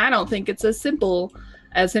boy, and I don't think it's as simple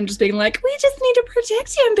as him just being like, we just need to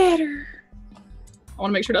protect him better. I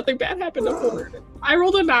want to make sure nothing bad happened to Ford. I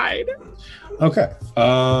rolled a 9. Okay.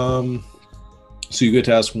 So you get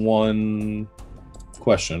to ask one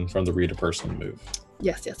question from the read a person move.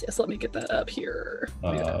 Yes. Let me get that up here.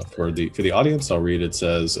 For the audience, I'll read. It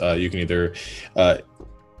says you can either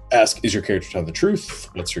ask, is your character telling the truth?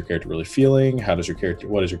 What's your character really feeling? What does your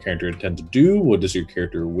character intend to do? What does your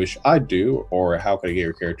character wish I'd do? Or how can I get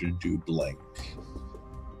your character to do blank?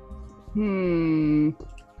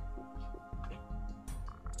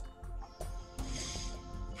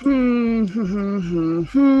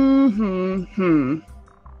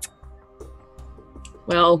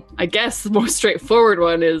 Well, I guess the more straightforward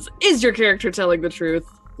one is your character telling the truth?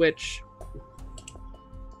 Which,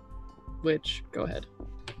 go ahead.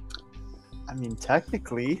 I mean,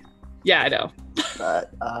 technically. Yeah, I know.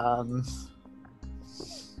 But,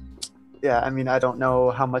 yeah, I mean, I don't know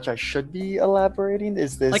how much I should be elaborating.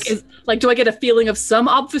 Is this... do I get a feeling of some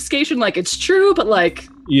obfuscation? Like, it's true, but, like,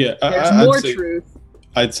 yeah, there's more truth.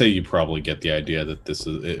 I'd say you probably get the idea that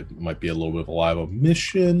it might be a little bit of a live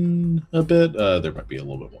omission a bit. There might be a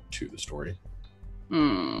little bit more to the story.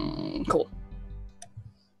 Cool.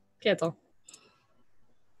 Cancel.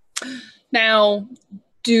 Now,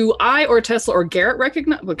 do I or Tesla or Garrett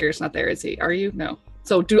recognize... Well, Garrett's not there, is he? Are you? No.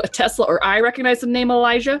 So do Tesla or I recognize the name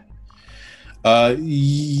Elijah?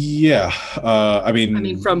 Yeah. I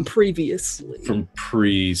mean, from previously. From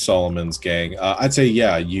pre-Solomon's gang. I'd say,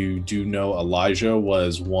 yeah, you do know Elijah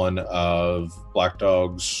was one of Black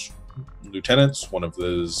Dog's lieutenants, one of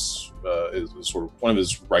his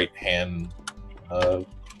right-hand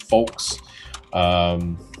folks.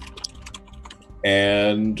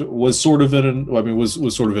 And was sort of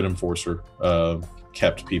was sort of an enforcer,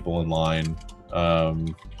 kept people in line,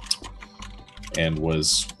 and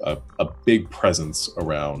was a big presence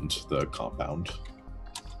around the compound.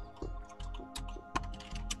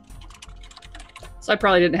 So I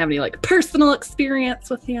probably didn't have any like personal experience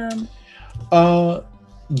with him.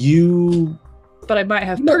 But I might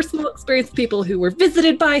have personal experience with people who were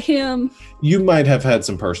visited by him. You might have had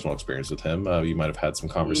some personal experience with him. You might have had some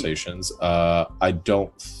conversations.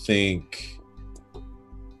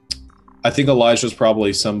 I think Elijah's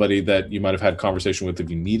probably somebody that you might have had conversation with if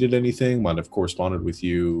you needed anything, might have corresponded with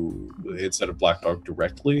you instead of Black Dog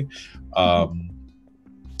directly.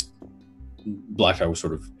 Black Dog was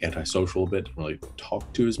sort of antisocial a bit, didn't really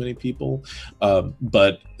talk to as many people.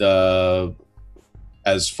 But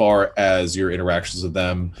as far as your interactions with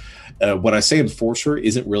them, when I say enforcer,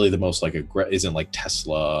 isn't really the most like isn't like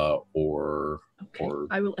Tesla or. Okay,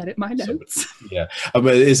 I will edit my notes. Yeah,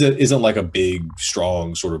 but isn't like a big,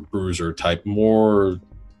 strong sort of bruiser type. More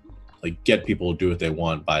like get people to do what they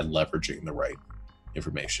want by leveraging the right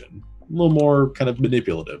information. A little more kind of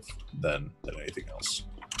manipulative than anything else.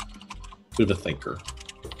 Bit of a thinker.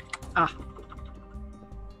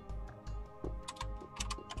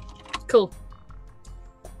 Cool.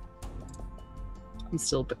 I'm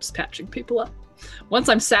still just patching people up. Once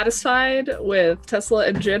I'm satisfied with Tesla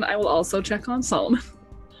and Jin, I will also check on Solomon.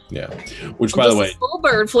 Yeah. Which, by the way... a little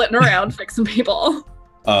bird flitting around fixing people.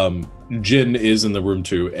 Jin is in the room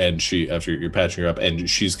too, and after you're patching her up, and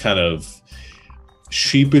she's kind of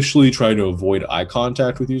sheepishly trying to avoid eye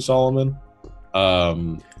contact with you, Solomon. A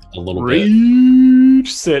little bit.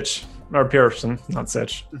 Sitch. Or Pearson, not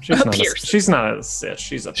Sitch. She's not a Sitch.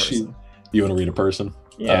 She's a person. You want to read a person?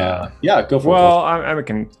 Yeah. Yeah, go for it.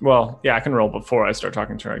 Well, I can roll before I start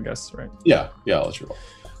talking to her, I guess, right? Yeah, I'll let you roll.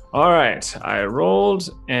 All right, I rolled,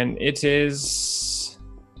 and it is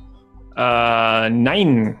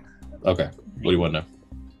 9. Okay, what do you want to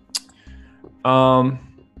know?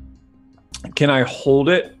 Can I hold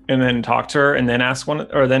it and then talk to her and then ask you one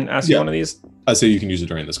of these? I say you can use it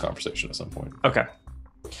during this conversation at some point. Okay.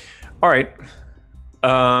 All right.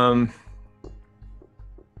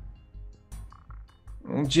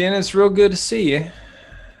 Jen, it's real good to see you.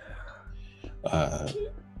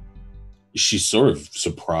 She's sort of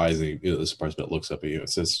surprised, but looks up at you and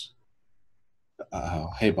says,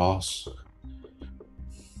 "Hey, boss.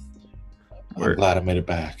 I'm glad I made it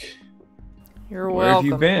back." You're Where have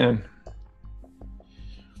you welcome.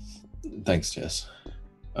 been? Thanks, Jess.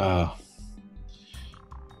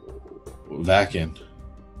 Vacuum.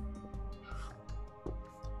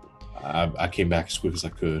 I came back as quick as I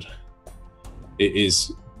could. It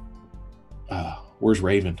is. Where's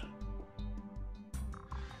Raven?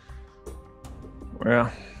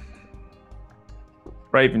 Well,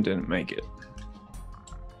 Raven didn't make it.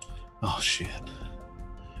 Oh shit!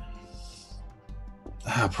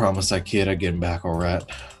 I promised that kid I'd get him back all right.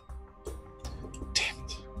 Damn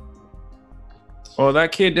it! Well,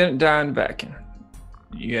 that kid didn't die in vacuum.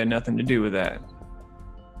 You had nothing to do with that.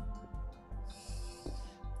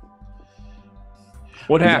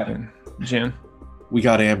 What happened, Jen? We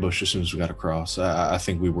got ambushed as soon as we got across. I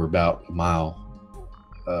think we were about a mile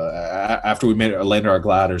after we landed our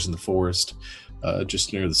gliders in the forest,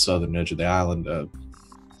 just near the southern edge of the island.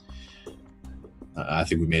 I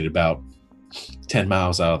think we made about 10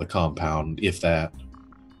 miles out of the compound, if that,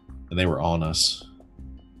 and they were on us.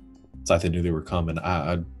 It's like they knew they were coming.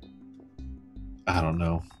 I don't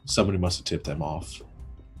know. Somebody must have tipped them off.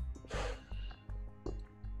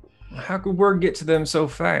 How could word get to them so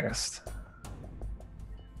fast?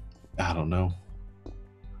 I don't know.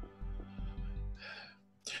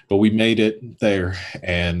 But we made it there,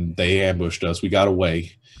 and they ambushed us. We got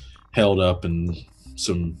away, held up in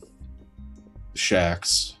some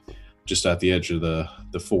shacks just at the edge of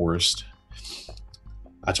the forest.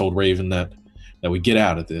 I told Raven that we get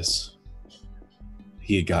out of this.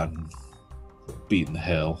 He had gotten beaten to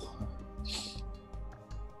hell.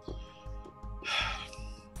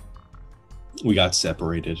 We got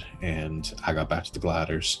separated, and I got back to the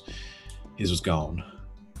gliders. His was gone.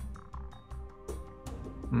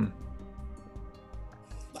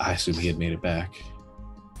 I assume he had made it back.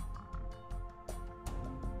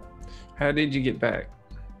 How did you get back?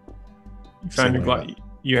 You found your glider.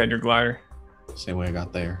 You had your glider. Same way I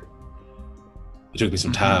got there. It took me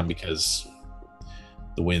some time because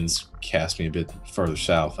the winds cast me a bit further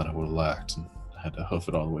south than I would have liked, and I had to hoof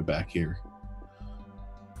it all the way back here.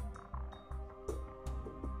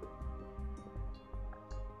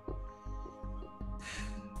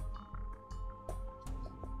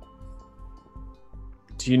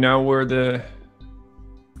 Do you know where they're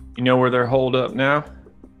holed up now?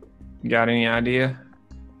 You got any idea?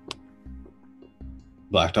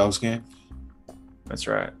 Black Dog's gang? That's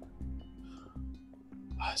right.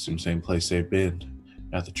 I assume same place they've been,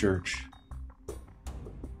 at the church.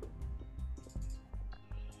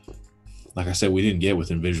 Like I said, we didn't get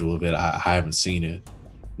within visual of it. I haven't seen it.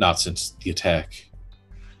 Not since the attack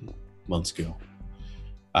months ago.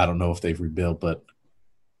 I don't know if they've rebuilt, but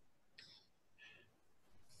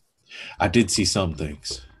I did see some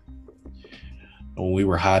things. When we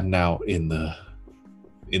were hiding out in the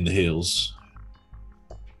hills,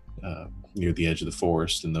 near the edge of the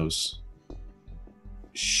forest, in those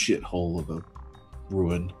shithole of a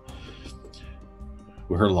ruin,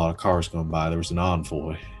 we heard a lot of cars going by. There was an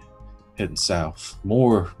envoy heading south.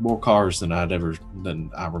 More cars than I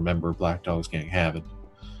remember Black Dog's gang having,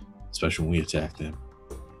 especially when we attacked them.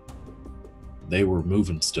 They were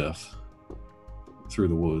moving stuff through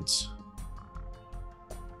the woods.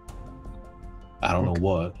 I don't know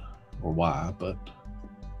what or why, but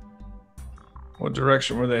what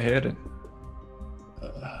direction were they headed?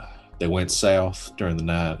 They went south during the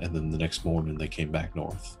night, and then the next morning they came back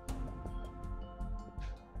north.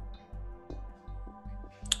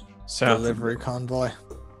 South Delivery convoy.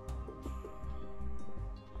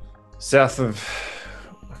 South of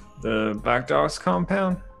the Black Dogs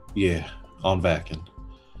compound? Yeah, on Vakin.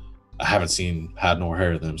 I haven't seen hide nor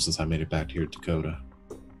hair of them since I made it back here to Dakota.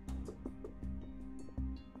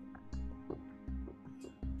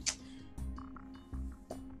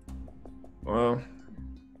 Well,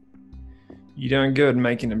 you done good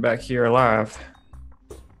making it back here alive.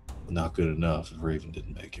 Not good enough if Raven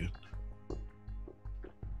didn't make it.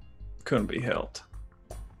 Couldn't be helped.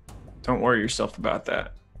 Don't worry yourself about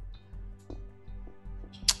that.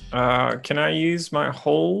 Can I use my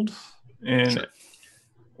hold? And Sure.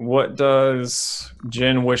 What does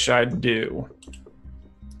Jen wish I'd do?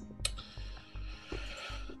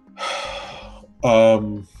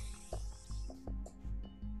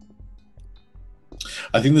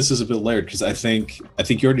 I think this is a bit layered because I think you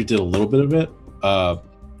already did a little bit of it. I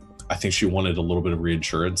think she wanted a little bit of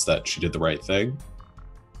reassurance that she did the right thing.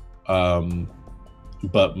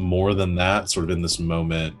 But more than that, sort of in this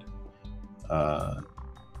moment, I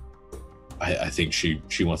think she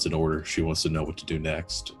wants an order. She wants to know what to do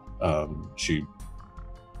next. she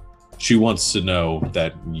wants to know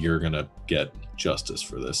that you're gonna get justice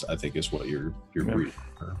for this. I think is what you're reading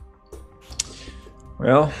her.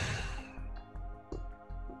 Well,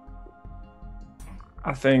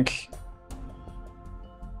 I think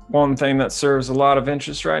one thing that serves a lot of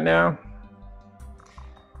interest right now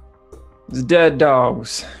is dead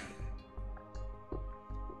dogs.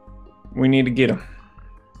 We need to get them.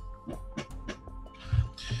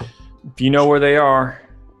 If you know where they are,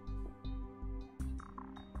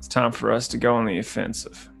 it's time for us to go on the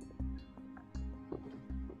offensive.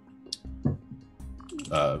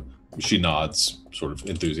 She nods sort of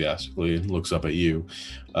enthusiastically and looks up at you.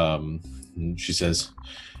 And she says,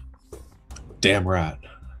 "Damn right."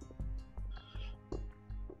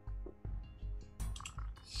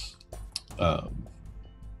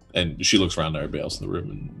 And she looks around at everybody else in the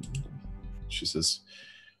room and she says,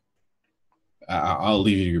 I'll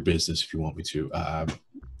leave you to your business if you want me to.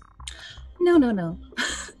 No.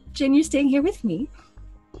 Jin, you're staying here with me.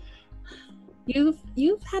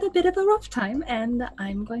 You've had a bit of a rough time, and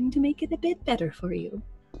I'm going to make it a bit better for you.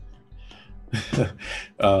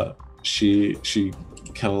 She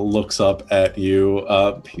kind of looks up at you,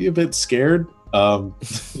 a bit scared.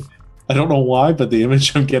 I don't know why, but the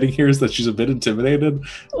image I'm getting here is that she's a bit intimidated.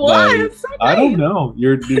 Why? It's so nice. I don't know.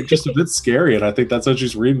 You're just a bit scary, and I think that's what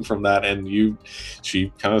she's reading from that. And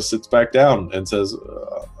she kind of sits back down and says,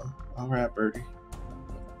 "All right, Birdie."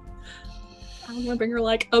 I'm gonna bring her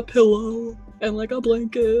like a pillow and like a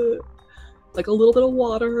blanket, like a little bit of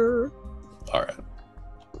water. All right.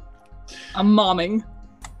 I'm momming.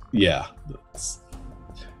 Yeah,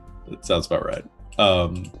 that sounds about right.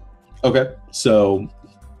 Okay, so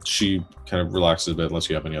she kind of relaxes a bit unless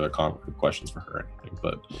you have any other questions for her or anything.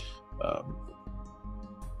 But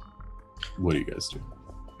what do you guys do?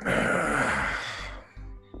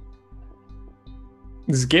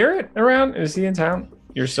 Is Garrett around? Is he in town?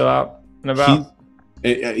 You're still out and about?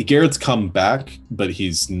 Garrett's come back, but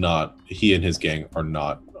he's not. He and his gang are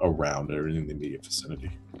not around or in the immediate vicinity.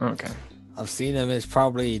 Okay. I've seen him. He's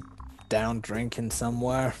probably down drinking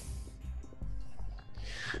somewhere.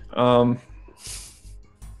 I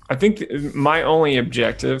think my only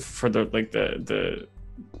objective for the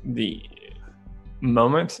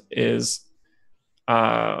moment is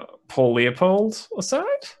pull Leopold aside.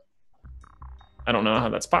 I don't know how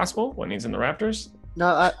that's possible when he's in the Raptors.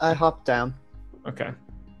 No, I hopped down. Okay.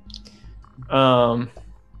 I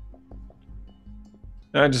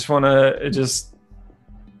just want to just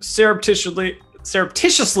surreptitiously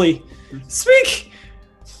speak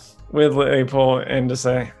with Leopold and to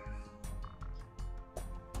say,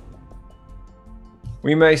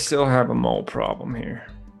 we may still have a mole problem here.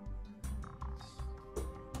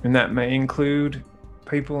 And that may include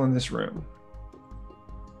people in this room.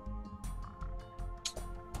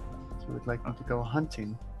 You would like me to go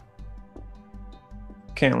hunting?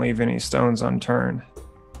 Can't leave any stones unturned.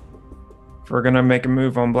 If we're gonna make a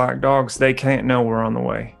move on black dogs, they can't know we're on the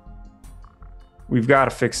way. We've got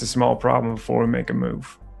to fix a small problem before we make a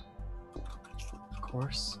move. Of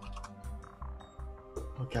course.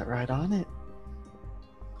 We'll get right on it.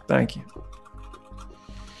 Thank you.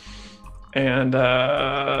 And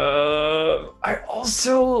I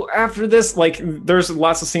also, after this, like, there's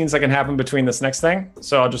lots of scenes that can happen between this next thing,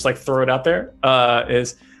 so I'll just like throw it out there.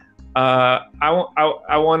 I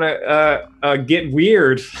want to get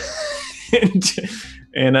weird and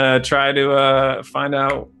try to find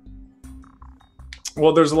out.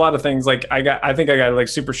 Well, there's a lot of things. Like I think I got like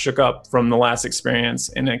super shook up from the last experience,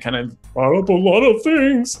 and it kind of brought up a lot of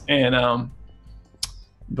things. And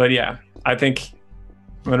but yeah, I think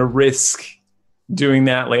I'm gonna risk doing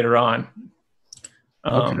that later on.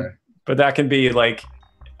 Okay. But that can be like,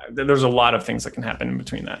 there's a lot of things that can happen in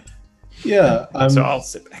between that. Yeah. So I'll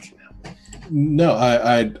sit back now. No,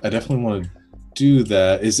 I definitely want to do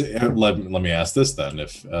that. Is it, let me ask this then.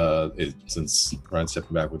 If since Ryan's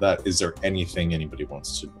stepping back with that, is there anything anybody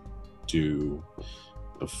wants to do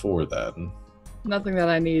before that? Nothing that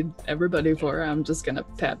I need everybody for. I'm just gonna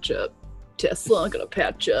patch up Tesla. I'm gonna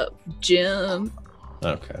patch up Jim.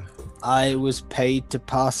 Okay. I was paid to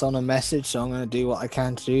pass on a message, so I'm going to do what I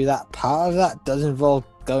can to do that. Part of that does involve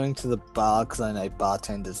going to the bar, because I know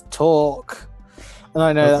bartenders talk. And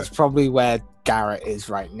I know that's probably where Garrett is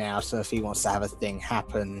right now, so if he wants to have a thing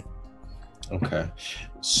happen. Okay.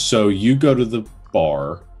 So you go to the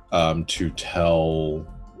bar to tell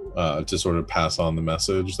to sort of pass on the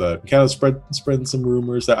message that kind of spreading some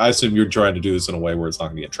rumors. That I assume you're trying to do this in a way where it's not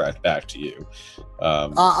going to get tracked back to you.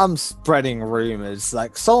 I'm spreading rumors.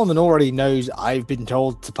 Like, Solomon already knows I've been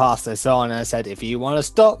told to pass this on, and I said, if you want to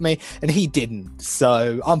stop me, and he didn't,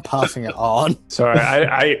 so I'm passing it on. Sorry,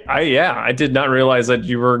 I did not realize that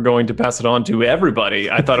you were going to pass it on to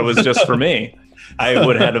everybody. I thought it was just for me. I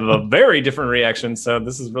would have had a very different reaction, so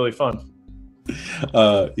this is really fun.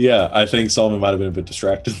 Yeah, I think Solomon might have been a bit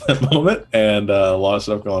distracted in that moment, and a lot of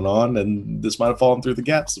stuff going on, and this might have fallen through the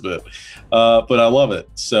gaps a bit. But I love it.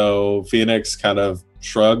 So Phoenix kind of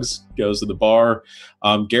shrugs, goes to the bar.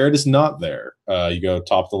 Garrett is not there. You go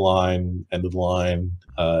top of the line, end of the line,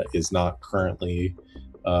 is not currently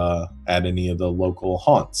at any of the local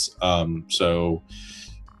haunts. So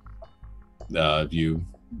you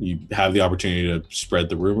have the opportunity to spread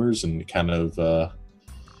the rumors and kind of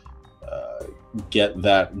get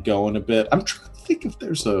that going a bit. I'm trying to think if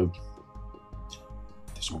there's a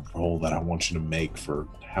role that I want you to make for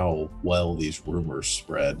how well these rumors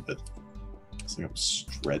spread, but I think I'm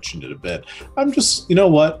stretching it a bit. I'm just, you know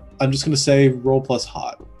what? I'm just going to say roll plus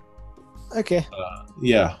hot. Okay.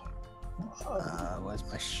 Yeah. Where's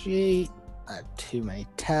my sheet? I have too many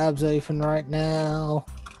tabs open right now.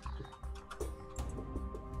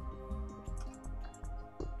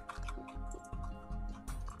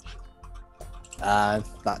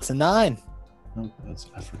 That's a 9. Oh,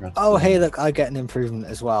 I forgot. Oh, hey, look, I get an improvement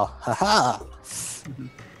as well. Haha.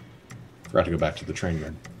 Forgot to go back to the train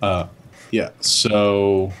yard. Yeah,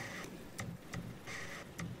 so...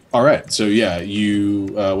 All right, so yeah, you,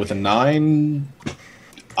 with a 9,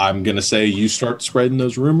 I'm going to say you start spreading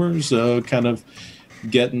those rumors, kind of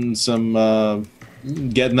getting some,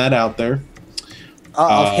 getting that out there.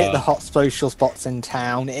 I've hit the hot social spots in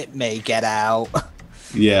town. It may get out.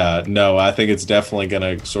 Yeah, no, I think it's definitely going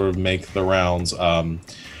to sort of make the rounds.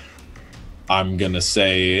 I'm going to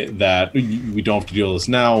say that we don't have to deal with this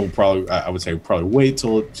now. I would say probably wait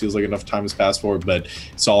till it feels like enough time has passed for it. But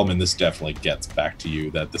Solomon, this definitely gets back to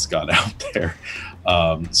you that this got out there.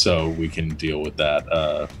 So we can deal with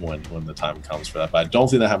that when the time comes for that. But I don't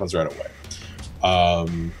think that happens right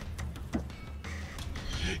away.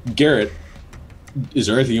 Garrett, is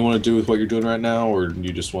there anything you want to do with what you're doing right now? Or do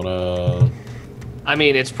you just want to... I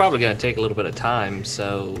mean, it's probably going to take a little bit of time,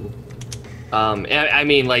 so... I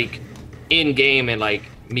mean, like, in-game and, like,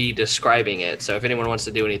 me describing it, so if anyone wants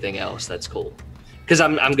to do anything else, that's cool. Because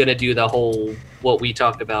I'm going to do the whole, what we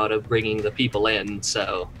talked about of bringing the people in,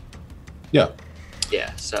 so... Yeah.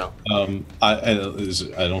 Yeah, so... I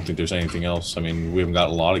don't think there's anything else. I mean, we haven't got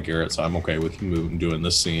a lot of Garrett, so I'm okay with doing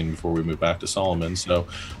this scene before we move back to Solomon. So,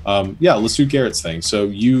 yeah, let's do Garrett's thing. So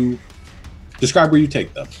you... Describe where you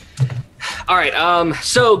take them. All right.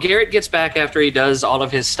 So Garrett gets back after he does all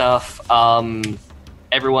of his stuff.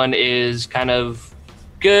 Everyone is kind of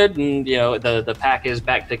good, and the pack is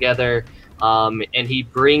back together. And he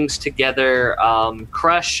brings together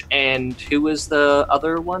Crush and who was the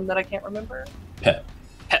other one that I can't remember? Pet.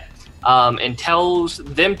 And tells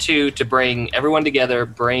them to bring everyone together,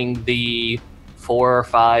 bring the 4 or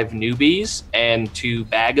 5 newbies, and to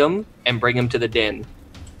bag them and bring them to the den.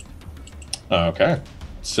 Okay,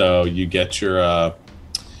 so you get your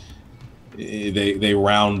they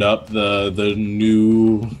round up the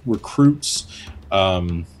new recruits.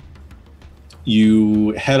 You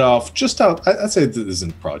head off just out. I'd say this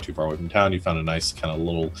isn't probably too far away from town. You found a nice kind of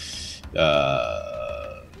little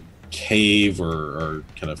cave or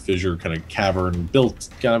kind of fissure, kind of cavern built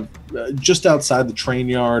kind of just outside the train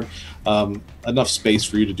yard. Enough space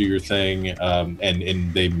for you to do your thing,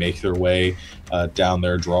 and they make their way down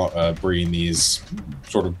there, bringing these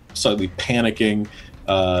sort of slightly panicking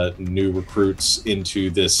new recruits into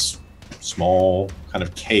this small kind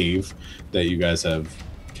of cave that you guys have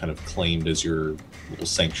kind of claimed as your little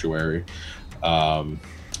sanctuary.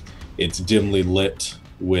 It's dimly lit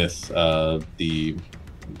with the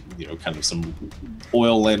kind of some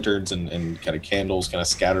oil lanterns and kind of candles kind of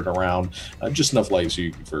scattered around, just enough light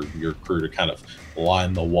for your crew to kind of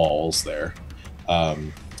line the walls there.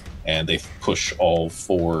 And they push all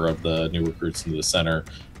 4 of the new recruits into the center,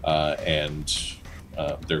 and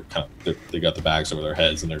they got the bags over their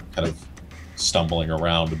heads, and they're kind of stumbling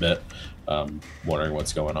around a bit, wondering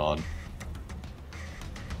what's going on.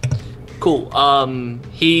 Cool.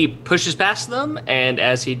 He pushes past them, and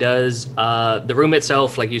as he does, the room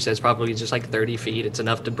itself, like you said, is probably just like 30 feet. It's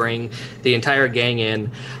enough to bring the entire gang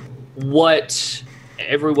in. What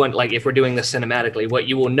everyone, like if we're doing this cinematically, what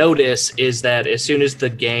you will notice is that as soon as the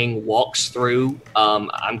gang walks through,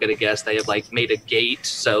 I'm gonna guess they have like made a gate,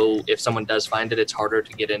 so if someone does find it, it's harder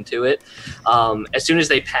to get into it. As soon as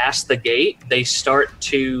they pass the gate, they start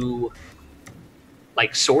to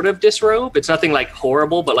like sort of disrobe. It's nothing like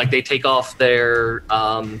horrible, but like they take off their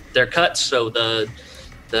cuts, so the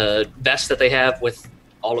vest that they have with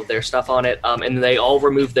all of their stuff on it, and they all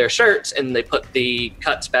remove their shirts and they put the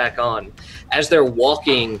cuts back on. As they're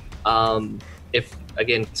walking, if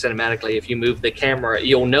again cinematically, if you move the camera,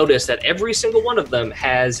 you'll notice that every single one of them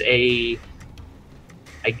has a,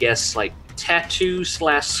 I guess like tattoo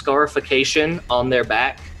 / scarification on their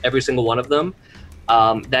back. Every single one of them,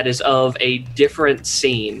 that is of a different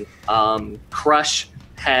scene. Crush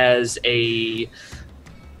has a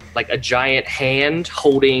giant hand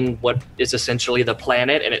holding what is essentially the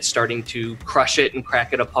planet, and it's starting to crush it and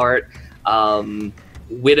crack it apart.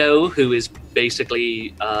 Widow, who is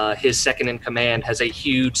basically his second in command, has a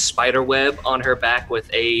huge spider web on her back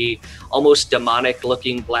with a almost demonic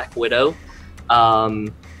looking black widow.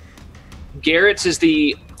 Garrett's is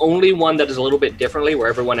the only one that is a little bit differently, where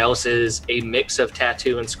everyone else is a mix of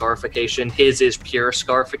tattoo and scarification. His is pure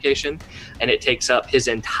scarification, and it takes up his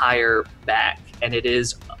entire back. And it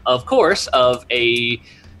is, of course, of a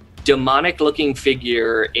demonic-looking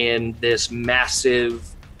figure in this massive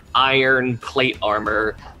iron plate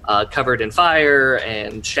armor covered in fire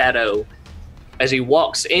and shadow. As he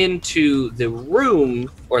walks into the room,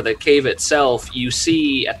 or the cave itself, you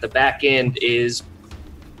see at the back end is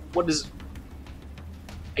what is,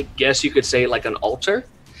 I guess you could say, like an altar.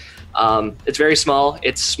 It's very small.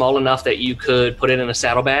 It's small enough that you could put it in a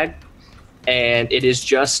saddlebag. And it is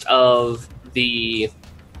just of the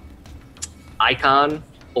icon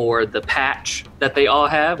or the patch that they all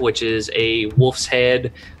have, which is a wolf's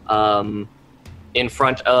head in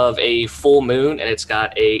front of a full moon, and it's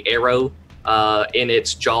got a arrow in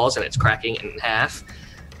its jaws, and it's cracking it in half.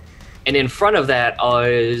 And in front of that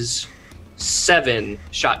is 7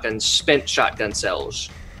 spent shotgun cells.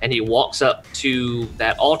 And he walks up to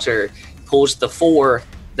that altar, pulls the 4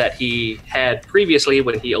 that he had previously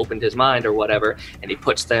when he opened his mind or whatever, and he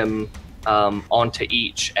puts them onto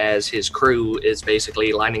each as his crew is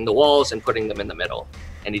basically lining the walls and putting them in the middle.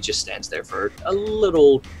 And he just stands there for a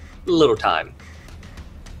little time.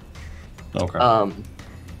 Okay.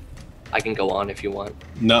 I can go on if you want.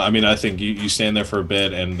 No, I mean, I think you stand there for a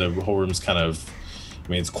bit, and the whole room's kind of, I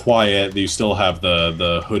mean, it's quiet. You still have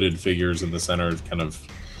the hooded figures in the center, kind of.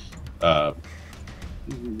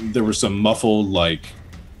 There was some muffled, like,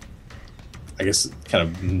 I guess, kind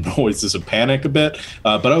of noises of panic a bit,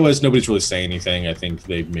 but otherwise nobody's really saying anything. I think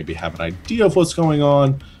they maybe have an idea of what's going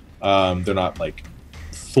on. They're not like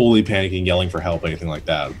fully panicking, yelling for help, anything like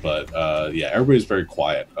that. But yeah, everybody's very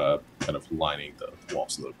quiet, kind of lining the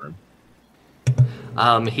walls of the room.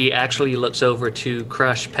 He actually looks over to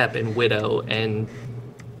Crush, Pep, and Widow, and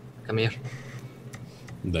come here.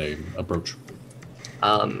 They approach.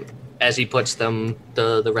 As he puts them,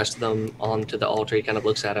 the rest of them onto the altar, he kind of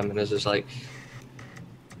looks at him and is just like,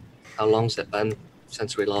 how long's it been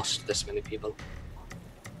since we lost this many people?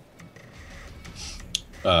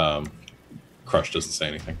 Crush doesn't say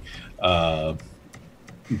anything. But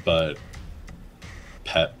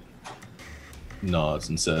Pet nods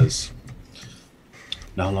and says,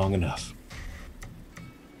 not long enough.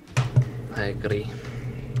 I agree.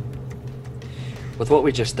 With what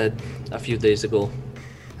we just did a few days ago,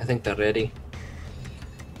 I think they're ready.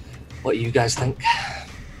 What do you guys think?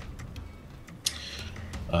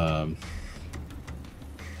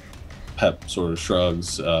 Pep sort of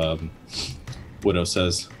shrugs. Widow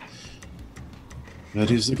says,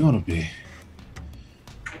 ready as they're gonna be.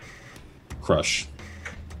 Crush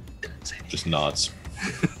just nods.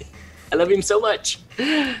 I love him so much.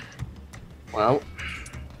 Well,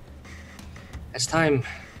 it's time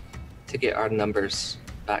to get our numbers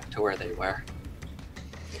back to where they were.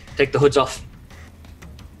 Take the hoods off.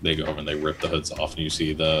 They go over and they rip the hoods off, and you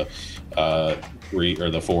see the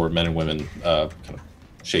 4 men and women kind of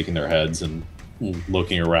shaking their heads and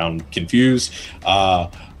looking around confused, a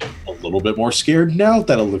little bit more scared now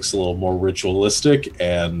that it looks a little more ritualistic,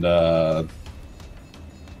 and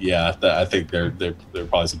yeah, I think there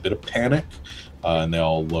probably is a bit of panic, and they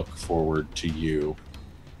all look forward to you.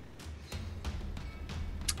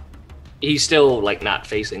 He's still like not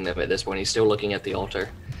facing them at this point. He's still looking at the altar.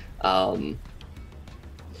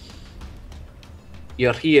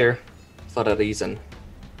 You're here for a reason.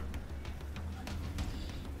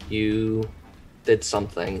 You did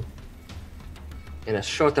something in a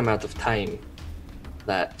short amount of time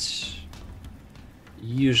that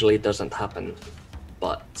usually doesn't happen.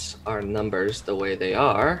 but our numbers the way they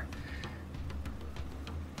are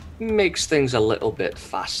makes things a little bit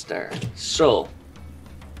faster. So,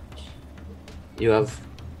 you have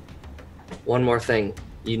one more thing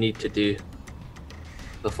you need to do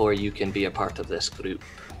before you can be a part of this group.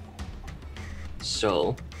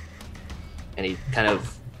 So, and he kind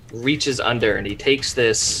of reaches under and he takes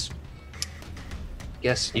this, I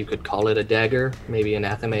guess you could call it a dagger, maybe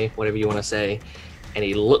anathema, whatever you want to say, and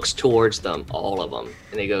he looks towards them, all of them,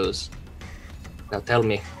 and he goes, now tell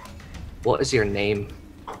me, what is your name?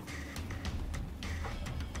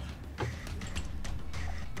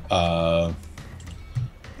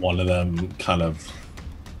 One of them kind of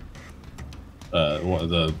one of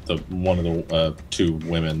the two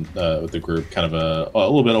women with the group, kind of a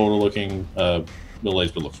little bit older looking,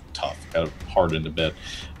 middle-aged, but looks tough, kind of hardened a bit,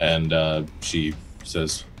 and she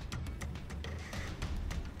says,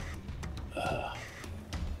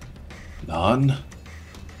 "Nan."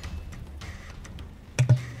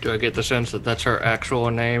 Do I get the sense that that's her actual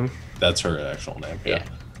name? That's her actual name. Yeah.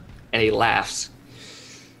 And he laughs.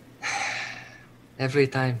 Every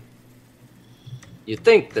time. You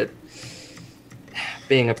think that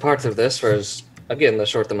being a part of this for, again, the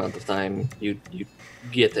short amount of time, you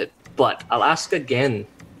get it. But I'll ask again.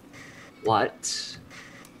 What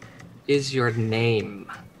is your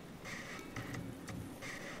name?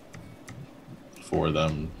 Four of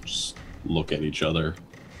them just look at each other.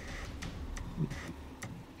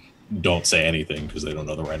 Don't say anything because they don't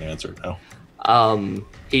know the right answer now.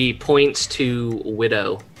 He points to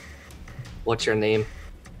Widow. What's your name?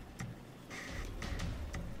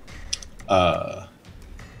 Well,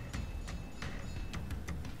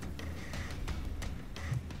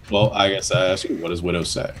 I guess I ask you, what does Widow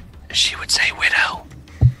say? She would say Widow.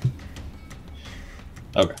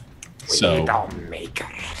 Okay. So Maker.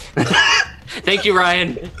 Thank you,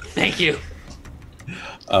 Ryan. Thank you.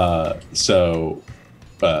 So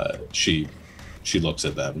she looks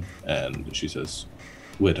at them and she says,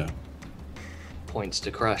 "Widow." Points to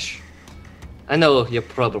Crush. I know you're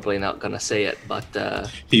probably not gonna say it, but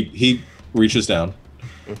he reaches down,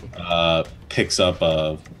 picks up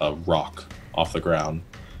a rock off the ground,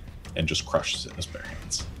 and just crushes it in his bare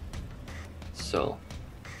hands. So,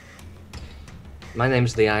 my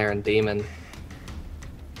name's the Iron Demon.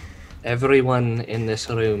 Everyone in this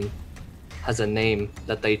room has a name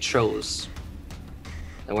that they chose.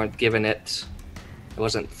 They weren't given it. It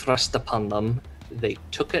wasn't thrust upon them. They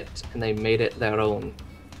took it and they made it their own.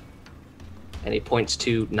 And he points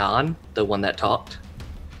to Nan, the one that talked.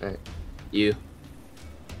 You.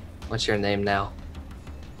 What's your name now?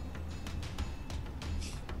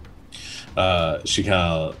 She kind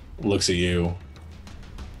of looks at you,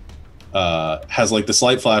 has like the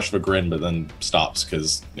slight flash of a grin, but then stops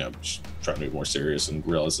because, you know, she's trying to be more serious and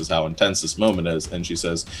realizes how intense this moment is. And she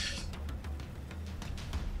says,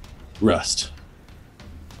 "Rust."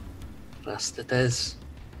 Rust it is.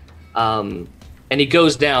 And he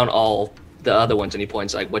goes down all the other ones and he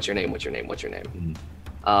points like, what's your name, what's your name, what's your name?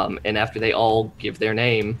 Mm. And after they all give their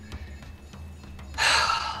name,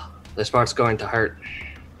 this part's going to hurt.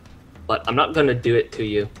 But I'm not going to do it to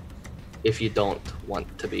you if you don't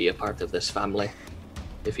want to be a part of this family.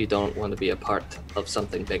 If you don't want to be a part of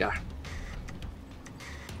something bigger.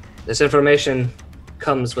 This information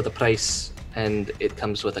comes with a price and it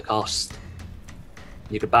comes with a cost.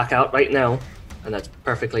 You could back out right now, and that's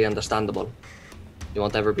perfectly understandable. You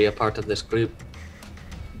won't ever be a part of this group,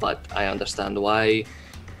 but I understand why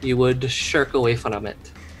you would shirk away from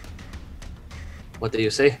it. What do you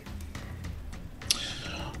say?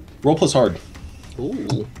 Roll plus hard.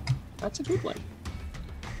 Ooh, that's a good one.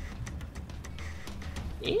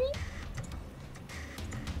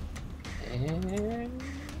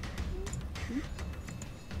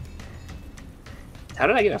 How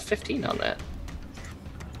did I get a 15 on that?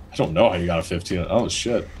 I don't know how you got a 15. Oh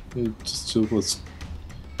shit! Just 2 plus.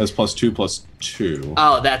 That's plus 2 plus 2.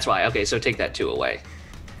 Oh, that's why. Okay, so take that 2 away.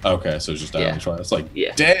 Okay, so it's just down. Yeah. It's like,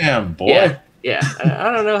 Yeah. damn, boy. Yeah.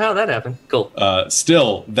 I don't know how that happened. Cool.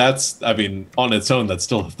 Still, that's, I mean, on its own, that's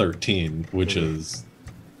still a 13, which is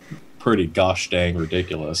pretty gosh dang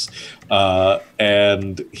ridiculous.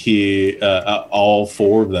 And he, all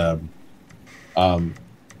 4 of them,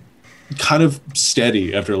 kind of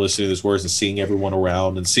steady after listening to these words and seeing everyone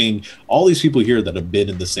around and seeing all these people here that have been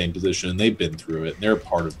in the same position and they've been through it and they're a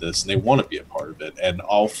part of this and they want to be a part of it, and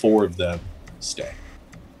all 4 of them stay.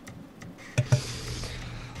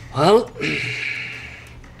 Well,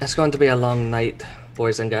 it's going to be a long night,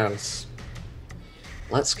 boys and girls.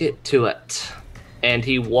 Let's get to it. And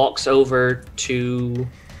he walks over to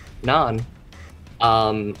Nan,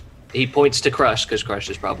 he points to Crush because Crush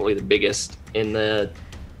is probably the biggest in the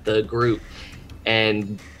group,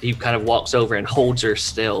 and he kind of walks over and holds her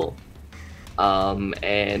still.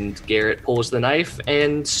 And Garrett pulls the knife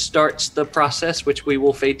and starts the process, which we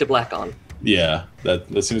will fade to black on. Yeah,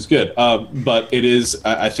 that seems good. But it is,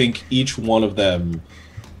 I think each one of them,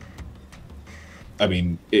 I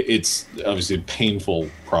mean, it's obviously a painful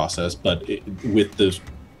process, but with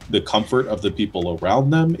the comfort of the people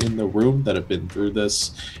around them in the room that have been through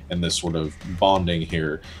this and this sort of bonding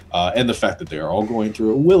here, and the fact that they are all going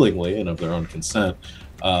through it willingly and of their own consent,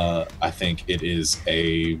 I think it is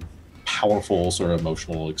a powerful sort of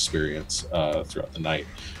emotional experience throughout the night.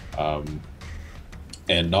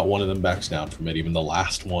 And not one of them backs down from it. Even the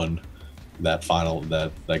last one, that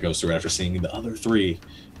goes through after seeing the other three,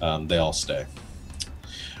 they all stay.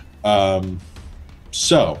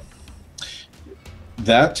 So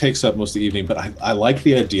that takes up most of the evening, but I like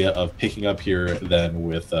the idea of picking up here then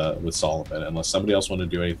with Solomon. Unless somebody else want to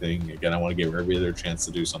do anything, again, I want to give everybody their chance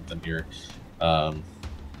to do something here. I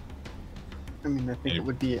mean, I think it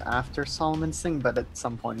would be after Solomon's thing, but at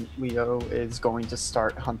some point Leo is going to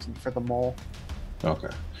start hunting for the mole. Okay.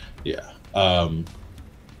 Yeah.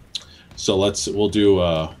 So we'll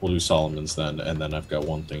do Solomon's then, and then I've got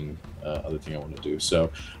one thing, other thing I want to do.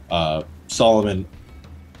 So, Solomon,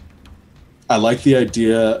 I like the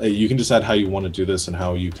idea. You can decide how you want to do this and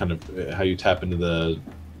how you tap into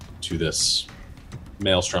this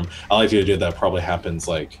maelstrom. I like the idea that probably happens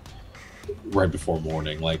like right before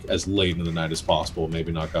morning, like as late in the night as possible.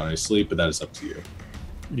 Maybe not got any sleep, but that is up to you.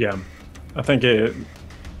 Yeah, I think it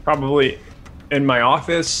probably in my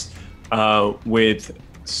office with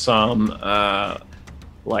some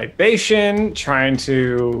libation, trying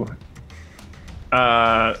to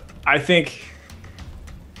I think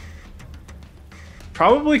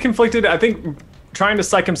probably conflicted. I think trying to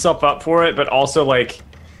psych himself up for it, but also like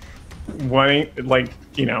wanting, like,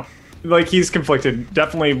 you know, like he's conflicted.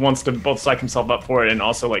 Definitely wants to both psych himself up for it and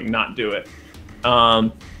also like not do it.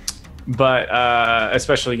 But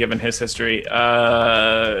especially given his history.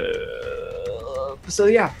 So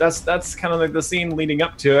yeah, that's kind of like the scene leading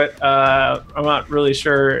up to it. I'm not really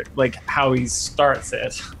sure like how he starts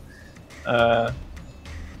it. I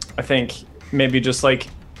think maybe just like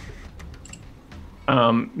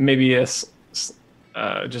maybe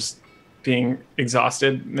just being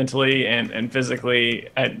exhausted mentally and physically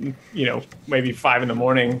at, you know, maybe 5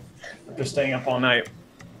 a.m. after staying up all night.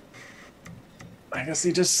 I guess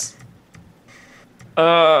he just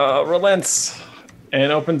relents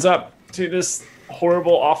and opens up to this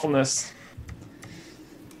horrible awfulness.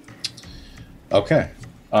 Okay.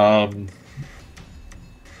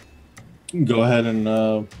 Go ahead and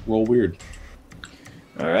roll weird.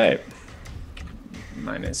 All right.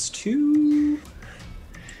 -2.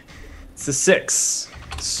 It's a 6.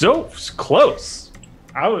 So close.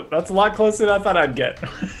 That's a lot closer than I thought I'd get.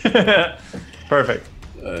 Perfect.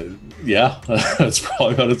 Yeah, that's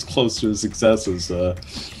probably about as close to a success as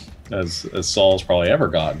Saul's probably ever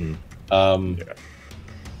gotten. Yeah.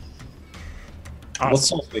 What's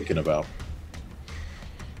Saul thinking about?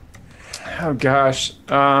 Oh gosh,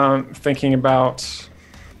 thinking about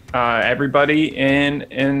everybody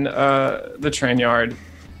in the train yard.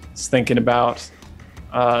 He's thinking about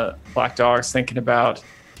Black Dog's thinking about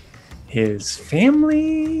his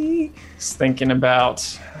family. He's thinking about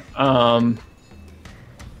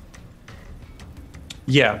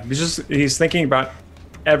he's thinking about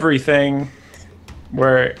everything,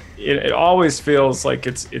 where it always feels like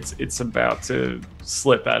it's about to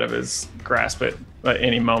slip out of his grasp at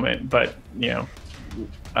any moment. But you know,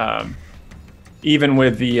 even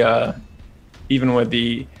with the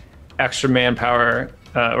extra manpower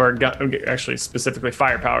actually specifically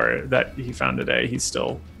firepower that he found today, he's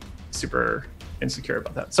still super insecure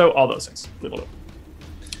about that. So all those things.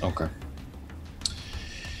 Okay.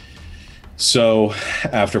 So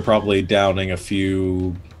after probably downing a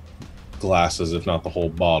few glasses, if not the whole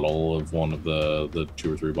bottle of one of the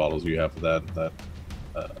 2 or 3 bottles you have of that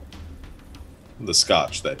the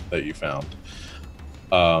scotch that you found,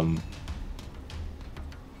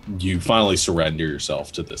 you finally surrender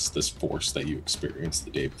yourself to this force that you experienced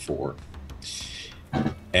the day before,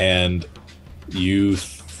 and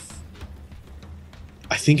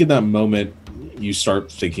I think in that moment you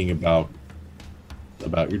start thinking about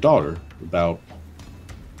your daughter, about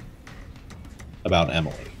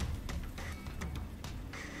Emily,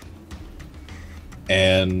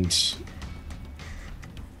 and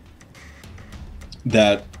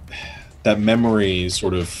that memory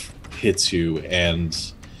sort of hits you. And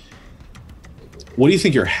what do you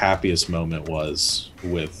think your happiest moment was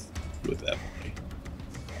with Emily?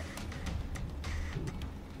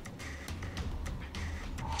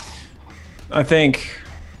 I think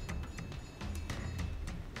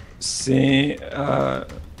seeing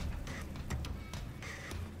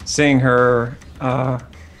her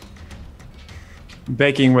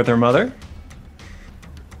baking with her mother.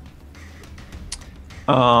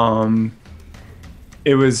 I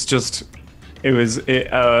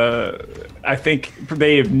think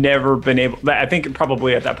they have never been able. I think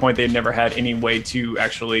probably at that point they'd never had any way to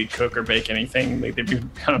actually cook or bake anything. Like they've been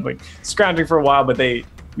kind of like scrounging for a while, but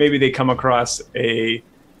maybe they come across a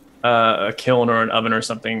kiln or an oven or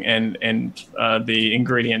something, and the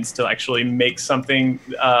ingredients to actually make something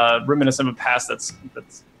reminiscent of a past that's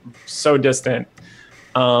so distant,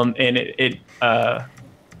 and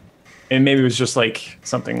and maybe it was just like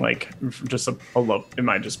something like just a loaf. It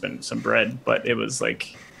might have just been some bread, but it was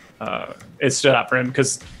like it stood out for him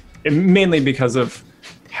mainly because of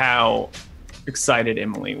how excited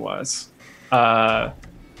Emily was,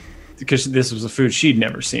 because this was a food she'd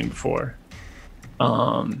never seen before.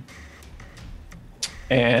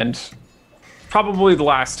 And probably the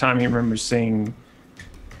last time he remembers seeing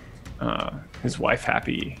his wife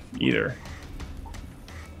happy either.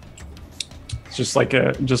 It's just like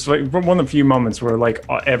one of the few moments where like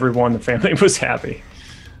everyone in the family was happy.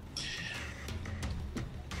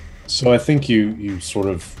 So I think you sort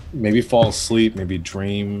of maybe fall asleep, maybe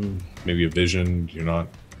dream, maybe a vision. You're not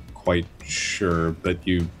quite sure, but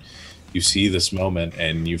you see this moment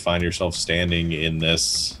and you find yourself standing in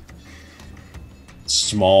this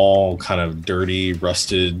small, kind of dirty,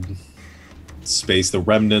 rusted space, the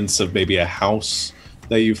remnants of maybe a house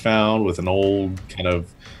that you found with an old kind of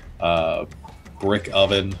brick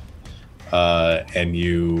oven, and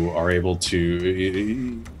you are able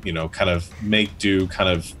to, kind of make do, kind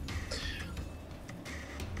of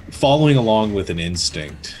following along with an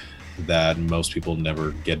instinct that most people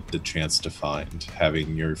never get the chance to find,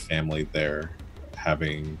 having your family there,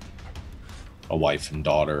 having a wife and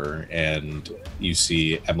daughter, and you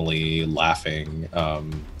see Emily laughing,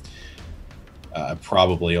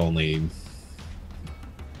 probably only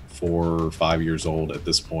 4 or 5 years old at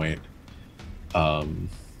this point,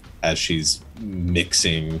 as she's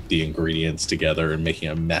mixing the ingredients together and making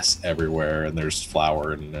a mess everywhere, and there's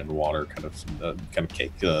flour and water kind of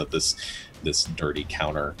cake this dirty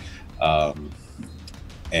counter,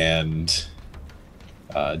 and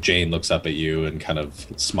Jane looks up at you and kind of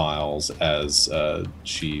smiles as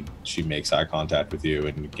she makes eye contact with you,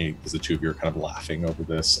 and the two of you are kind of laughing over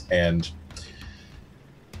this, and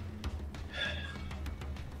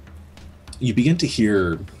you begin to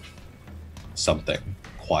hear something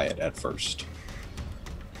quiet at first,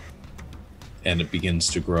 and it begins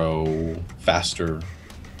to grow faster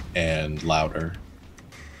and louder,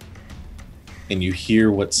 and you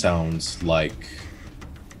hear what sounds like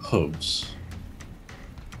hooves,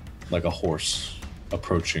 like a horse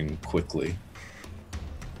approaching quickly.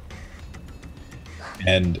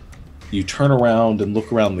 And you turn around and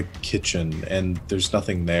look around the kitchen, and there's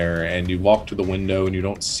nothing there, and you walk to the window and you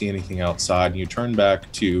don't see anything outside, and you turn back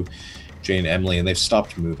to Jane and Emily, and they've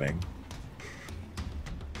stopped moving.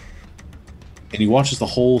 And you watch as the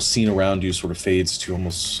whole scene around you sort of fades to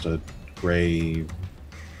almost a gray,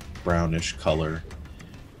 brownish color.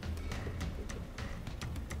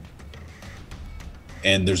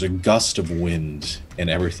 And there's a gust of wind, and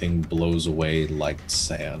everything blows away like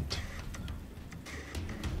sand.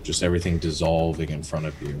 Just everything dissolving in front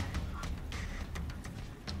of you.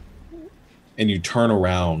 And you turn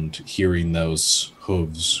around, hearing those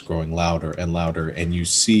hooves growing louder and louder, and you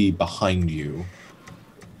see behind you,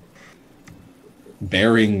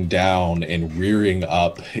 bearing down and rearing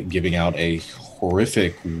up, giving out a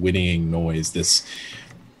horrific whinnying noise, this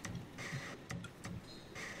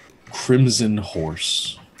crimson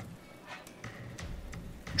horse,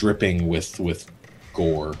 dripping with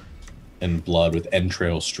gore and blood, with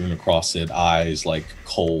entrails strewn across it, eyes like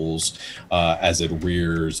coals, as it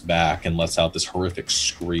rears back and lets out this horrific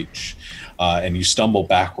screech. And you stumble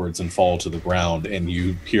backwards and fall to the ground, and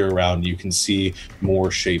you peer around. You can see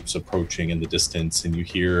more shapes approaching in the distance, and you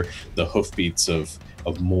hear the hoofbeats of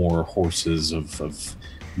more horses, of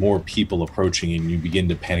more people approaching, and you begin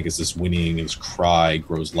to panic as this whinnying, this cry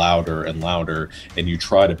grows louder and louder, and you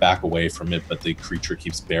try to back away from it, but the creature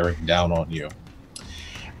keeps bearing down on you.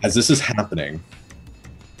 As this is happening,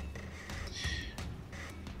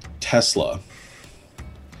 Tesla,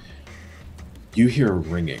 you hear a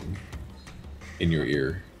ringing in your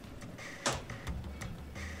ear.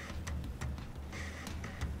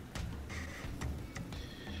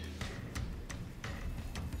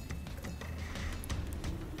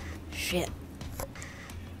 Shit.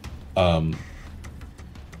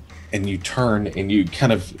 and you turn and you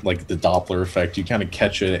kind of like the Doppler effect, you kind of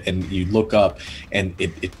catch it and you look up and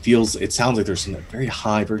it sounds like there's some very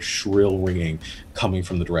high, very shrill ringing coming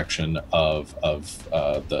from the direction of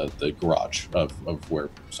the garage of where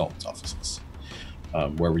Solomon's office is,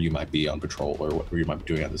 wherever you might be on patrol or whatever you might be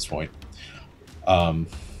doing at this point.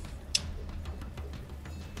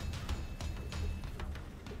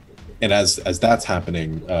 And as that's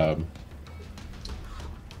happening, well,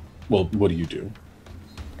 what do you do?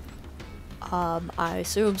 I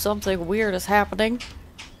assume something weird is happening,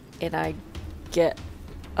 and I get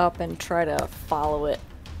up and try to follow it.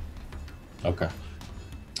 Okay.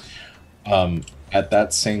 At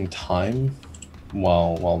that same time,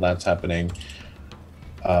 while that's happening,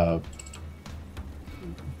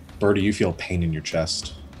 Birdie, you feel pain in your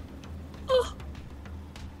chest.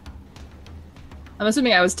 I'm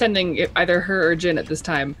assuming I was tending either her or Jin at this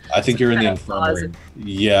time. I think you're in the infirmary.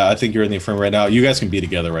 Yeah, I think you're in the infirmary right now. You guys can be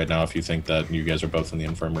together right now if you think that you guys are both in the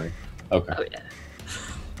infirmary. Okay. Oh, yeah.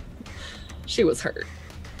 She was hurt.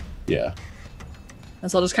 Yeah.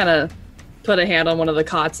 And so I'll just kind of put a hand on one of the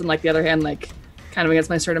cots and like the other hand like kind of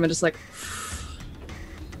against my sternum and just like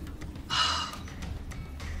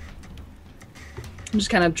I'm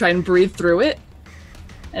just kind of try and breathe through it.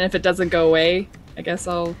 And if it doesn't go away, I guess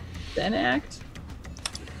I'll then act.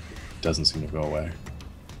 Doesn't seem to go away.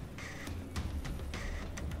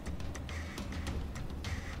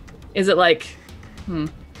 Is it like so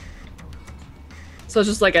it's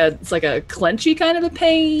just like it's like a clenchy kind of a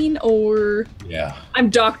pain, or yeah, I'm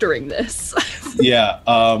doctoring this. Yeah,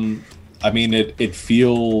 I mean it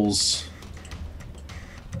feels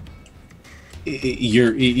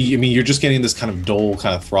you're just getting this kind of dull,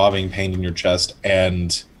 kind of throbbing pain in your chest,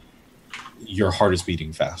 and your heart is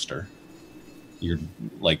beating faster. You're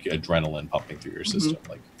like adrenaline pumping through your system.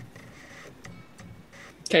 Like,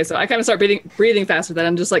 okay, so I kind of start breathing faster. Then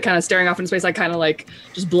I'm just like kind of staring off into space. I kind of like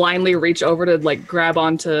just blindly reach over to like grab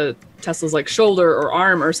onto Tesla's like shoulder or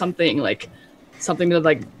arm or something to like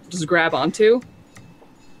just grab onto.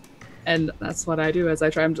 And that's what I do as I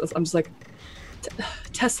try. I'm just like,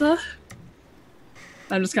 Tesla.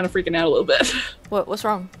 I'm just kind of freaking out a little bit. What's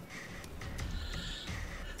wrong?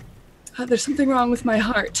 There's something wrong with my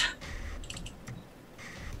heart.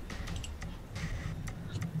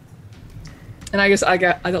 And I guess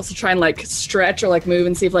I'd also try and like stretch or like move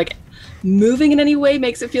and see if like moving in any way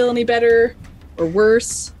makes it feel any better or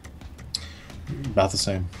worse. About the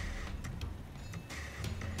same.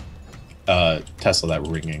 Tesla, that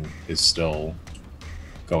ringing is still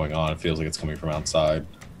going on. It feels like it's coming from outside.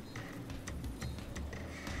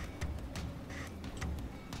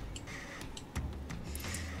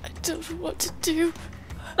 I don't know what to do.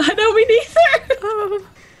 I know, me neither.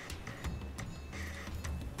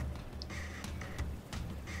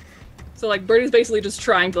 So like Birdie's basically just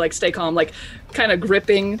trying to like stay calm, like kind of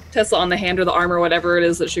gripping Tesla on the hand or the arm or whatever it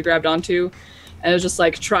is that she grabbed onto, and is just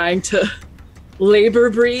like trying to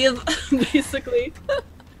labor breathe, basically.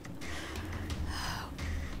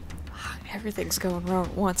 Everything's going wrong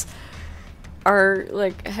at once. Are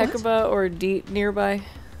like Hecuba or Deet nearby?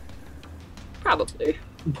 Probably.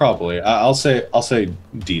 I'll say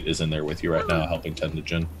Deet is in there with you right now, helping tend to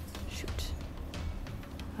Jin. Shoot.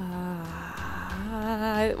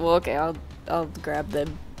 Well, okay, I'll grab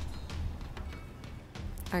them.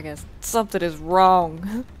 I guess something is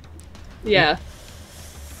wrong. Yeah.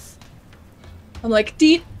 I'm like,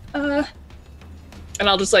 Deet, and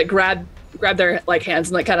I'll just like grab their like hands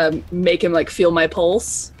and like kind of make him like feel my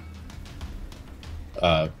pulse.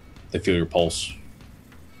 They feel your pulse.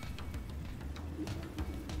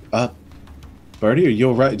 Birdie, are you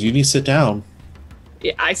alright? Do you need to sit down?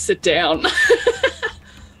 Yeah, I sit down.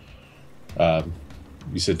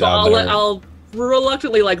 You sit down there. I'll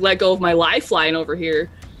reluctantly like let go of my lifeline over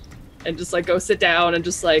here and just like go sit down and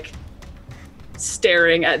just like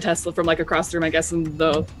staring at Tesla from like across the room, I guess in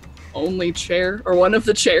the only chair or one of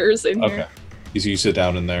the chairs in here. Okay. So you sit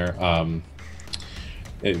down in there.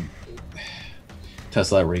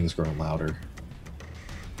 Tesla, that ring's growing louder.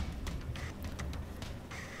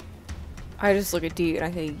 I just look at Dee and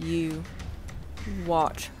I say, you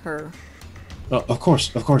watch her. Of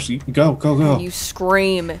course. You go. And you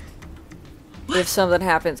scream if something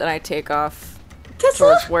happens, and I take off Tesla?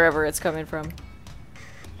 towards wherever it's coming from.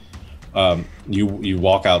 You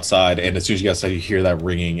walk outside, and as soon as you get outside, you hear that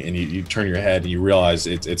ringing, and you turn your head, and you realize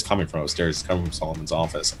it's coming from upstairs. It's coming from Solomon's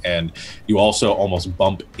office, and you also almost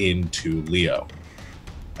bump into Leo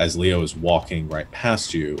as Leo is walking right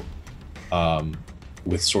past you,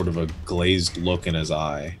 with sort of a glazed look in his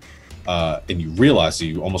eye, and you realize that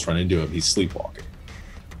you almost run into him. He's sleepwalking.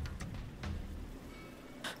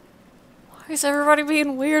 Why Why is everybody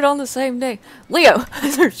being weird on the same day? Leo,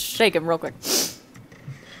 shake him real quick.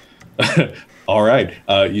 All right,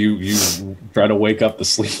 you try to wake up the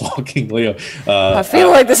sleepwalking Leo. I feel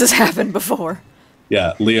like this has happened before.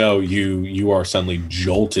 Yeah, Leo, you are suddenly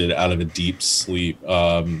jolted out of a deep sleep,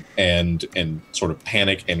 and sort of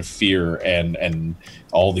panic and fear and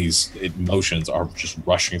all these emotions are just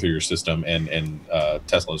rushing through your system, and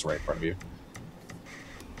Tesla is right in front of you.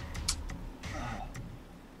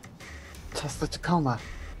 Tesla Tacoma.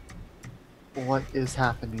 What is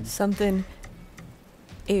happening? Something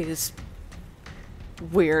is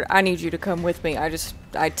weird. I need you to come with me. I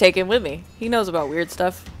take him with me. He knows about weird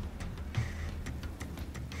stuff.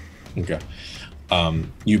 Okay.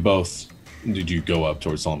 You both, did you go up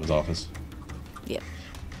towards Solomon's office? Yeah.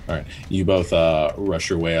 All right. You both rush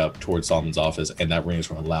your way up towards Solomon's office, and that ring is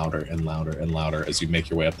growing louder and louder and louder as you make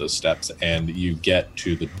your way up those steps, and you get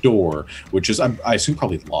to the door, which is, I assume,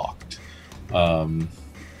 probably locked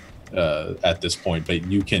at this point, but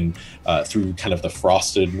you can, through kind of the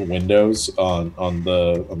frosted windows on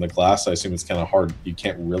the glass, I assume it's kind of hard. You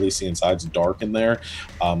can't really see inside. It's dark in there,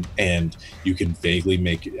 and you can vaguely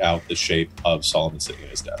make out the shape of Solomon sitting at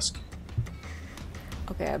his desk.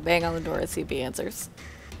 Okay, I bang on the door to see if he answers.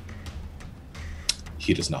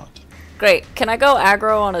 He does not. Great. Can I go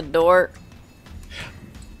aggro on a door?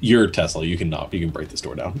 You're Tesla. You can knock. You can break this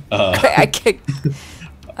door down. I kick.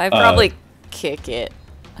 I probably kick it.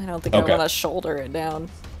 I don't think Okay. I want to shoulder it down.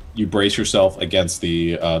 You brace yourself against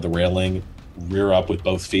the railing, rear up with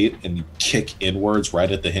both feet, and you kick inwards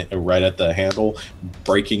right at the handle,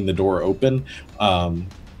 breaking the door open. And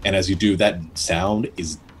as you do, that sound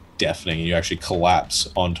is deafening. You actually collapse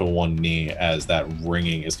onto one knee as that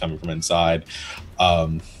ringing is coming from inside.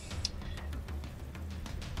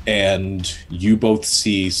 And you both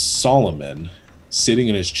see Solomon sitting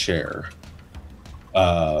in his chair.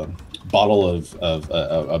 Bottle of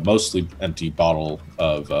a mostly empty bottle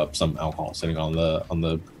of some alcohol sitting on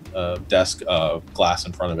the desk, glass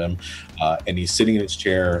in front of him, and he's sitting in his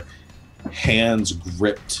chair, hands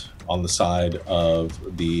gripped on the side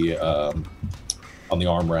of the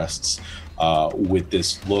armrests, with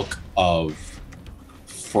this look of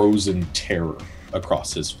frozen terror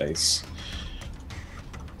across his face.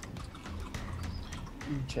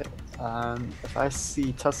 Okay. If I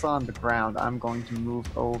see Tesla on the ground, I'm going to move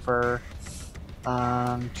over.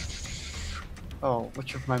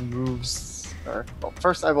 Which of my moves are... Well,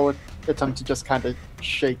 first I will attempt to just kind of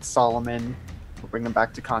shake Solomon, or bring him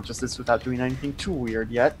back to consciousness without doing anything too weird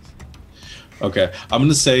yet. Okay, I'm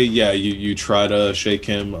gonna say, yeah, you try to shake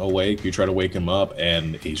him awake, you try to wake him up,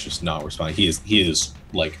 and he's just not responding. He is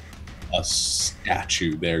like a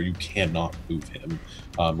statue there. You cannot move him.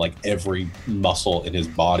 Like every muscle in his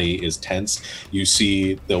body is tense. You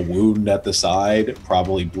see the wound at the side,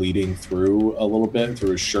 probably bleeding through a little bit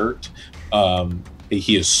through his shirt.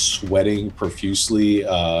 He is sweating profusely,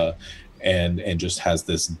 and just has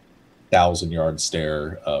this 1,000-yard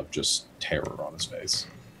stare of just terror on his face.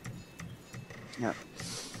 Yeah.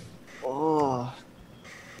 Oh.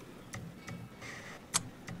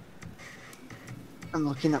 I'm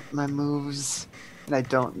looking at my moves, and I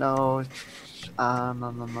don't know. I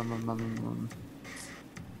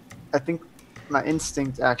think my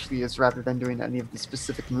instinct actually is, rather than doing any of the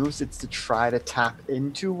specific moves, it's to try to tap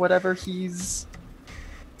into whatever he's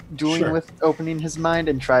doing with opening his mind,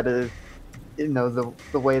 and try to, the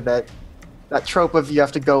way that trope of you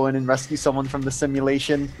have to go in and rescue someone from the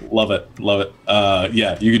simulation. Love it.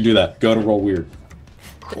 Yeah, you can do that. Go to roll weird.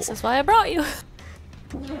 Cool. This is why I brought you.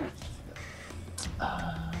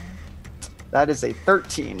 That is a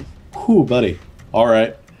 13. Whew, buddy. All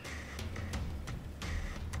right.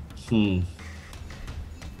 If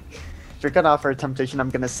you're gonna offer a temptation, I'm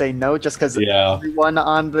gonna say no, just because yeah. Everyone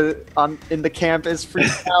in the camp is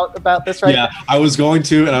freaked out about this right now. Yeah, I was going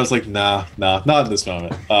to, and I was like, nah, not in this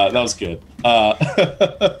moment. That was good.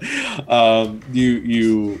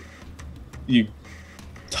 You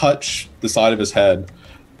touch the side of his head,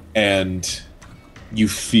 and you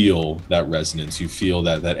feel that resonance. You feel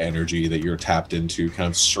that energy that you're tapped into kind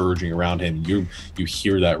of surging around him. You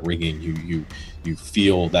hear that ringing. You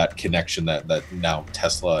feel that connection that now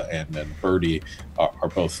Tesla and Birdie are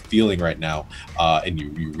both feeling right now, and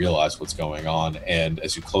you realize what's going on. And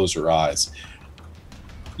as you close your eyes,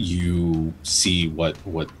 you see what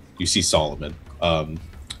you see Solomon.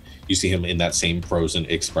 You see him in that same frozen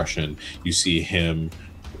expression. You see him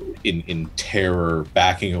in terror,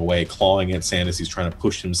 backing away, clawing at sand as he's trying to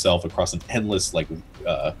push himself across an endless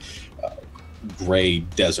gray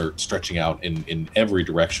desert stretching out in every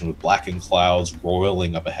direction with blackened clouds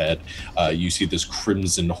roiling up ahead. You see this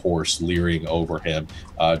crimson horse leering over him,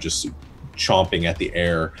 just chomping at the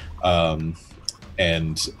air,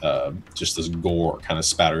 and just this gore kind of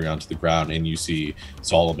spattering onto the ground, and you see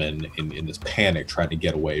Solomon in this panic trying to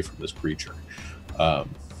get away from this creature.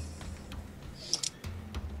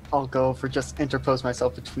 I'll go for just interpose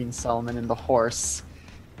myself between Solomon and the horse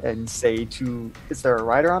and say is there a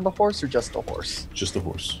rider on the horse or just a horse? Just the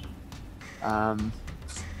horse.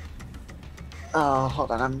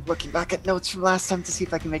 Hold on, I'm looking back at notes from last time to see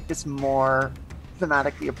if I can make this more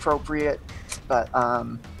thematically appropriate, but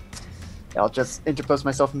I'll just interpose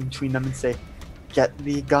myself in between them and say, "Get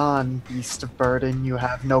thee gone, beast of burden, you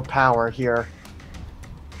have no power here."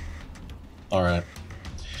 All right.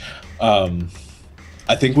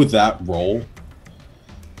 I think with that roll,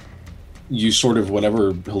 you sort of,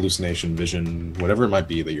 whatever hallucination, vision, whatever it might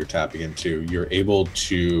be that you're tapping into, you're able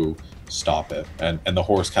to stop it. And the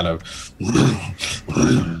horse kind of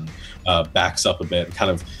backs up a bit,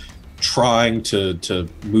 kind of trying to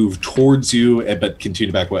move towards you, but continue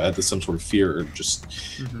to back away at some sort of fear or just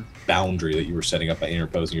boundary that you were setting up by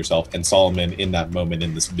interposing yourself. And Solomon, in that moment,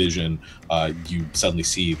 in this vision, you suddenly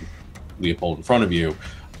see Leopold in front of you.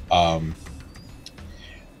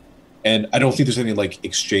 And I don't think there's any like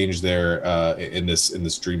exchange there in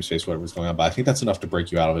this dream space, whatever's going on. But I think that's enough to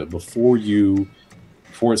break you out of it. Before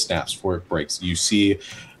it snaps, before it breaks, you see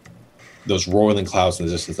those roiling clouds in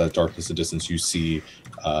the distance, that darkness in the distance. You see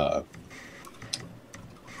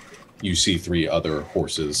 3 other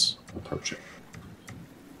horses approaching.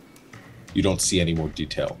 You don't see any more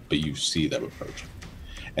detail, but you see them approaching,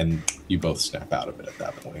 and you both snap out of it at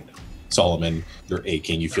that point. Solomon, you're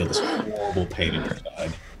aching. You feel this horrible pain in your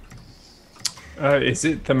side. Is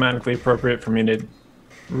it thematically appropriate for me to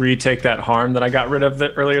retake that harm that I got rid of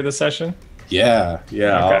earlier this session? Yeah.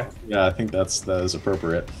 Okay. I think that is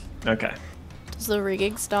appropriate. Okay. Does the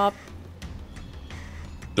ringing stop?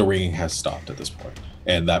 The ringing has stopped at this point,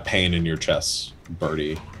 and that pain in your chest,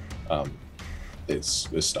 Birdie, is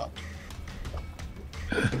stopped.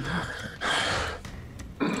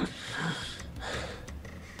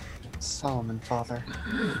 Solomon, father.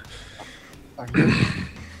 Are you...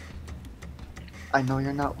 I know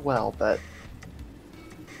you're not well, but...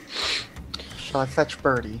 Shall I fetch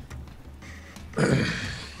Birdie?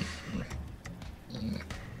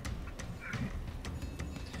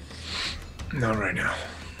 Not right now.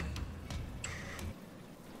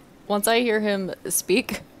 Once I hear him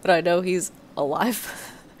speak, but I know he's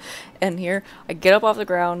alive and here, I get up off the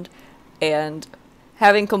ground and,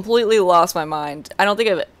 having completely lost my mind, I don't think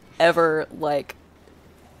I've ever, like,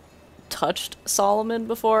 touched Solomon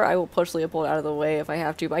before. I will push Leopold out of the way if I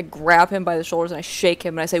have to, but I grab him by the shoulders and I shake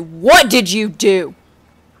him and I say, "What did you do?"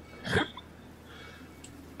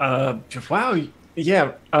 Wow,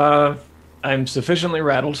 yeah, I'm sufficiently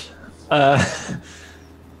rattled. There's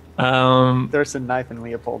a knife in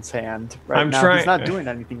Leopold's hand right now. He's not doing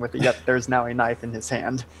anything with it yet. There's now a knife in his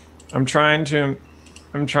hand. I'm trying to,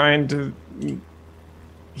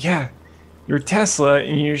 yeah, you're Tesla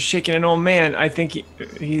and you're shaking an old man. I think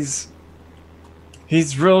he's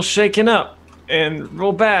real shaken up and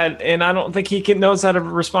real bad, and I don't think he knows how to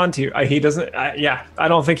respond to you. He doesn't. I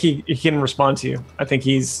don't think he can respond to you. I think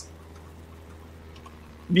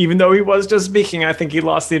even though he was just speaking, I think he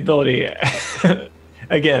lost the ability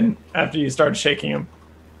again after you started shaking him.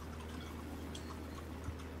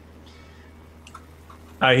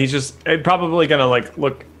 He's probably gonna like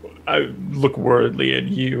look worriedly at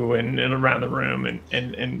you and around the room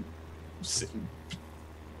and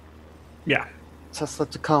yeah. Tesla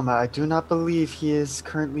Tacoma, I do not believe he is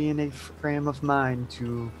currently in a frame of mind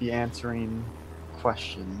to be answering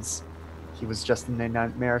questions. He was just in a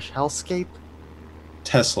nightmarish hellscape.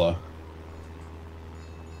 Tesla,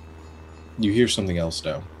 you hear something else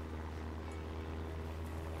now.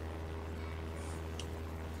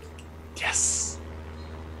 Yes.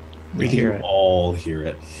 We hear it. All hear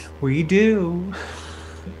it. We do.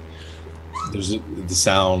 There's the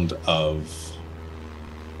sound of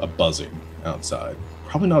a buzzing outside.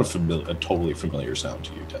 Probably not a totally familiar sound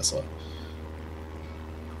to you, Tesla.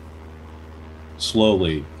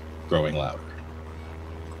 Slowly growing louder.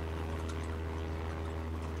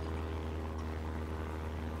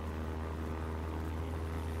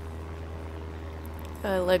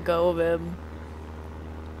 I let go of him.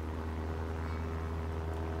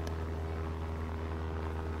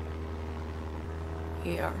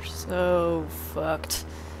 We are so fucked.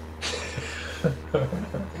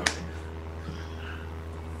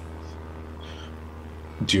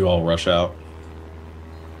 Do you all rush out?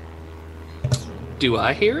 Do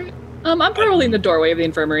I hear it? I'm probably in the doorway of the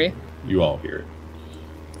infirmary. You all hear it.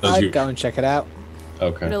 I'd go and check it out.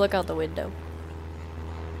 Okay. I'm gonna look out the window.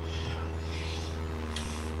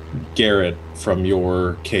 Garrett, from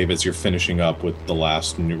your cave, as you're finishing up with the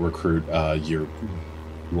last new recruit, you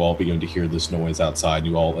all begin to hear this noise outside.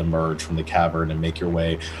 You all emerge from the cavern and make your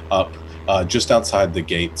way up just outside the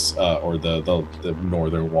gates or the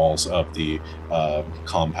northern walls of the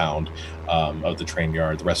compound of the train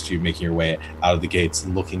yard. The rest of you making your way out of the gates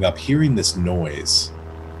and looking up, hearing this noise.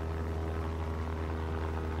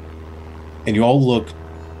 And you all look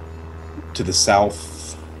to the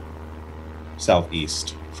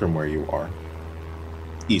southeast from where you are.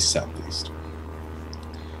 East-southeast.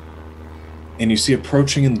 And you see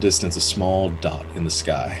approaching in the distance a small dot in the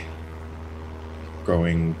sky,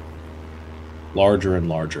 growing larger and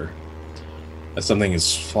larger as something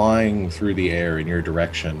is flying through the air in your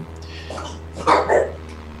direction.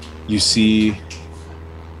 You see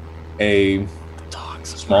a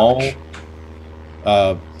small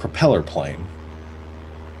propeller plane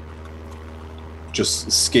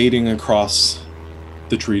just skating across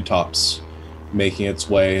the treetops, making its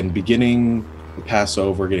way and beginning to pass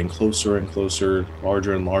over, getting closer and closer,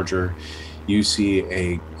 larger and larger. You see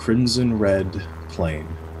a crimson red plane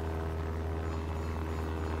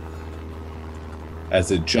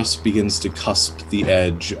as it just begins to cusp the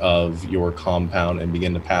edge of your compound and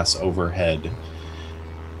begin to pass overhead.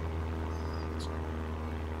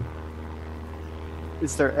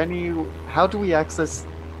 Is there any... How do we access...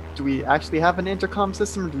 Do we actually have an intercom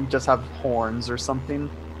system, or do we just have horns or something?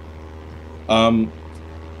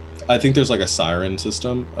 I think there's like a siren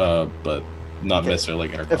system, but not necessarily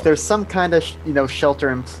like intercom. If there's some kind of,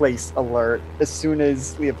 shelter-in-place alert, as soon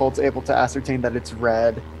as Leopold's able to ascertain that it's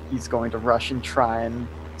red, he's going to rush and try and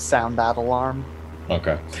sound that alarm.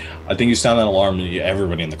 Okay. I think you sound that alarm and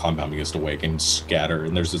everybody in the compound begins to wake and scatter,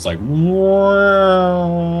 and there's this like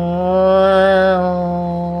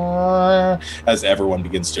as everyone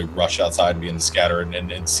begins to rush outside and begin to scatter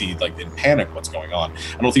and see like in panic what's going on.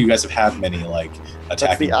 I don't think you guys have had many like attacking.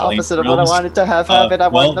 That's the opposite of what I wanted to have happen. I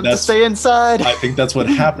want them to stay inside. I think that's what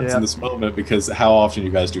happens in this moment, because how often you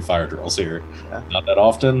guys do fire drills here? Yeah. Not that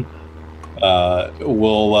often.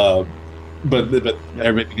 But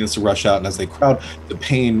everybody begins to rush out, and as they crowd, the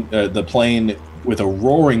plane with a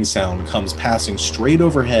roaring sound comes passing straight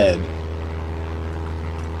overhead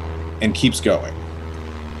and keeps going.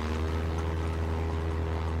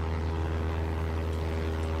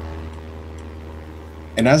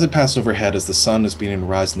 And as it passes overhead, as the sun is beginning to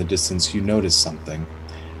rise in the distance, you notice something.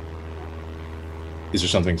 Is there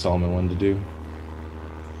something Solomon wanted to do?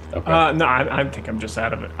 Okay. No, I think I'm just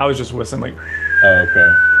out of it. I was just whistling like... Oh,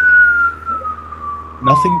 okay.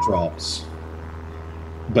 Nothing drops.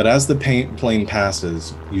 But as the plane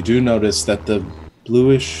passes, you do notice that the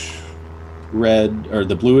bluish red, or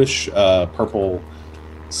the bluish purple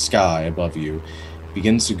sky above you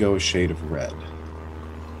begins to go a shade of red,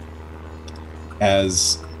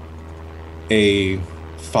 as a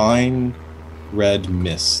fine red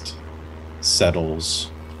mist settles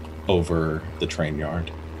over the train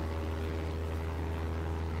yard,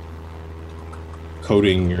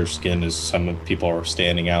 coating your skin as some people are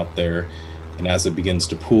standing out there. And as it begins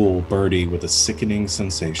to pool, Birdie, with a sickening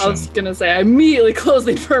sensation. I was gonna say, I immediately closed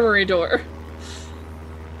the infirmary door.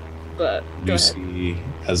 But you see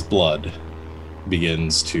as blood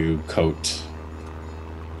begins to coat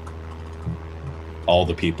all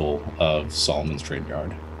the people of Solomon's train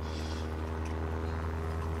yard.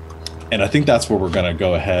 And I think that's where we're gonna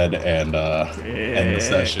go ahead and end the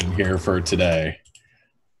session here for today.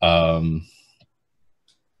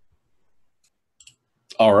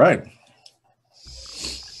 All right.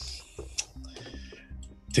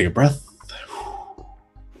 Take a breath.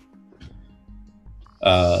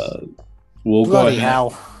 We'll go ahead.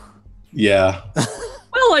 Hell. Yeah.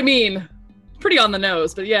 Well, I mean, pretty on the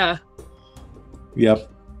nose, but yeah. Yep.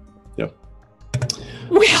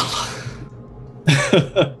 Well.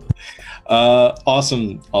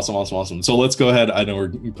 Awesome. So let's go ahead. I know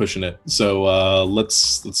we're pushing it. So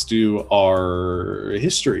let's do our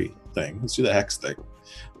history thing. Let's do the hex thing.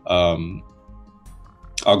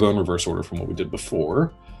 I'll go in reverse order from what we did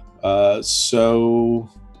before. So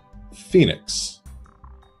Phoenix,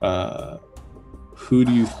 who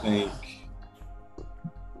do you think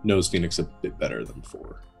knows Phoenix a bit better than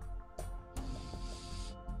before?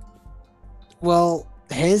 Well,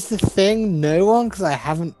 here's the thing, no one, because I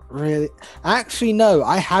haven't really... Actually, no,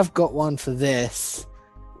 I have got one for this.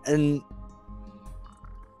 And...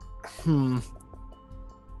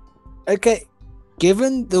 Okay,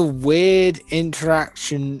 given the weird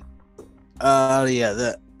interaction earlier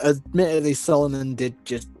that admittedly Solomon did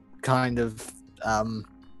just kind of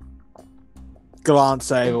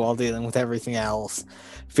glance over while dealing with everything else,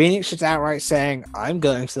 Phoenix is outright saying, I'm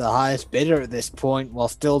going to the highest bidder at this point while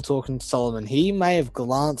still talking to Solomon. He may have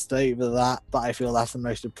glanced over that, but I feel that's the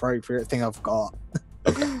most appropriate thing I've got.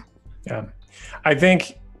 Yeah. I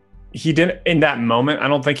think he didn't in that moment. I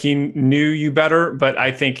don't think he knew you better, but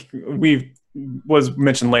I think was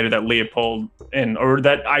mentioned later that Leopold or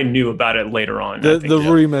that I knew about it later on. The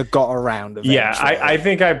rumor got around eventually. Yeah, I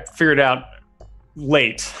think I figured out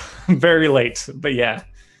late, very late, but yeah,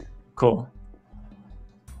 cool.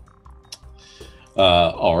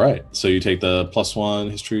 All right, so you take the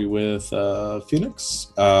 +1 history with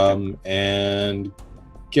Phoenix, and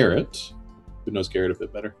Garrett. Who knows Garrett a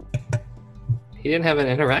bit better? He didn't have an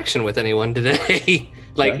interaction with anyone today.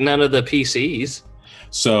 Like Okay. none of the PCs.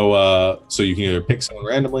 So you can either pick someone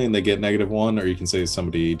randomly and they get -1, or you can say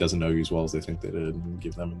somebody doesn't know you as well as they think they did and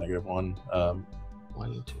give them a -1.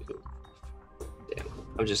 1, 2. Damn.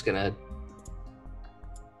 I'm just gonna.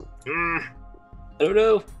 I don't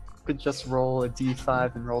know. Could just roll a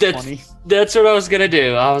d5 and roll That's- 20. That's what I was gonna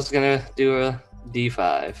do. I was gonna do a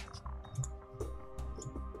D5.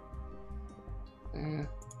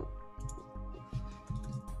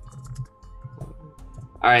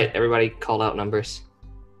 All right, everybody, call out numbers.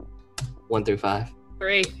 1 through 5.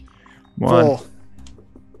 3. 1. 4.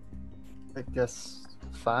 I guess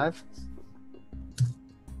 5.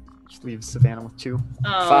 Which leaves Savannah with 2.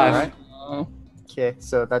 Oh. 5. Alright. Oh. Okay,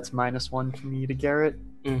 so that's -1 for me to Garrett.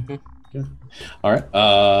 Mm-hmm. All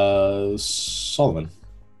right, Solomon.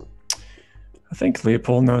 I think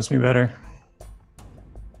Leopold knows me better.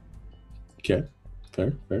 Okay,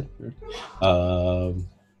 fair.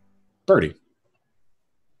 Birdie.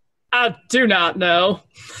 I do not know.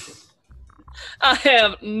 I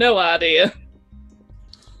have no idea.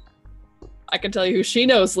 I can tell you who she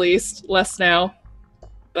knows less now.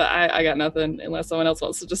 But I got nothing unless someone else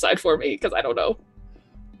wants to decide for me, because I don't know.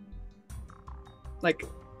 Like,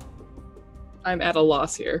 I'm at a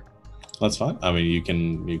loss here. That's fine. I mean, you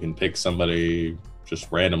can pick somebody just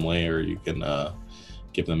randomly, or you can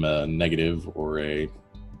give them a negative or a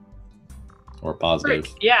positive.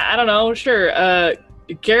 Yeah, I don't know. Sure.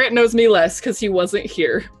 Garrett knows me less because he wasn't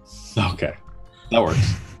here. Okay, that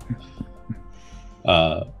works.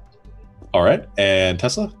 All right, and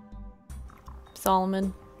Tesla.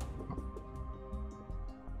 Solomon.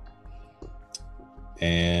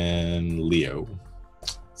 And Leo.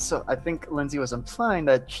 So I think Lindsay was implying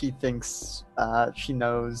that she thinks she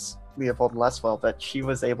knows Leopold less well, but she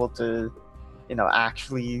was able to,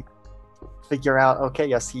 actually figure out, okay,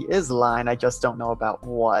 yes, he is lying. I just don't know about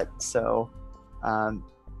what. So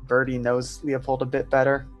Birdie knows Leopold a bit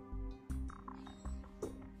better.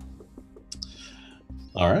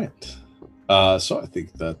 All right. So I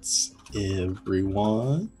think that's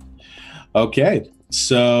everyone. Okay.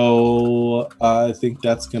 So I think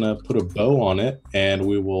that's going to put a bow on it, and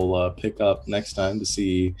we will pick up next time to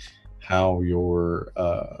see how your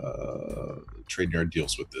trade yard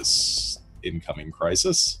deals with this incoming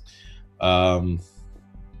crisis.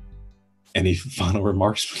 Any final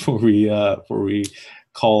remarks before we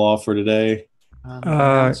call off for today?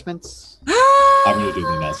 Announcements? I'm going to do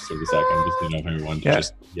the announcements in a second, just to know if everyone can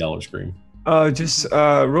just yell or scream. Just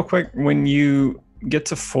real quick, when you get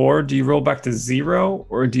to 4, do you roll back to 0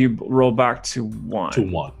 or do you roll back to 1? To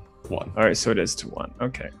 1. All right, so it is to 1.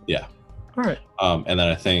 Okay. Yeah. All right. And then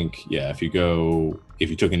I think, if you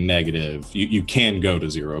took a negative, you can go to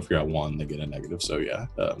 0. If you're at 1, they get a negative. So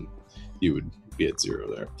you would be at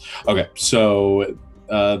 0 there. Okay, so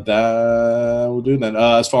that will do then.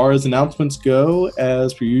 As far as announcements go,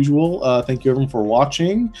 as per usual, thank you everyone for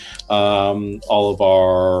watching. All of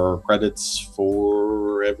our credits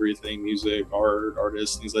for everything, music, art,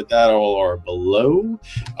 artists, things like that, all are below.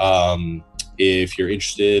 If you're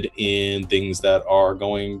interested in things that are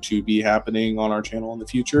going to be happening on our channel in the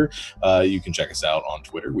future, you can check us out on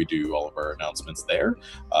Twitter. We do all of our announcements there.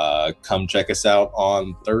 Come check us out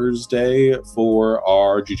on Thursday for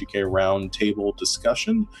our GGK roundtable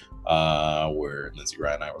discussion, where Lindsay,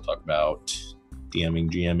 Ryan, and I will talk about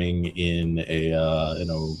DMing, GMing in a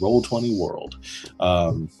Roll20 world.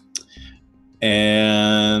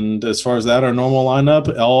 And as far as that, our normal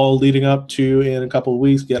lineup, all leading up to, in a couple of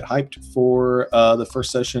weeks, get hyped for the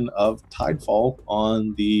first session of Tidefall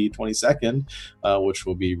on the 22nd, which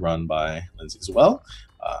will be run by Lindsay as well.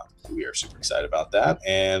 We are super excited about that,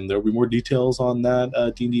 and there will be more details on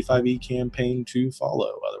that D&D 5e campaign to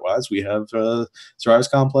follow. Otherwise, we have Survivors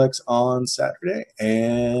Complex on Saturday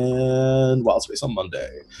and Wild Space on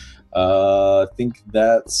Monday. I think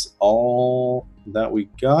that's all that we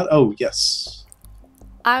got. Oh, yes.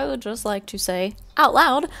 I would just like to say out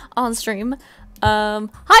loud on stream,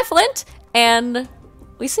 hi Flint, and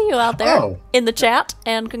we see you out there Oh. in the chat,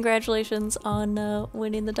 and congratulations on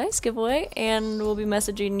winning the dice giveaway. And we'll be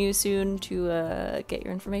messaging you soon to get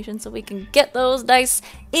your information so we can get those dice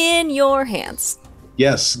in your hands.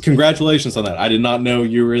 Yes, congratulations on that. I did not know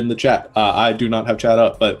you were in the chat. I do not have chat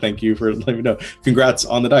up, but thank you for letting me know. Congrats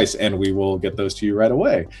on the dice, and we will get those to you right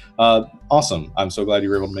away. Awesome. I'm so glad you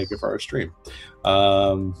were able to make it for our stream.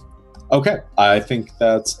 Okay, I think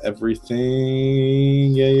that's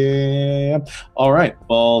everything. Yeah. All right.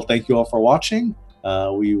 Well, thank you all for watching.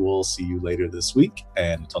 We will see you later this week.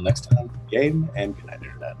 And until next time, game and good night,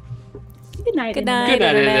 Internet. Good night. Good night, Good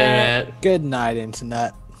night, Internet. Internet. Good night,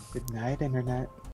 Internet. Good night, Internet.